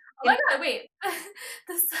 but oh my god, wait.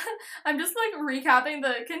 I'm just like recapping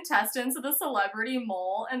the contestants of the Celebrity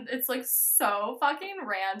Mole, and it's like so fucking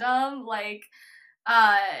random. Like,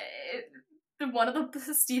 one of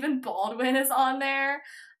the Stephen Baldwin is on there.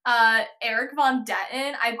 Eric Von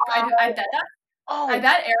Detten. I bet that. Oh. I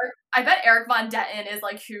bet Eric Von Detten is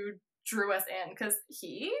like who drew us in, because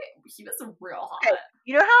he was real hot. Okay.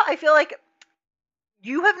 You know how I feel like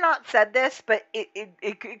you have not said this, but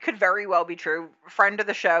it could very well be true. Friend of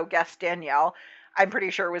the show, guest Danielle, I'm pretty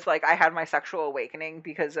sure was like, I had my sexual awakening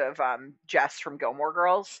because of Jess from Gilmore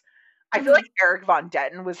Girls. I feel like Eric Von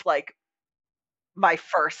Detten was like my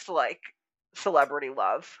first like celebrity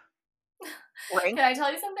love. Right? Can I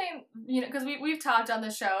tell you something? Because we've talked on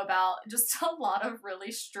the show about just a lot of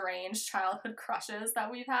really strange childhood crushes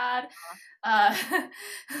that we've had,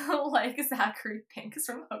 like Zachary Pinks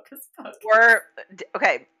from Hocus Pocus,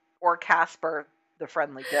 or Casper the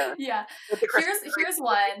Friendly Ghost. Yeah, here's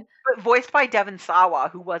one, but voiced by Devon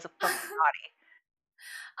Sawa, who was a fucking hottie.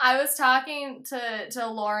 I was talking to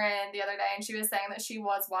Lauren the other day, and she was saying that she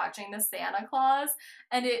was watching the Santa Claus,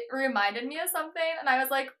 and it reminded me of something, and I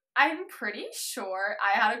was like, I'm pretty sure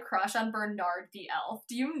I had a crush on Bernard the Elf.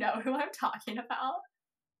 Do you know who I'm talking about?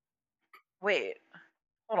 Wait,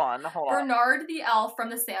 hold on. Bernard the Elf from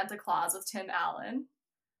the Santa Claus with Tim Allen.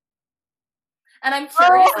 And I'm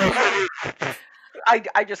curious. Oh.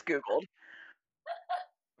 I just Googled.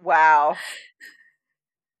 Wow.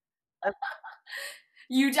 I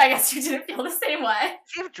guess you didn't feel the same way.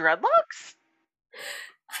 Does he have dreadlocks?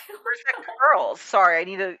 Where's the curls? Sorry, I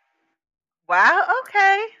need to. Wow.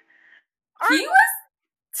 Okay. He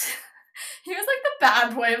was like the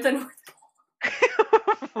bad boy of the North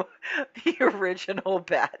Pole. The original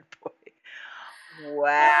bad boy.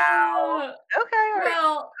 Wow. Okay. All right.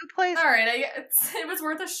 Well, who plays? All right. It was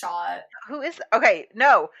worth a shot. Who is? Okay.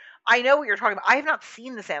 No, I know what you're talking about. I have not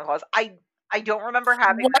seen the Santa Claus. I don't remember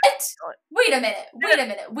having. What? Wait a minute.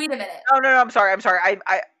 No. I'm sorry.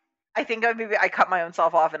 I think maybe I cut my own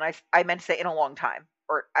self off, and I meant to say in a long time.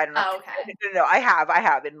 Or I don't know. Oh, okay. No, I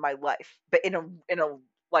have in my life, but in a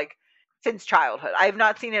like since childhood. I have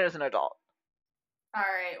not seen it as an adult. All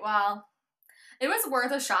right, well, it was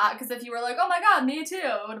worth a shot, because if you were like, "Oh my god, me too,"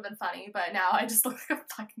 it would have been funny. But now I just look like a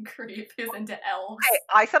fucking creep who's into elves.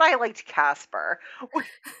 I said I liked Casper.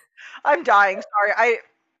 I'm dying. Sorry.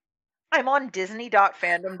 I'm on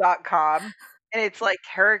Disney.fandom.com, and it's like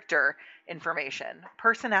character information,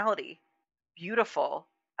 personality, beautiful,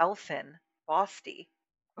 elfin, bossy,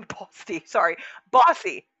 feisty,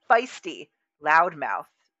 loudmouth,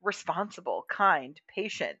 responsible, kind,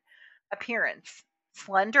 patient, appearance,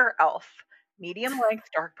 slender elf, medium length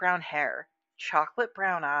dark brown hair, chocolate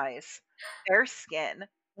brown eyes, fair skin,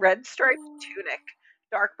 red striped tunic,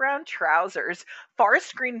 dark brown trousers,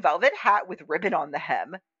 forest green velvet hat with ribbon on the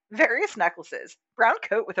hem, various necklaces, brown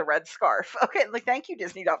coat with a red scarf. Okay, like thank you,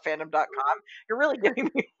 Disney.fandom.com. You're really giving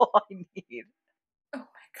me all I need. Oh my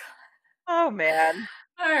god. Oh man.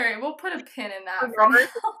 All right, we'll put a pin in that.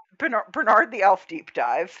 Bernard the Elf deep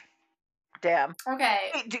dive. Damn. Okay.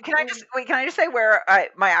 Can I just say where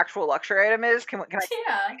my actual luxury item is? Can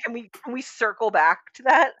we circle back to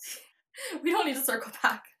that? We don't need to circle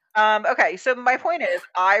back. Okay, so my point is,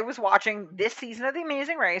 I was watching this season of The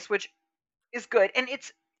Amazing Race, which is good, and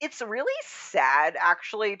it's really sad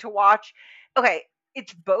actually to watch. Okay,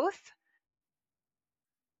 it's both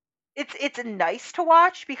it's nice to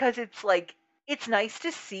watch because it's like it's nice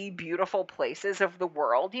to see beautiful places of the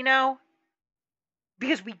world, you know?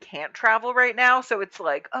 Because we can't travel right now, so it's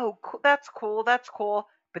like, "Oh, that's cool, that's cool."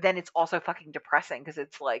 But then it's also fucking depressing because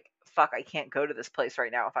it's like, "Fuck, I can't go to this place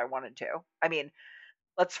right now if I wanted to." I mean,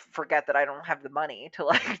 let's forget that I don't have the money to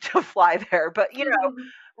like to fly there, but you know,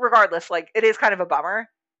 regardless, like it is kind of a bummer.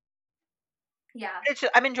 Yeah. It's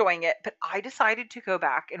just, I'm enjoying it, but I decided to go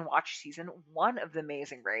back and watch season 1 of The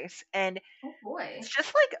Amazing Race, and Oh it's boy.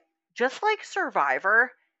 just like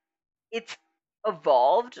Survivor, it's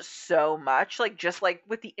evolved so much, like just like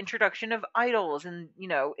with the introduction of idols and, you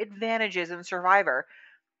know, advantages in Survivor.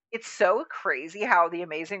 It's so crazy how The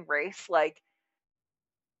Amazing Race, like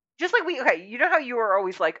just like we okay, you know how you were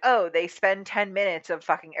always like, "Oh, they spend 10 minutes of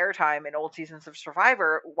fucking airtime in old seasons of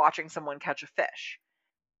Survivor watching someone catch a fish."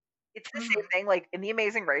 It's the same Mhm. thing, like, in The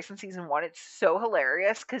Amazing Race in season 1, it's so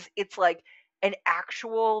hilarious because it's like an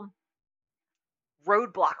actual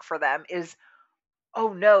roadblock for them is,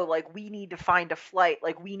 "Oh, no, like, we need to find a flight,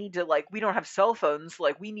 like, we need to, like we don't have cell phones,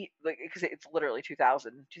 like, we need" like, because it's literally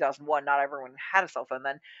 2001, not everyone had a cell phone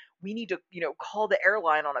then. "We need to, you know, call the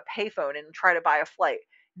airline on a payphone and try to buy a flight."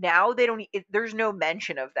 Now they don't there's no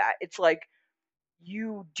mention of that. It's like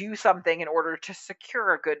you do something in order to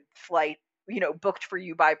secure a good flight, you know, booked for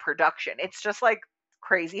you by production. It's just like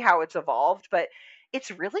crazy how it's evolved, but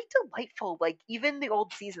it's really delightful. Like even the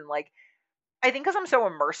old season, like I think because I'm so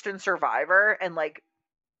immersed in Survivor and like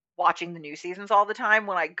watching the new seasons all the time,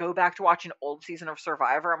 when I go back to watch an old season of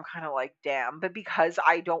Survivor, I'm kind of like, damn. But because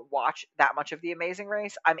I don't watch that much of The Amazing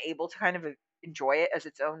Race, I'm able to kind of enjoy it as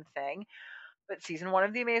its own thing. But season 1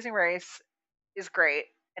 of The Amazing Race is great.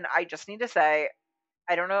 And I just need to say,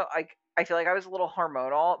 I don't know, like I feel like I was a little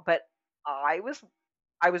hormonal, but I was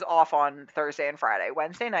I was off on Thursday and Friday.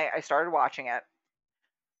 Wednesday night I started watching it.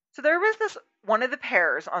 So there was this one of the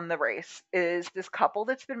pairs on the race is this couple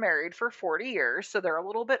that's been married for 40 years, so they're a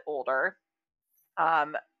little bit older.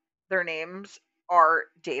 Um their names are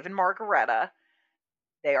Dave and Margaretta.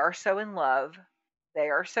 They are so in love. They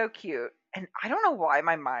are so cute. And I don't know why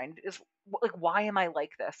my mind is like why am I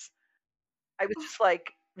like this? I was just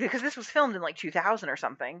like because this was filmed in like 2000 or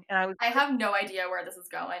something and I have no idea where this is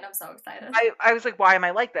going. I'm so excited. I was like, "Why am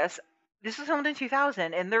I like this?" This was filmed in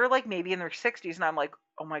 2000, and they're, like, maybe in their 60s, and I'm like,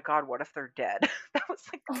 "Oh my god, what if they're dead?" That was,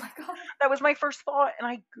 like Oh my god. that was my first thought, and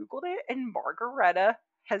I Googled it, and Margareta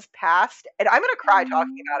has passed, and I'm gonna cry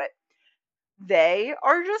talking about Mm. it. They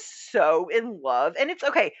are just so in love, and it's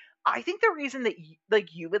okay. I think the reason that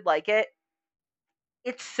like, you would like it,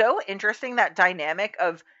 it's so interesting, that dynamic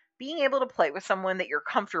of being able to play with someone that you're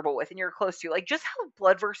comfortable with and you're close to, like, just how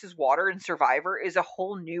Blood versus Water and Survivor is a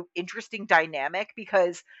whole new interesting dynamic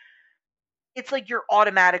because it's like you're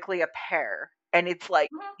automatically a pair, and it's like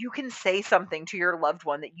Mhm. you can say something to your loved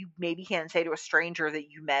one that you maybe can't say to a stranger that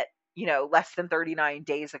you met, you know, less than 39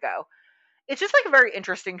 days ago. It's just like a very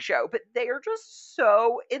interesting show, but they are just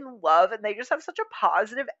so in love and they just have such a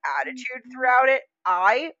positive attitude Mhm. throughout it.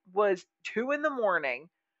 I was 2 in the morning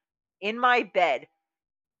in my bed.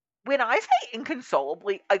 When I say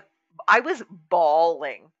inconsolably, I was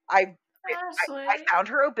bawling. I Ashley. found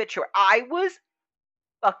her obituary. I was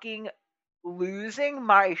fucking losing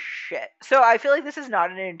my shit. So I feel like this is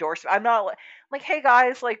not an endorsement. I'm not like, hey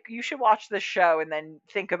guys, like you should watch this show and then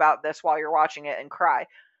think about this while you're watching it and cry.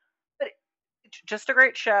 But it's just a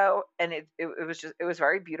great show, and it was just it was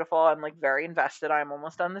very beautiful. I'm like very invested. I'm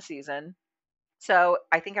almost done the season, so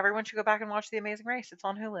I think everyone should go back and watch The Amazing Race. It's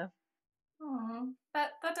on Hulu. Aw.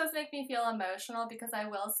 That does make me feel emotional because I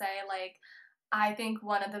will say, like, I think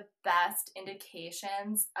one of the best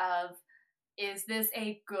indications of is this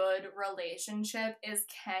a good relationship is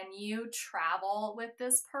can you travel with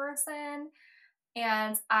this person?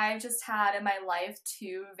 And I've just had in my life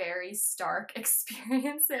two very stark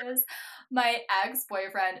experiences. My ex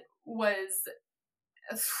boyfriend was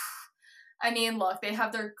I mean, look, they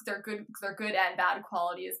have their good and bad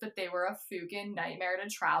qualities, but they were a fucking nightmare to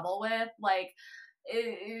travel with. Like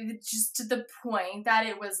just to the point that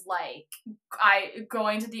it was like I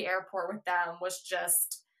going to the airport with them was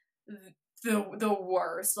just the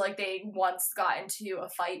worst. Like they once got into a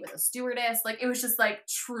fight with a stewardess. Like it was just like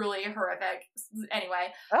truly horrific.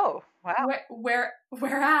 Anyway, Oh wow!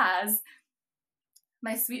 whereas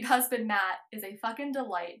my sweet husband Matt is a fucking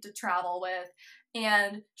delight to travel with.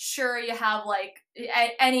 And sure, you have like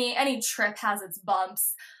any trip has its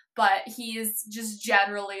bumps, but he's just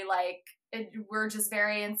generally like we're just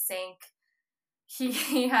very in sync.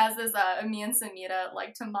 He has this me and Samita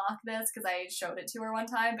like to mock this because I showed it to her one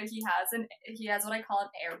time, but he has what I call an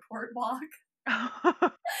airport walk.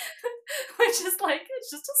 which is like,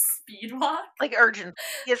 it's just a speed walk. Like urgency.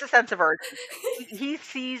 He has a sense of urgency. He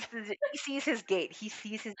sees his gate. He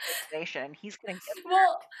sees his destination. He's gonna get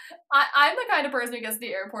Well, I'm the kind of person who gets to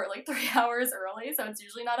the airport like 3 hours early, so it's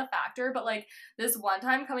usually not a factor. But like this one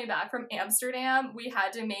time coming back from Amsterdam, we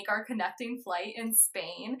had to make our connecting flight in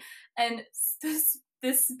Spain, and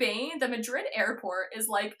this Spain, the Madrid airport is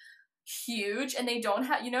like huge, and they don't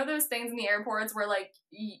have, you know, those things in the airports where like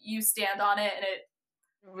you stand on it and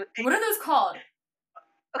there. what are those called?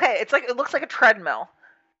 Okay, it's like, it looks like a treadmill.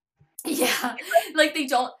 Yeah, like they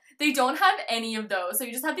don't have any of those, so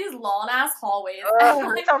you just have these long ass hallways. Oh, And,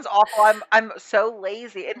 that like, sounds awful. I'm so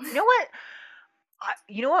lazy. And you know what?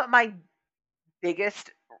 You know what? My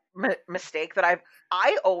biggest mistake that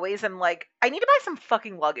I always am like, I need to buy some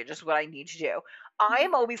fucking luggage. Is what I need to do. I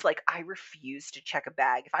am always like, I refuse to check a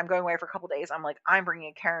bag. If I'm going away for a couple days, I'm like, I'm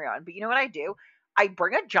bringing a carry on. But you know what I do? I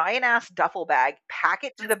bring a giant ass duffel bag, pack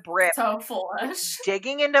it to the brim, so foolish.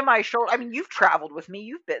 digging into my shoulder. I mean, you've traveled with me.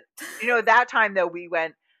 You've been, that time though, we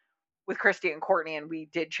went with Christy and Courtney, and we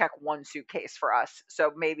did check one suitcase for us.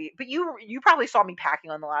 So maybe, but you probably saw me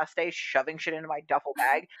packing on the last day, shoving shit into my duffel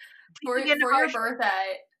bag. For digging into your my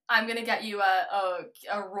birthday, I'm gonna get you a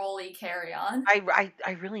rolly carry on.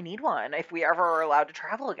 I really need one if we ever are allowed to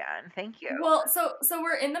travel again. Thank you. Well, so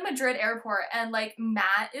we're in the Madrid airport, and like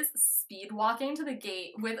Matt is speed walking to the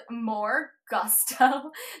gate with more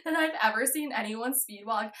gusto than I've ever seen anyone speed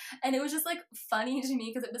walk, and it was just like funny to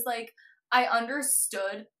me because it was like I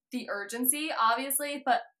understood the urgency, obviously,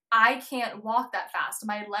 but I can't walk that fast.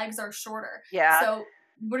 My legs are shorter. Yeah. So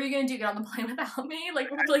what are you gonna do? Get on the plane without me? Like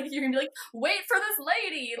you're gonna be like, wait for this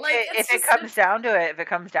lady. Like If it comes down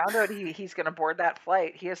to it, he's gonna board that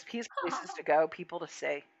flight. He has places to go, people to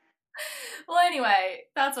see. Well, anyway,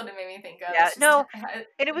 that's what it made me think of. Yeah, It's just, no,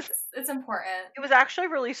 and it's important. It was actually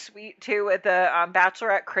really sweet too at the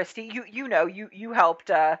Bachelorette. Christy, you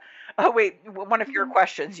helped. Oh wait, one of your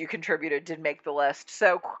questions you contributed did make the list.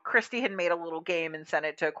 So Christy had made a little game and sent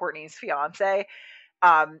it to Courtney's fiance,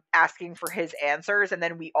 asking for his answers, and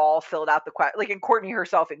then we all filled out the question, like, and Courtney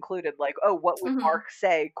herself included, like, oh, what would Mark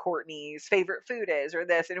say Courtney's favorite food is, or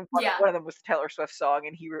this, and one of them was Taylor Swift song,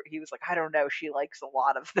 and he was like, I don't know, she likes a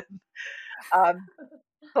lot of them.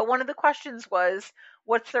 But one of the questions was,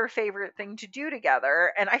 what's their favorite thing to do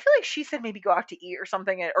together? And I feel like she said maybe go out to eat or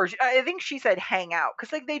something, or I think she said hang out,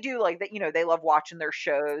 because like they do, like that, they love watching their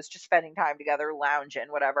shows, just spending time together, lounging,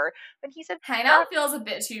 whatever. And he said hang out feels a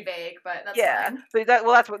bit too vague, but that's fine. But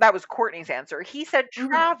that was Courtney's answer. He said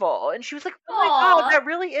travel, and she was like, oh my god, that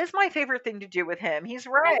really is my favorite thing to do with him. He's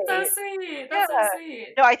right. That's so sweet. That's so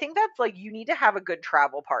sweet. No, I think that's like, you need to have a good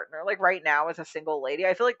travel partner. Like right now, as a single lady,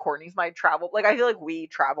 I feel like Courtney's my travel. Like I feel like we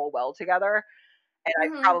travel well together, and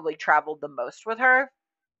I probably traveled the most with her.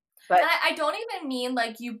 But I don't even mean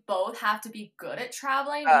like you both have to be good at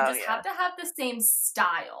traveling. You just have to have the same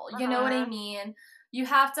style. You know what I mean? You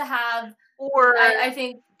have to have, or I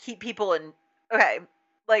think, keep people in. Okay,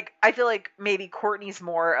 like I feel like maybe Courtney's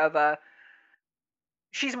more of a,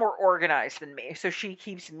 she's more organized than me, so she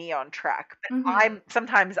keeps me on track. But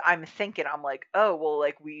sometimes I'm thinking, I'm like, oh well,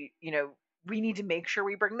 like we need to make sure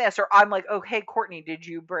we bring this, or I'm like, oh hey Courtney, did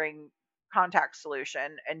you bring contact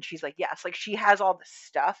solution? And she's like, yes. Like she has all the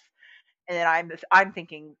stuff, and then I'm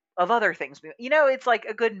thinking of other things. It's like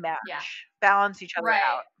a good match. Yeah. Balance each other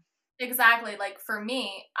out. Exactly. Like for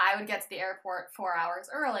me, I would get to the airport 4 hours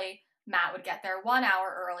early. Matt would get there 1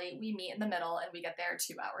 hour early. We meet in the middle, and we get there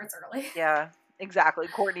 2 hours early. Yeah, exactly.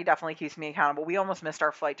 Courtney definitely keeps me accountable. We almost missed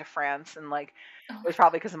our flight to France, and like it was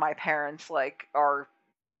probably because of my parents, like, are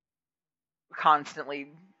constantly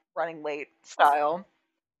running late style.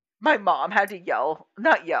 My mom had to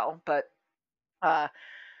not yell, but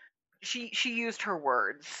she used her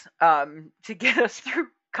words to get us through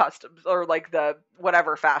customs, or like the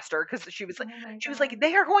whatever, faster, because she was like,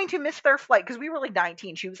 they are going to miss their flight, because we were like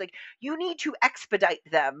 19. She was like, you need to expedite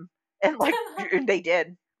them, and like and they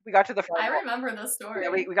did. We got to the front. I remember the story. Yeah,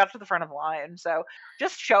 we got to the front of the line. So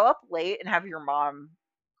just show up late and have your mom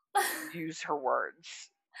use her words.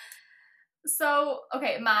 So,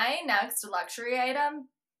 okay, my next luxury item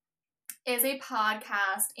is a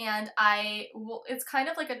podcast, and it's kind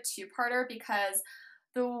of like a two-parter, because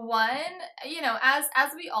the one,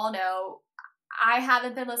 as we all know, I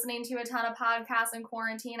haven't been listening to a ton of podcasts in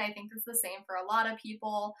quarantine. I think it's the same for a lot of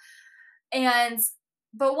people.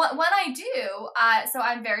 But when I do, so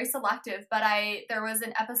I'm very selective, but there was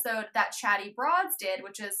an episode that Chatty Broads did,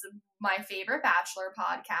 which is my favorite Bachelor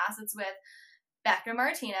podcast. It's with Becca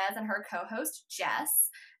Martinez and her co-host Jess,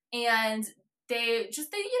 and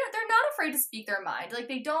they're not afraid to speak their mind. Like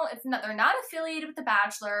they're not affiliated with The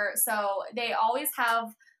Bachelor, so they always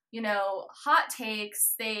have, hot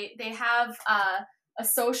takes. They have a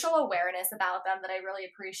social awareness about them that I really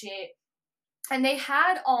appreciate. And they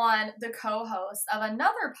had on the co-host of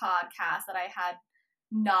another podcast that I had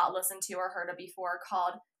not listened to or heard of before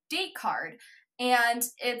called Date Card. And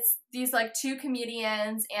it's these like two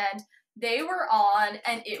comedians, and they were on,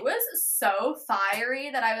 and it was so fiery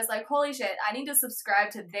that I was like, holy shit, I need to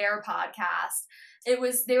subscribe to their podcast.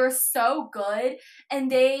 They were so good,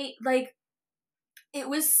 and it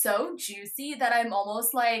was so juicy that I'm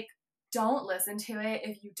almost like, don't listen to it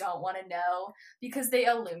if you don't want to know, because they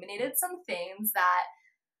illuminated some things that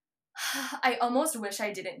I almost wish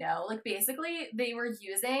I didn't know. Like, basically, they were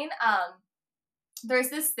using, there's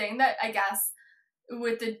this thing that I guess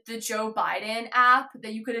with the Joe Biden app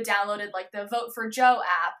that you could have downloaded, like the Vote for Joe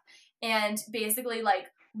app. And basically, like,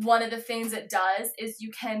 one of the things it does is you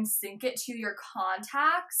can sync it to your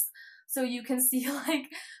contacts. So you can see, like,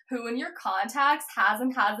 who in your contacts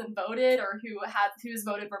hasn't voted, or who's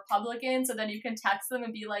voted Republican. So then you can text them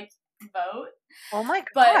and be like, vote. Oh my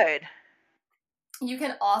God. But you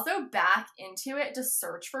can also back into it to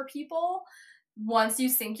search for people once you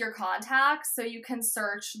sync your contacts. So you can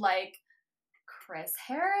search, like, Chris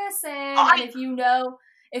Harrison, and if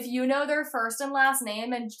you know their first and last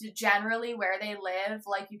name and generally where they live,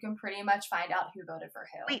 like, you can pretty much find out who voted for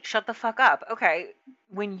who. Wait, shut the fuck up. Okay,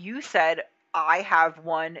 when you said I have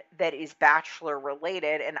one that is Bachelor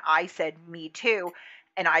related, and I said me too,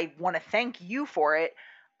 and I want to thank you for it,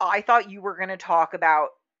 I thought you were going to talk about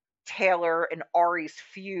Taylor and Ari's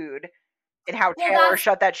feud and how Taylor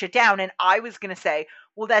shut that shit down. And I was going to say,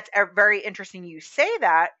 well, that's very interesting you say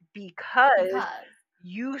that, because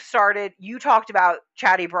you talked about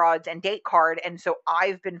Chatty Broads and Date Card, and so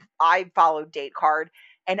I followed Date Card,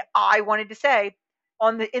 and I wanted to say,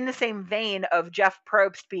 in the same vein of Jeff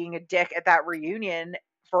Probst being a dick at that reunion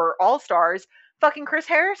for All Stars, fucking Chris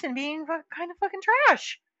Harrison being kind of fucking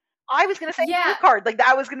trash. I was gonna say Date Card, like,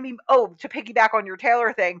 that was gonna be, to piggyback on your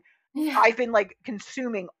Taylor thing. Yeah. I've been, like,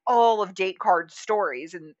 consuming all of Date Card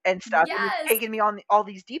stories and stuff, and it's taken me on all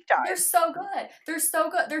these deep dives. They're so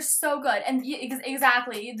good. And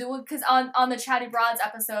exactly, because on the Chatty Broads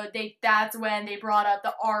episode, that's when they brought up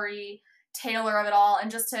the Ari Taylor of it all. And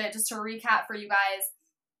just to recap for you guys,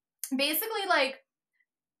 basically, like,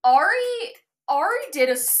 Ari did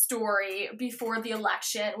a story before the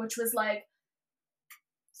election, which was like,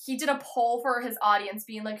 he did a poll for his audience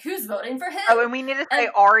being like, who's voting for him? Oh, and we need to say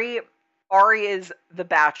Ari is The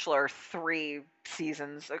Bachelor 3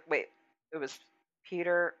 seasons. Wait, it was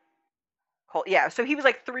Peter Cole. Yeah, so he was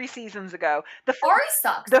like 3 seasons ago. Ari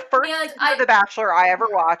sucks. The first season of The Bachelor I ever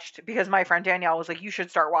watched, because my friend Danielle was like, you should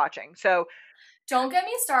start watching. So don't get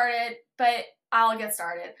me started, but I'll get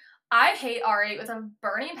started. I hate Ari with a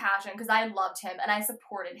burning passion because I loved him and I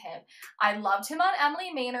supported him. I loved him on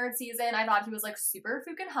Emily Maynard season. I thought he was, like, super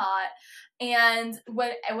fucking hot. And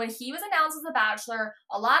when he was announced as The Bachelor,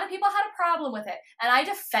 a lot of people had a problem with it. And I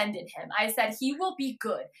defended him. I said, he will be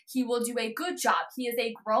good. He will do a good job. He is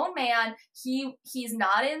a grown man. He's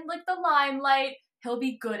not in, like, the limelight. He'll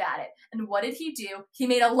be good at it. And what did he do? He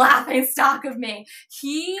made a laughing stock of me.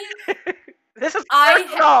 This is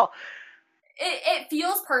personal. It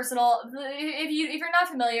feels personal. If you're not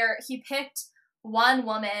familiar, he picked one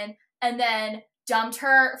woman and then dumped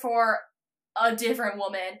her for a different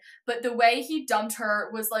woman. But the way he dumped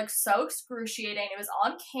her was, like, so excruciating. It was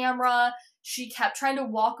on camera. She kept trying to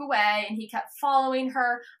walk away and he kept following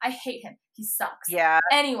her. I hate him. He sucks. Yeah.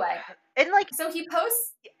 Anyway. And, like, so he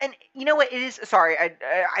posts. And you know what it is? Sorry,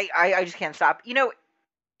 I just can't stop. You know,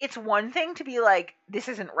 it's one thing to be like, this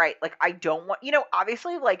isn't right. Like, I don't want,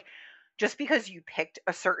 obviously, like, just because you picked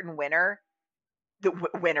a certain winner, the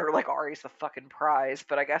winner, like, Ari's the fucking prize,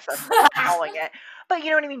 but I guess that's calling it. But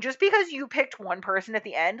you know what I mean? Just because you picked one person at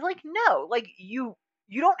the end, like, no, like, you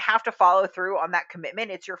don't have to follow through on that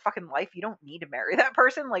commitment. It's your fucking life. You don't need to marry that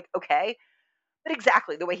person. Like, okay. But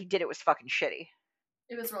exactly, the way he did it was fucking shitty.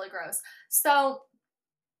 It was really gross. So,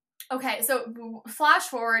 okay, so flash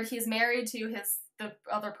forward, he's married to the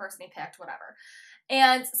other person he picked, whatever.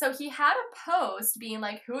 And so he had a post being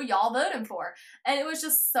like, who y'all voting for? And it was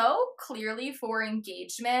just so clearly for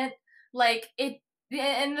engagement. Like,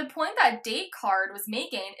 and the point that Date Card was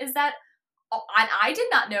making is that, and I did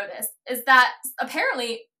not know this, is that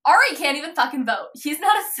apparently Ari can't even fucking vote. He's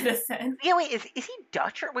not a citizen. Yeah, wait, is he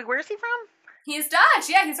Dutch? Wait, where is he from? He's Dutch.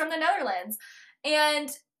 Yeah, he's from the Netherlands. And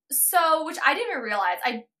So, which I didn't even realize.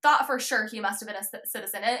 I thought for sure he must have been a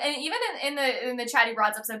citizen, and even in the Chatty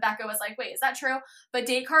Broads episode, Becca was like, "Wait, is that true?" But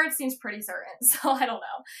Date Card seems pretty certain, so I don't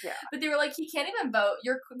know. Yeah. But they were like, "He can't even vote.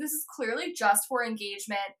 This is clearly just for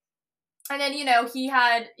engagement." And then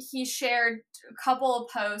he shared a couple of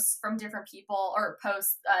posts from different people or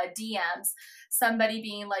DMs. Somebody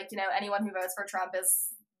being like, anyone who votes for Trump is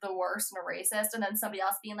the worst and a racist, and then somebody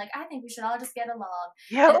else being like, I think we should all just get along.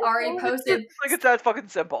 Yeah, and Ari posted like it's that fucking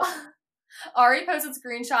simple. Ari posted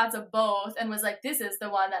screenshots of both and was like, this is the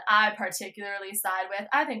one that I particularly side with.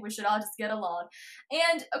 I think we should all just get along.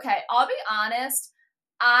 And okay, I'll be honest,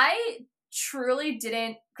 I truly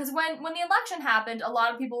didn't, because when the election happened, a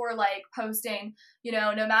lot of people were like posting,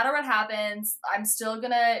 no matter what happens, I'm still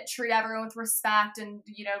gonna treat everyone with respect and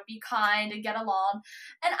be kind and get along.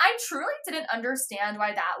 And I truly didn't understand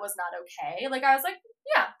why that was not okay. Like, I was like,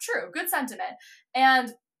 yeah, true, good sentiment.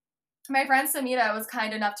 And my friend Samita was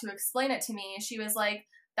kind enough to explain it to me. She was like,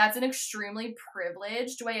 that's an extremely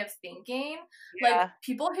privileged way of thinking. Yeah. Like,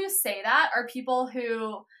 people who say that are people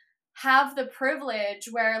who have the privilege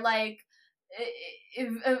where, like, if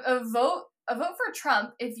a vote for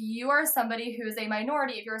Trump, if you are somebody who is a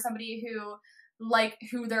minority, if you're somebody who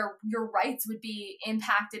your rights would be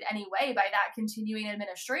impacted anyway by that continuing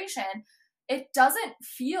administration, it doesn't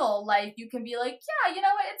feel like you can be like, yeah, you know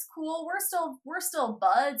what, it's cool, we're still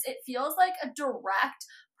buds. It feels like a direct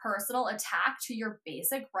personal attack to your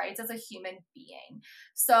basic rights as a human being.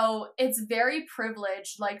 So it's very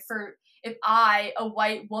privileged, like, for if I, a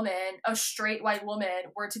white woman, a straight white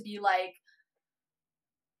woman, were to be like,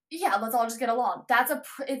 yeah, let's all just get along.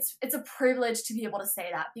 It's a privilege to be able to say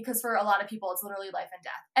that, because for a lot of people it's literally life and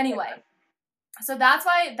death. Anyway, so that's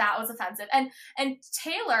why that was offensive. And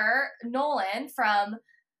Taylor Nolan from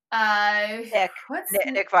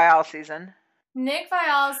Nick Viall season. Nick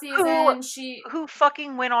Viall season, who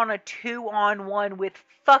fucking went on a 2-on-1 with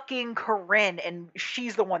fucking Corinne, and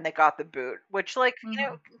she's the one that got the boot. Which, like,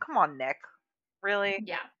 come on, Nick, really?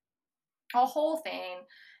 Yeah, a whole thing.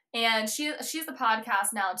 And she's the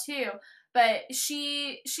podcast now too, but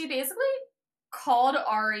she basically called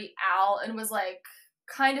Ari out and was like,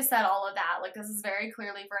 kind of said all of that, like, this is very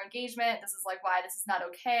clearly for engagement, this is like why this is not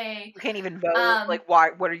okay, you can't even vote, like, why,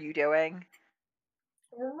 what are you doing?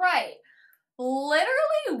 Right.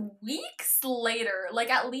 Literally weeks later, like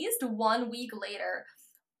at least 1 week later,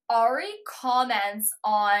 Ari comments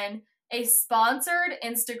on a sponsored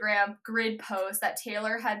Instagram grid post that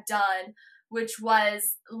Taylor had done, which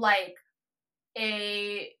was like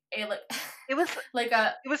it was like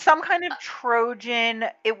it was some kind of Trojan.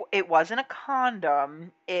 It wasn't a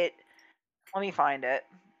condom. Let me find it.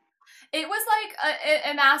 It was like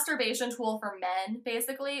a masturbation tool for men,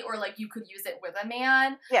 basically, or like you could use it with a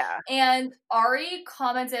man. Yeah. And Ari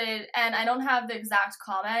commented, and I don't have the exact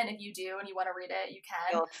comment. If you do and you want to read it, you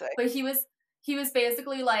can. Yeah, let's see. But he was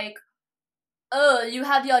basically like, oh, you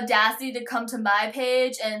have the audacity to come to my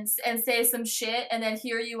page and say some shit, and then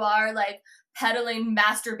here you are, like, peddling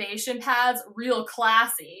masturbation pads, real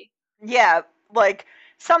classy. Yeah, like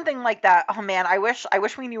something like that. Oh man, I wish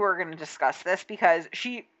we knew we were going to discuss this, because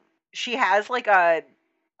she has like a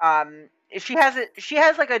she has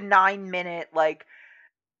like a 9-minute, like,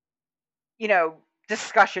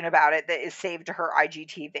 discussion about it that is saved to her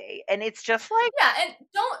IGTV, and it's just like, yeah, and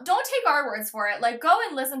don't take our words for it. Like, go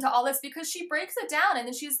and listen to all this, because she breaks it down, and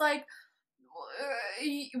then she's like,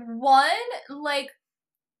 one, like,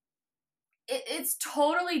 it's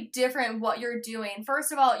totally different what you're doing.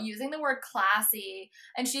 First of all, using the word classy,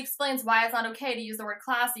 and she explains why it's not okay to use the word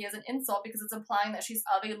classy as an insult, because it's implying that she's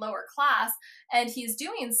of a lower class, and he's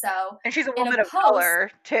doing so. And she's a woman of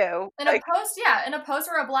color too. In a post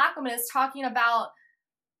where a black woman is talking about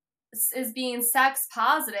is being sex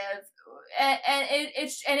positive, and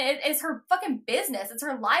it's her fucking business. It's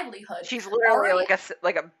her livelihood. She's literally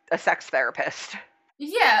like a sex therapist.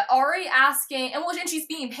 Yeah, Ari asking, and she's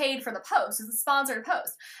being paid for the post. It's a sponsored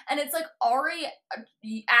post, and it's like Ari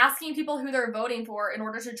asking people who they're voting for in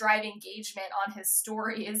order to drive engagement on his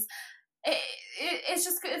stories. It's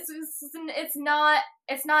not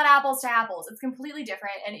apples to apples. It's completely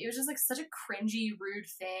different, and it was just like such a cringy, rude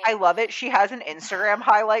thing. I love it. She has an Instagram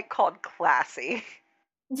highlight called Classy.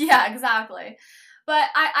 Yeah, exactly. But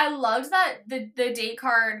I loved that the Date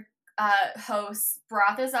Card hosts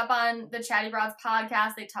brought this up on the Chatty Broads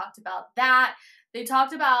podcast. They talked about that. They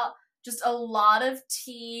talked about just a lot of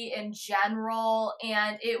tea in general,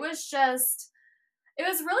 and it was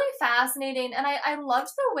really fascinating, and I loved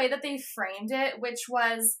the way that they framed it, which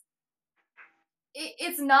was,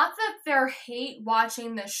 it's not that they're hate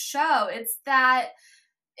watching the show, it's that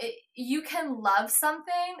you can love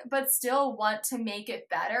something but still want to make it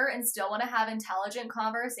better and still want to have intelligent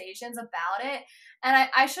conversations about it. And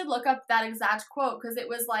I should look up that exact quote because it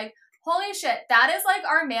was like, holy shit, that is like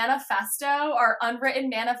our manifesto, our unwritten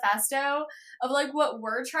manifesto of like what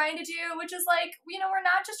we're trying to do, which is like, you know, we're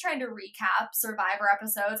not just trying to recap Survivor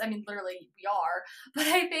episodes. I mean, literally we are, but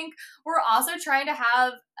I think we're also trying to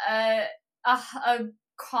have a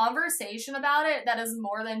conversation about it that is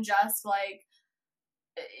more than just like,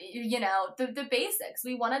 you know, the basics.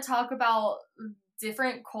 We want to talk about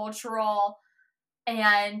different cultural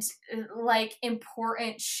and like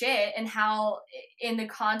important shit and how in the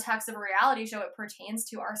context of a reality show it pertains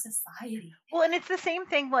to our society. Well, and it's the same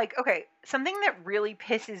thing, like, okay, something that really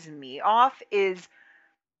pisses me off is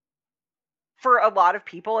for a lot of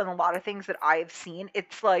people and a lot of things that I've seen,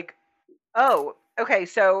 it's like, oh, okay,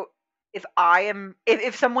 so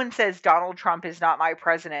if someone says Donald Trump is not my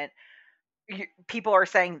president, people are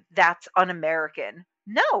saying that's un-American.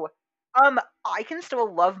 No, I can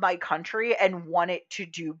still love my country and want it to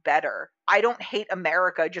do better. I don't hate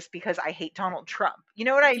America just because I hate Donald Trump. You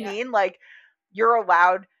know what I mean? Like, you're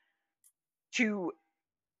allowed to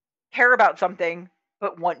care about something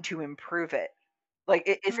but want to improve it.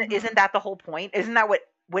 Like, isn't that the whole point? Isn't that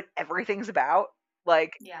what everything's about?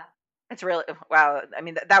 Like, yeah, it's really, wow. I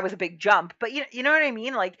mean, that was a big jump, but you know what I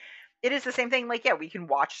mean? Like, it is the same thing. Like, yeah, we can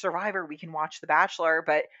watch Survivor, we can watch The Bachelor,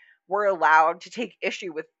 but we're allowed to take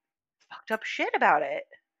issue with fucked up shit about it.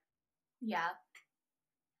 yeah.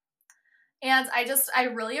 And I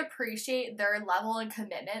really appreciate their level and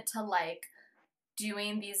commitment to like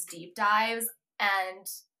doing these deep dives and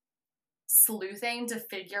sleuthing to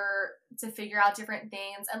figure out different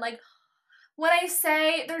things. And like when I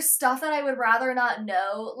say there's stuff that I would rather not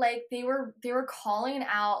know, like they were calling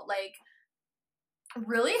out like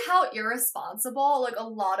really how irresponsible like a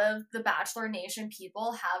lot of the Bachelor Nation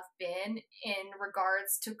people have been in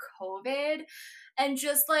regards to COVID, and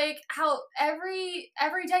just like how every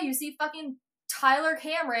day you see fucking Tyler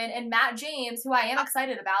Cameron and Matt James, who I am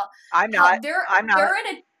excited about. I'm how not. I'm not.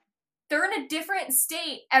 They're in a different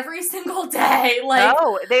state every single day. Like,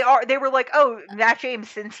 no, they were like, oh, Matt James,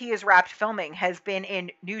 since he has wrapped filming, has been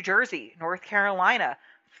in New Jersey, North Carolina,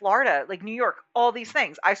 Florida, like New York, all these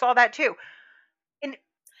things. I saw that too. And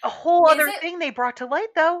a whole other thing they brought to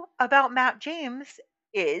light though about Matt James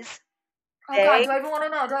is, oh god, do I even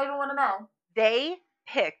want to know? They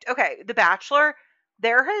picked, okay, The Bachelor,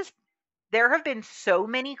 there have been so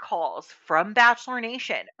many calls from Bachelor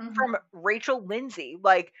Nation, from Rachel Lindsay,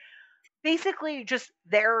 like basically just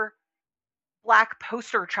their Black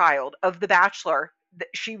poster child of The Bachelor.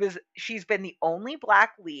 She's been the only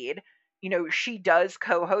Black lead. You know, she does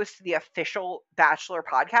co-host the official Bachelor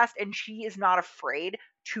podcast, and she is not afraid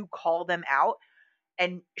to call them out.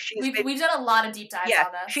 And we've done a lot of deep dives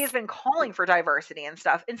on this. She has been calling for diversity and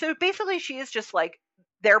stuff. And so basically she is just like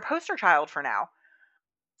their poster child for now.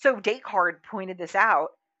 So Date Card pointed this out.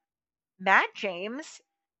 Matt James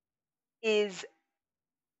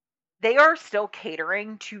they are still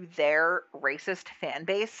catering to their racist fan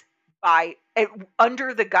base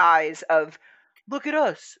under the guise of, look at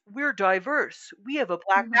us, we're diverse, we have a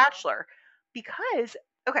Black Bachelor. Because,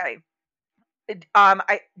 okay,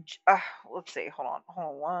 let's see, hold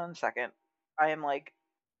on 1 second. I am like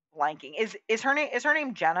blanking. Is her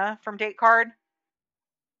name Jenna from Date Card?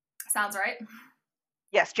 Sounds right.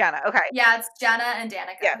 Yes, Jenna. Okay. Yeah, it's Jenna and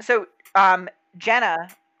Danica. Yeah, so Jenna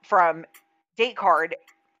from Date Card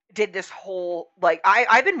did this whole, like,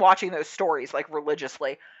 I've been watching those stories like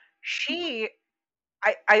religiously.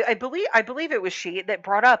 I believe it was she that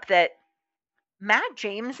brought up that Matt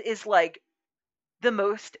James is like the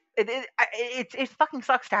most, it fucking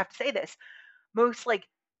sucks to have to say this, most like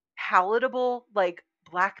palatable like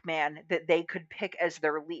Black man that they could pick as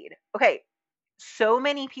their lead. Okay, so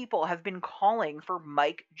many people have been calling for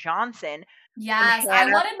Mike Johnson. Yes,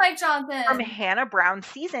 I wanted Mike Johnson from Hannah Brown's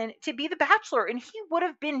season to be the Bachelor, and he would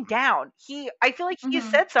have been down. I feel like he has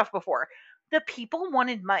said stuff before. The people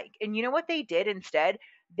wanted Mike, and you know what they did instead?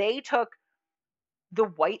 They took the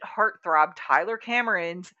white heartthrob Tyler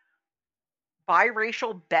Cameron's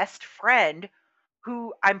biracial best friend,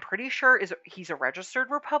 who I'm pretty sure he's a registered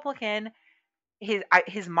Republican. His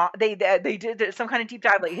mom, they did some kind of deep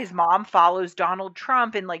dive, like his mom follows Donald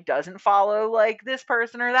Trump and like doesn't follow like this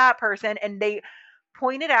person or that person, and they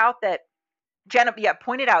pointed out that Jenna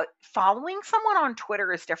pointed out following someone on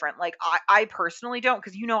Twitter is different. Like I personally don't,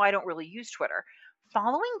 because I don't really use Twitter.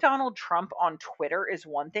 following Donald Trump on Twitter is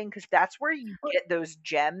one thing, because that's where you get those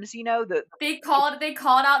gems, you know, They called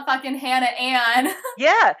out fucking Hannah Ann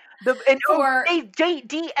yeah, for they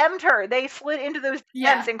DM'd her. They slid into those DMs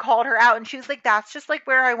yeah. and called her out, and she was like, "That's just like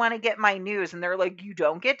where I want to get my news." And they're like, "You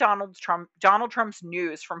don't get Donald Trump's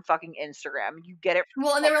news from fucking Instagram. You get it from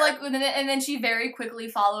Well, and they were Twitter." like, and then she very quickly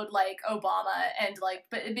followed like Obama, and like,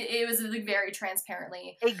 but it was like very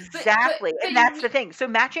transparently. Exactly, But and that's the thing. So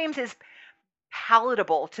Matt James is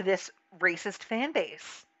palatable to this racist fan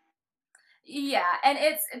base. yeah, and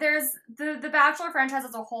there's the Bachelor franchise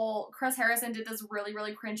as a whole. Chris Harrison did this really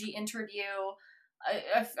cringy interview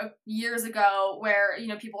years ago where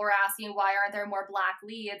people were asking why aren't there more black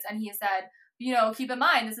leads, and he said, keep in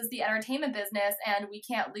mind this is the entertainment business and we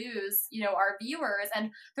can't lose our viewers,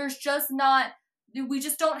 and there's just not. We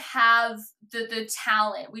just don't have the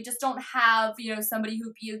talent. We just don't have somebody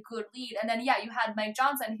who'd be a good lead. And then you had Mike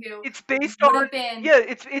Johnson, who It's based would on have been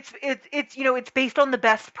it's based on the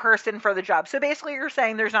best person for the job. So basically you're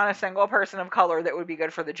saying there's not a single person of color that would be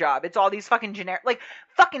good for the job. It's all these fucking generic, like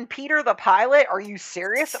fucking Peter the pilot. Are you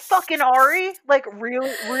serious? Fucking Ari? Like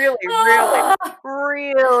really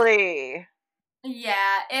really. Yeah,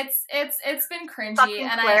 it's been cringy, Fucking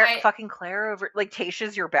and Claire, I fucking Claire over like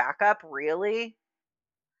Tasha's your backup, really?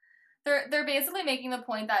 they're basically making the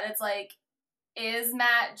point that it's like, is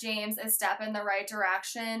Matt James a step in the right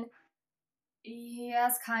direction?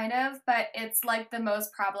 Yes, kind of, but it's like the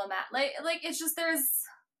most problematic. Like it's just It's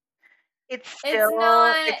it's still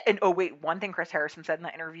not. and oh wait, one thing Chris Harrison said in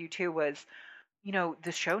that interview too was,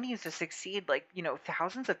 the show needs to succeed. Like,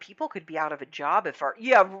 thousands of people could be out of a job if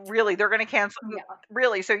yeah, really, they're going to cancel. Yeah.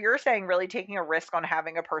 Really? So you're saying really taking a risk on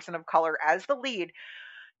having a person of color as the lead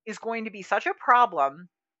is going to be such a problem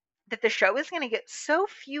that the show is going to get so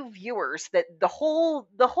few viewers that the whole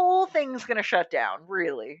thing's going to shut down,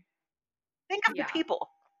 really? Think of the Yeah. people.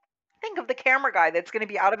 Think of the camera guy that's going to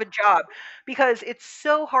be out of a job, because it's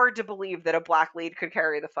so hard to believe that a black lead could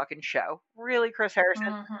carry the fucking show. Really, Chris Harrison.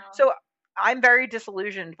 Mm-hmm. So I'm very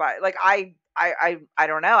disillusioned by, like, I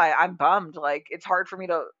don't know. I'm bummed. Like, it's hard for me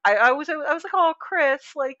to. I was like, oh, Chris,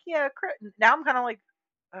 like, yeah, Chris. Now I'm kind of like,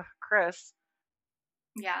 ugh, Chris.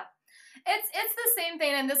 Yeah. It's the same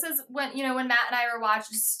thing, and this is when when Matt and I were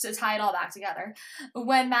watching, just to tie it all back together,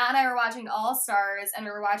 when Matt and I were watching All Stars, and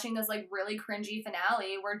we were watching this like really cringy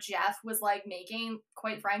finale where Jeff was like making,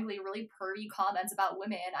 quite frankly, really pervy comments about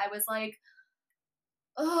women. I was like,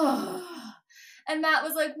 ugh. And Matt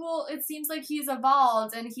was like, well, it seems like he's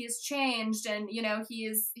evolved and he's changed, and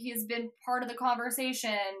he's been part of the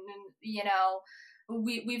conversation, and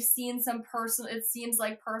we've seen some personal, it seems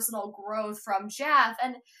like personal growth from Jeff.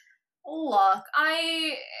 And look,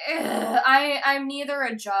 I'm neither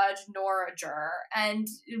a judge nor a juror,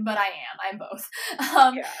 but I'm both.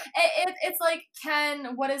 Yeah. It's like,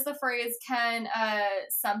 what is the phrase? Can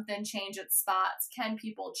something change its spots? Can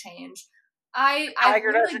people change? Tiger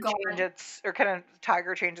really doesn't change its, or can a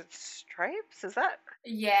tiger change its stripes? Is that?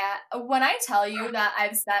 Yeah, when I tell you that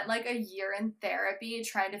I've spent like a year in therapy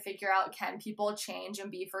trying to figure out, can people change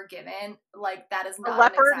and be forgiven, like that is not A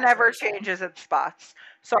leopard an never exaggeration. changes its spots.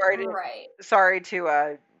 Sorry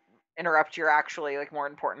to interrupt your actually like more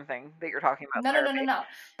important thing that you're talking about.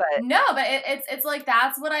 No. But it's like,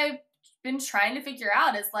 that's what I've been trying to figure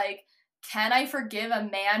out, is like, can I forgive a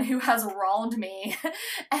man who has wronged me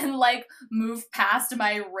and like move past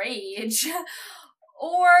my rage?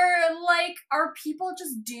 Or like, are people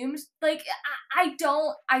just doomed? Like, I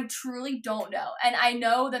truly don't know. And I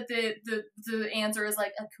know that the answer is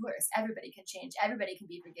like, of course, everybody can change, everybody can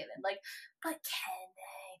be forgiven. Like, but can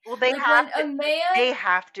they? Well, they like, have when to. a man,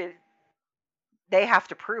 They have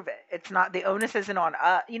to prove it. It's not, the onus isn't on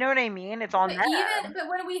us. You know what I mean? It's on them. but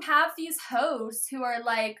when we have these hosts who are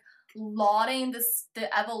like lauding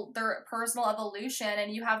their personal evolution,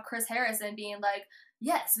 and you have Chris Harrison being like,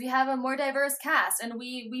 yes, we have a more diverse cast, and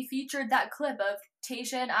we featured that clip of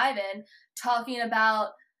Tasha and Ivan talking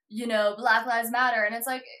about Black Lives Matter, and it's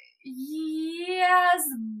like, yes,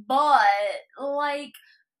 but like,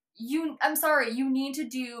 I'm sorry, you need to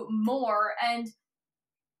do more. And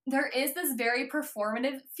there is this very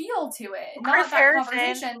performative feel to it. Chris Not that Harrison,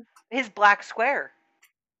 conversation. his black square.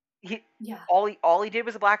 Yeah. All he did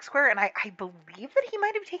was a black square, and I believe that he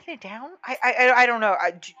might have taken it down. I don't know.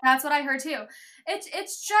 That's what I heard too.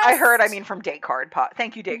 It's just, I heard. I mean, from Descartes Pod.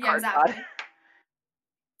 Thank you, Descartes exactly.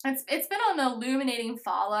 Pod. It's been an illuminating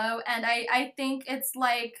follow, and I think it's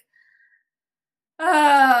like,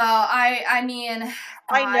 I mean,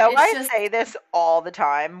 I know I just say this all the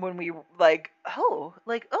time when we oh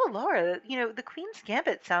Laura, the Queen's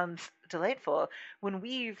Gambit sounds delightful. When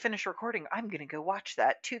we finish recording, I'm gonna go watch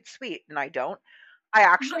that. Toot sweet, and I don't. I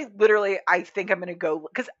actually literally, I think I'm going to go,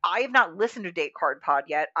 because I have not listened to Date Card Pod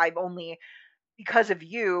yet. I've only, because of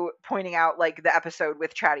you pointing out like the episode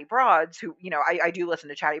with Chatty Broads, who, I do listen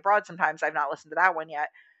to Chatty Broads sometimes. I've not listened to that one yet.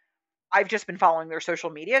 I've just been following their social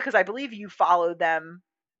media because I believe you followed them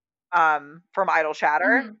from Idle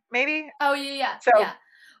Chatter, Mhm. maybe. Oh, yeah. So Yeah.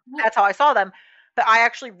 Well, that's how I saw them. But I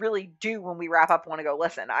actually really do, when we wrap up, want to go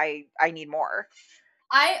listen. I need more.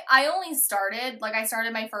 I only started, like, I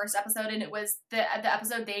started my first episode, and it was the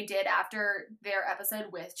episode they did after their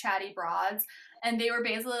episode with Chatty Broads, and they were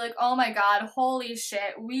basically like, oh my god, holy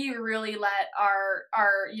shit, we really let our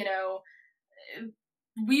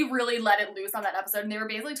we really let it loose on that episode. And they were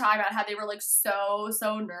basically talking about how they were like so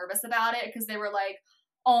nervous about it, because they were like,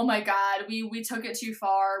 oh my god, we took it too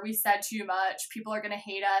far, we said too much, people are gonna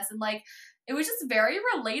hate us. And like, it was just very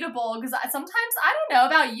relatable, because sometimes, I don't know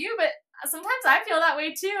about you, but sometimes I feel that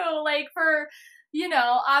way too. Like, for,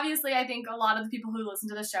 obviously, I think a lot of the people who listen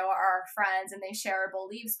to the show are our friends and they share our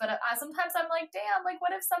beliefs. But sometimes I'm like, damn, like,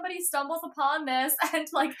 what if somebody stumbles upon this and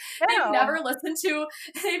like they've No. never listened to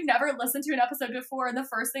they've never listened to an episode before, and the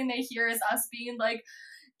first thing they hear is us being like,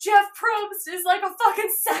 Jeff Probst is like a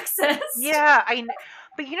fucking sexist. Yeah,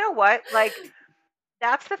 but you know what? Like,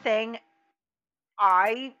 that's the thing.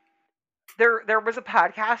 There was a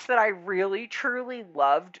podcast that I really truly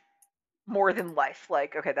loved more than life.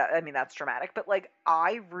 Like, okay, that's dramatic, but like,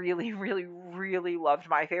 I really really loved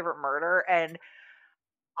My Favorite Murder, and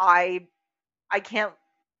I I can't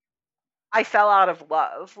I fell out of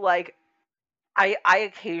love. Like, I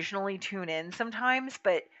occasionally tune in sometimes,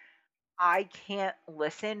 but I can't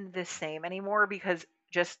listen the same anymore, because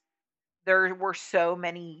just there were so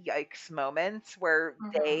many yikes moments where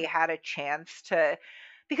Mm-hmm. they had a chance to,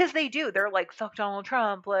 because they're like, fuck Donald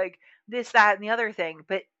Trump, like this, that, and the other thing,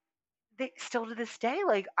 but they still, to this day,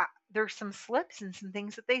 like, there's some slips and some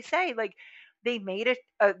things that they say, like, they made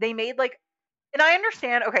like, and I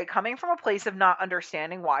understand, okay, coming from a place of not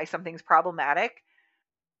understanding why something's problematic,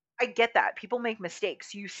 I get that. People make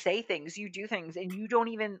mistakes. You say things, you do things, and you don't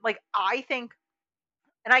even like, I think,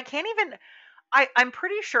 and I can't even, I'm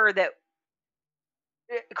pretty sure that,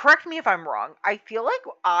 correct me if I'm wrong. I feel like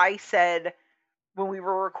I said, when we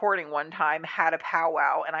were recording one time, had a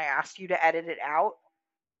powwow, and I asked you to edit it out,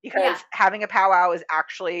 Yeah. because having a powwow is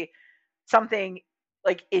actually something,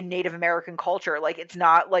 like, in Native American culture. Like, it's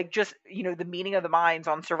not like just, the meeting of the minds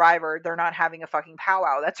on Survivor. They're not having a fucking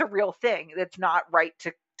powwow. That's a real thing. That's not right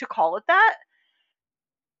to call it that.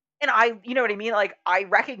 And you know what I mean? Like, I Yeah.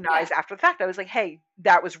 recognized after the fact, I was like, hey,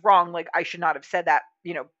 that was wrong. Like, I should not have said that,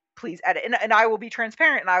 please edit. And I will be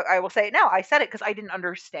transparent, and I will say it now. I said it because I didn't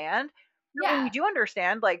understand. But when you Yeah. do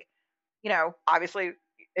understand, like, obviously,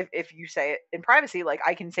 if you say it in privacy, like,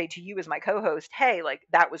 I can say to you as my co-host, hey, like,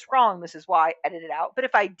 that was wrong. This is why, edit it out. But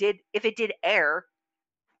if it did air,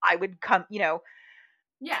 I would come,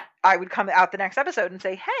 Yeah. I would come out the next episode and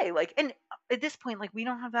say, hey, like, and at this point, like, we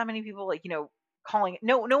don't have that many people, like, calling.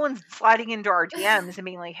 No one's sliding into our DMs and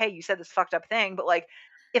being like, hey, you said this fucked up thing. But like,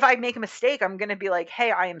 if I make a mistake, I'm gonna be like,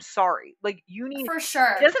 hey, I am sorry. Like, For it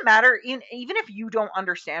sure. doesn't matter, even if you don't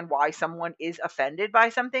understand why someone is offended by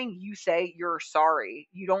something, you say you're sorry.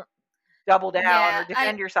 You don't double down Yeah. or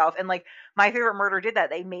defend yourself. And like, My Favorite Murder did that.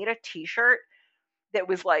 They made a t-shirt that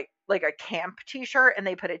was like a camp t-shirt, and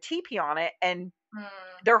they put a teepee on it, and Mm,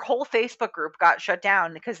 their whole Facebook group got shut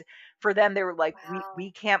down, because for them, they were like, wow.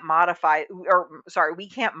 we can't modify, or sorry, we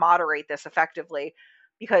can't moderate this effectively,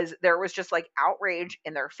 because there was just like outrage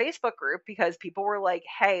in their Facebook group, because people were like,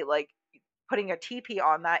 hey, like, putting a TP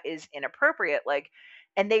on that is inappropriate, like,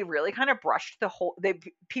 and they really kind of brushed the whole,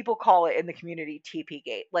 people call it in the community TP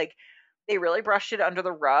gate, like, they really brushed it under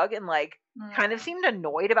the rug, and like, kind of Mm, seemed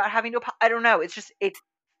annoyed about having to, I don't know, it's just, it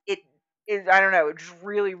is, I don't know, it just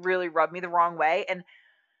really really rubbed me the wrong way, and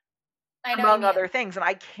I know what you among other mean. things, and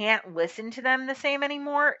I can't listen to them the same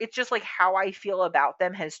anymore. It's just like, how I feel about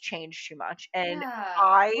them has changed too much, and Yeah.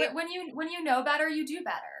 I When you know better, you do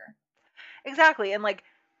better. exactly, and like,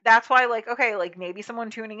 that's why, like, okay, like, maybe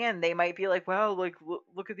someone tuning in, they might be like, well, like,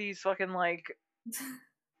 look at these fucking, like,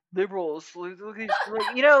 liberals, look at these,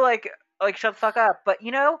 like, like, shut the fuck up. But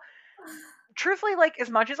truthfully, like,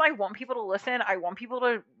 as much as I want people to listen, I want people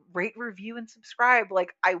to rate, review, and subscribe.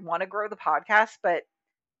 Like, I want to grow the podcast, but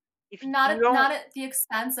if Not you at don't, not at the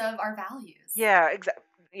expense of our values. yeah, exactly,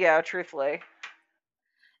 yeah, truthfully.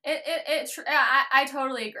 I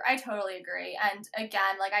totally agree. I totally agree. And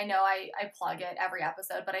again, like, I know I plug it every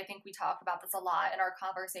episode, but I think we talk about this a lot in our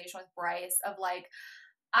conversation with Bryce of like,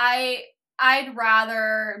 I I'd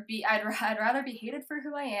rather be hated for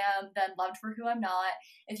who I am than loved for who I'm not.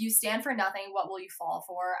 If you stand for nothing, what will you fall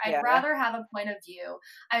for? I'd Yeah. rather have a point of view.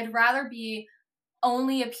 I'd rather be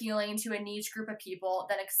only appealing to a niche group of people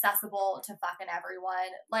than accessible to fucking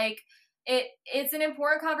everyone. Like, it's an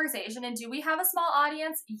important conversation. And do we have a small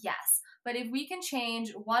audience? Yes. But if we can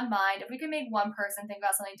change one mind, if we can make one person think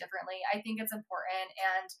about something differently, I think it's important.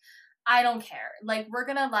 And I don't care. Like, we're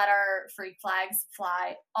gonna let our freak flags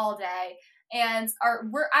fly all day. And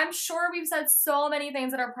I'm sure we've said so many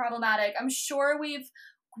things that are problematic. I'm sure we've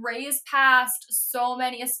grazed past so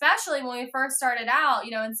many, especially when we first started out,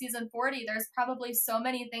 in season 40. There's probably so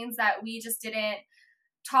many things that we just didn't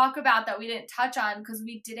talk about, that we didn't touch on, because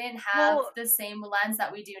we didn't have the same lens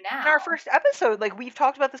that we do now. In our first episode, like, we've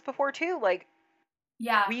talked about this before too. Like,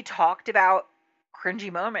 yeah, we talked about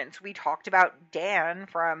cringy moments. We talked about Dan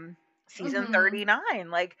from season 39,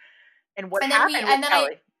 like, and what happened with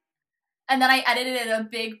Kelly. And then I edited a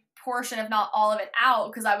big portion, if not all of it,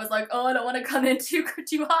 out, because I was like, oh, I don't want to come in too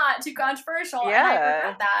hot, too controversial. Yeah. And I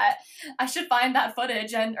regret that. I should find that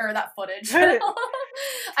footage or that footage.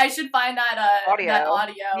 I should find that audio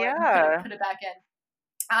yeah. and put it back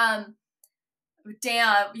in.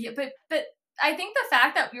 Damn. Yeah, but I think the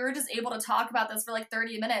fact that we were just able to talk about this for like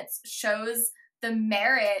 30 minutes shows the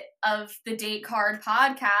merit of the Date Card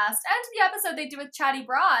podcast and the episode they do with Chatty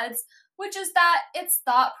Broads, which is that it's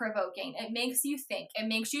thought-provoking. It makes you think. It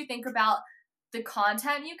makes you think about the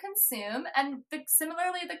content you consume and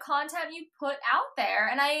similarly the content you put out there.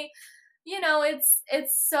 And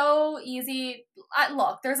it's so easy.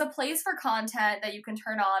 Look, there's a place for content that you can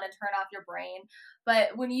turn on and turn off your brain.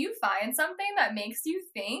 But when you find something that makes you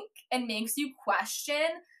think and makes you question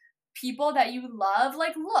people that you love,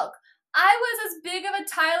 like, look, I was as big of a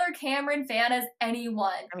Tyler Cameron fan as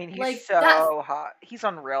anyone. I mean, he's so hot. He's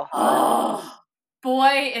unreal hot. Oh,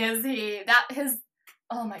 boy, is he.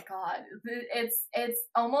 Oh my God. It's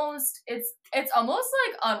almost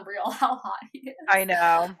like unreal how hot he is. I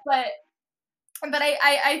know. But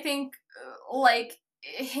I think, like,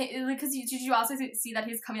 because did you also see that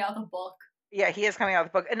he's coming out with a book? Yeah, he is coming out with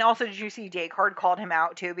a book. And also, did you see Date Card called him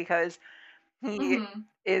out too, because he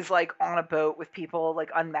is like on a boat with people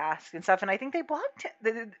like unmasked and stuff, and I think they blocked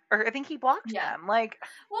him, or I think he blocked them. Like,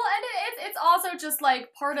 well, and it's also just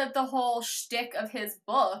like part of the whole shtick of his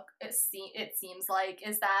book. It seems like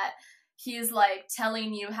is that he's like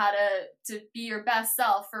telling you how to be your best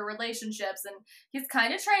self for relationships, and he's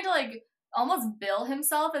kind of trying to like almost bill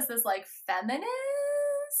himself as this like feminist.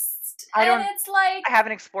 It's like, I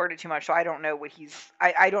haven't explored it too much, so I don't know what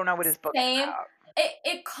I don't know what his book is about.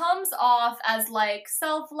 It comes off as like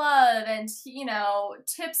self-love and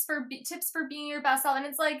tips for being your best self, and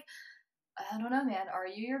it's like, I don't know, man, are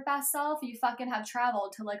you your best self? You fucking have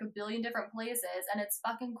traveled to like a billion different places and it's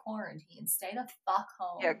fucking quarantine. Stay the fuck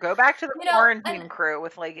home. Yeah, go back to the quarantine crew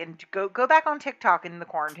with like, and go back on TikTok in the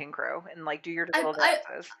quarantine crew and like do your little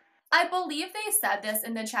dances. I believe they said this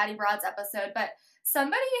in the Chatty Broads episode, but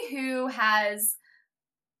somebody who has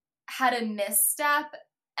had a misstep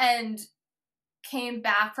and came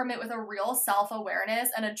back from it with a real self-awareness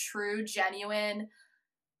and a true, genuine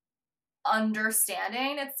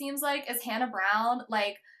understanding, it seems like, is Hannah Brown.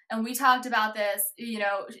 Like, and we talked about this,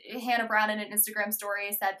 Hannah Brown in an Instagram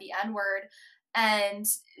story said the N-word, and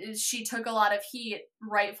she took a lot of heat,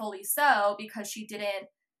 rightfully so, because she didn't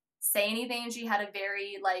say anything. She had a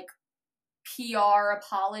very like PR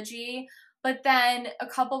apology. But then a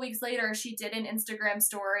couple weeks later, she did an Instagram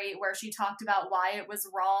story where she talked about why it was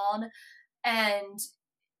wrong. And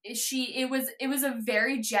it was a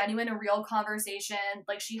very genuine and real conversation.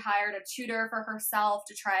 Like, she hired a tutor for herself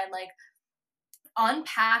to try and like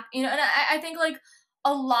unpack, and I think like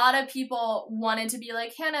a lot of people wanted to be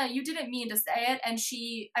like, Hannah, you didn't mean to say it. And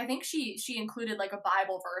I think she included like a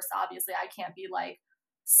Bible verse. Obviously I can't be like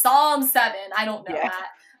Psalm 7. I don't know that.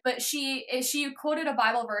 But she quoted a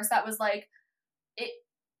Bible verse that was like,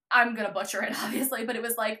 I'm gonna butcher it obviously, but it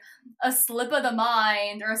was like, a slip of the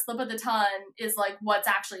mind or a slip of the tongue is like what's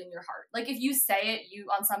actually in your heart. Like, if you say it, you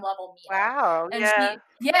on some level mean it. Wow. And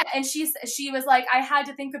and she was like, I had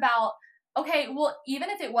to think about, okay, well, even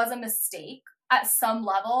if it was a mistake, at some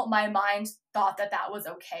level, my mind thought that was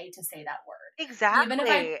okay to say that word. Exactly. Even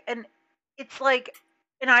if and it's like,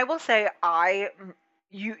 and I will say,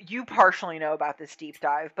 you partially know about this deep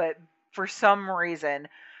dive, but for some reason,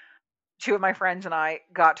 two of my friends and I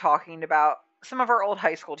got talking about some of our old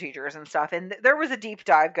high school teachers and stuff, and there was a deep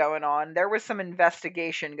dive going on. There was some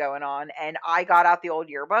investigation going on, and I got out the old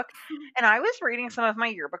yearbook, and I was reading some of my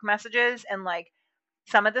yearbook messages, and like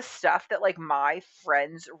some of the stuff that like my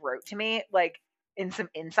friends wrote to me, like in some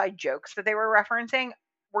inside jokes that they were referencing,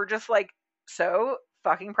 were just like so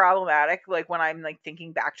fucking problematic. Like, when I'm like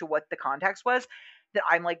thinking back to what the context was, that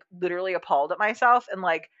I'm like literally appalled at myself. And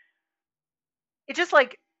like, it just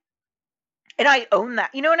like And I own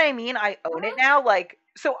that. You know what I mean? I own it now. Like,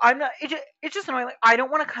 so I'm not. It's just annoying. Like, I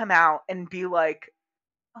don't want to come out and be like,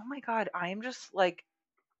 oh my god, I am just like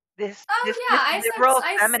Oh yeah, liberal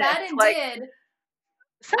I feminist. said and Like, did.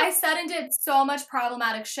 so I said and did so much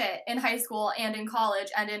problematic shit in high school and in college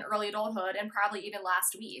and in early adulthood and probably even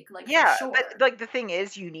last week, like for yeah, but sure. like the thing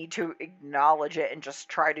is, you need to acknowledge it and just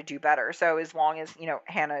try to do better. So as long as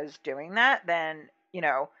Hannah is doing that, then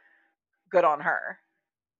good on her.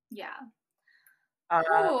 Yeah. Um,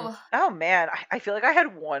 Whew. oh man, I feel like I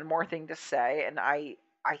had one more thing to say, and I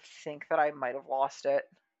think that I might have lost it.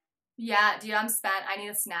 Yeah, dude, I'm spent. I need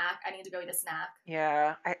a snack. I need to go eat a snack.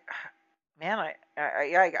 Yeah, man,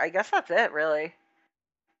 yeah, I guess that's it, really.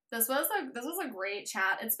 This was a great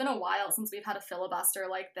chat. It's been a while since we've had a filibuster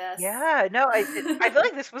like this. Yeah, no, I feel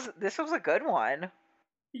like this was a good one.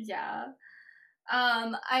 Yeah.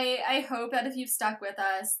 I hope that if you've stuck with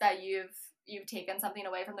us that you've taken something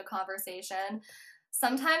away from the conversation.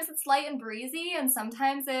 Sometimes it's light and breezy and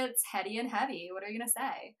sometimes it's heady and heavy. What are you gonna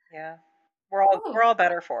say? Yeah, we're Ooh. all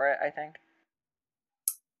better for it, I think.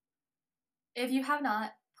 If you have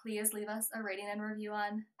not, please leave us a rating and review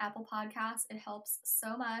on Apple Podcasts. It helps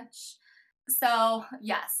so much. So,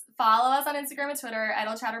 yes, follow us on Instagram and Twitter,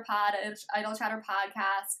 Idle Chatter Pod, Idle Chatter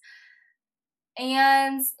Podcast.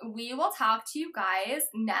 And we will talk to you guys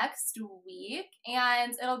next week.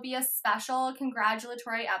 And it'll be a special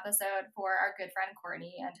congratulatory episode for our good friend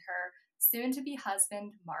Courtney and her soon to be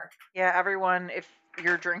husband, Mark. Yeah, everyone, if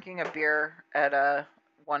you're drinking a beer at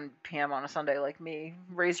 1 p.m. on a Sunday like me,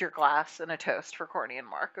 raise your glass and a toast for Courtney and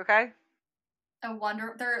Mark, okay?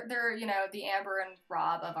 They're the Amber and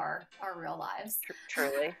Rob of our real lives.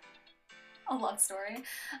 Truly. A love story.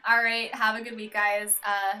 All right, have a good week, guys.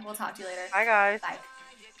 We'll talk to you later. Bye, guys. Bye.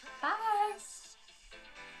 Bye.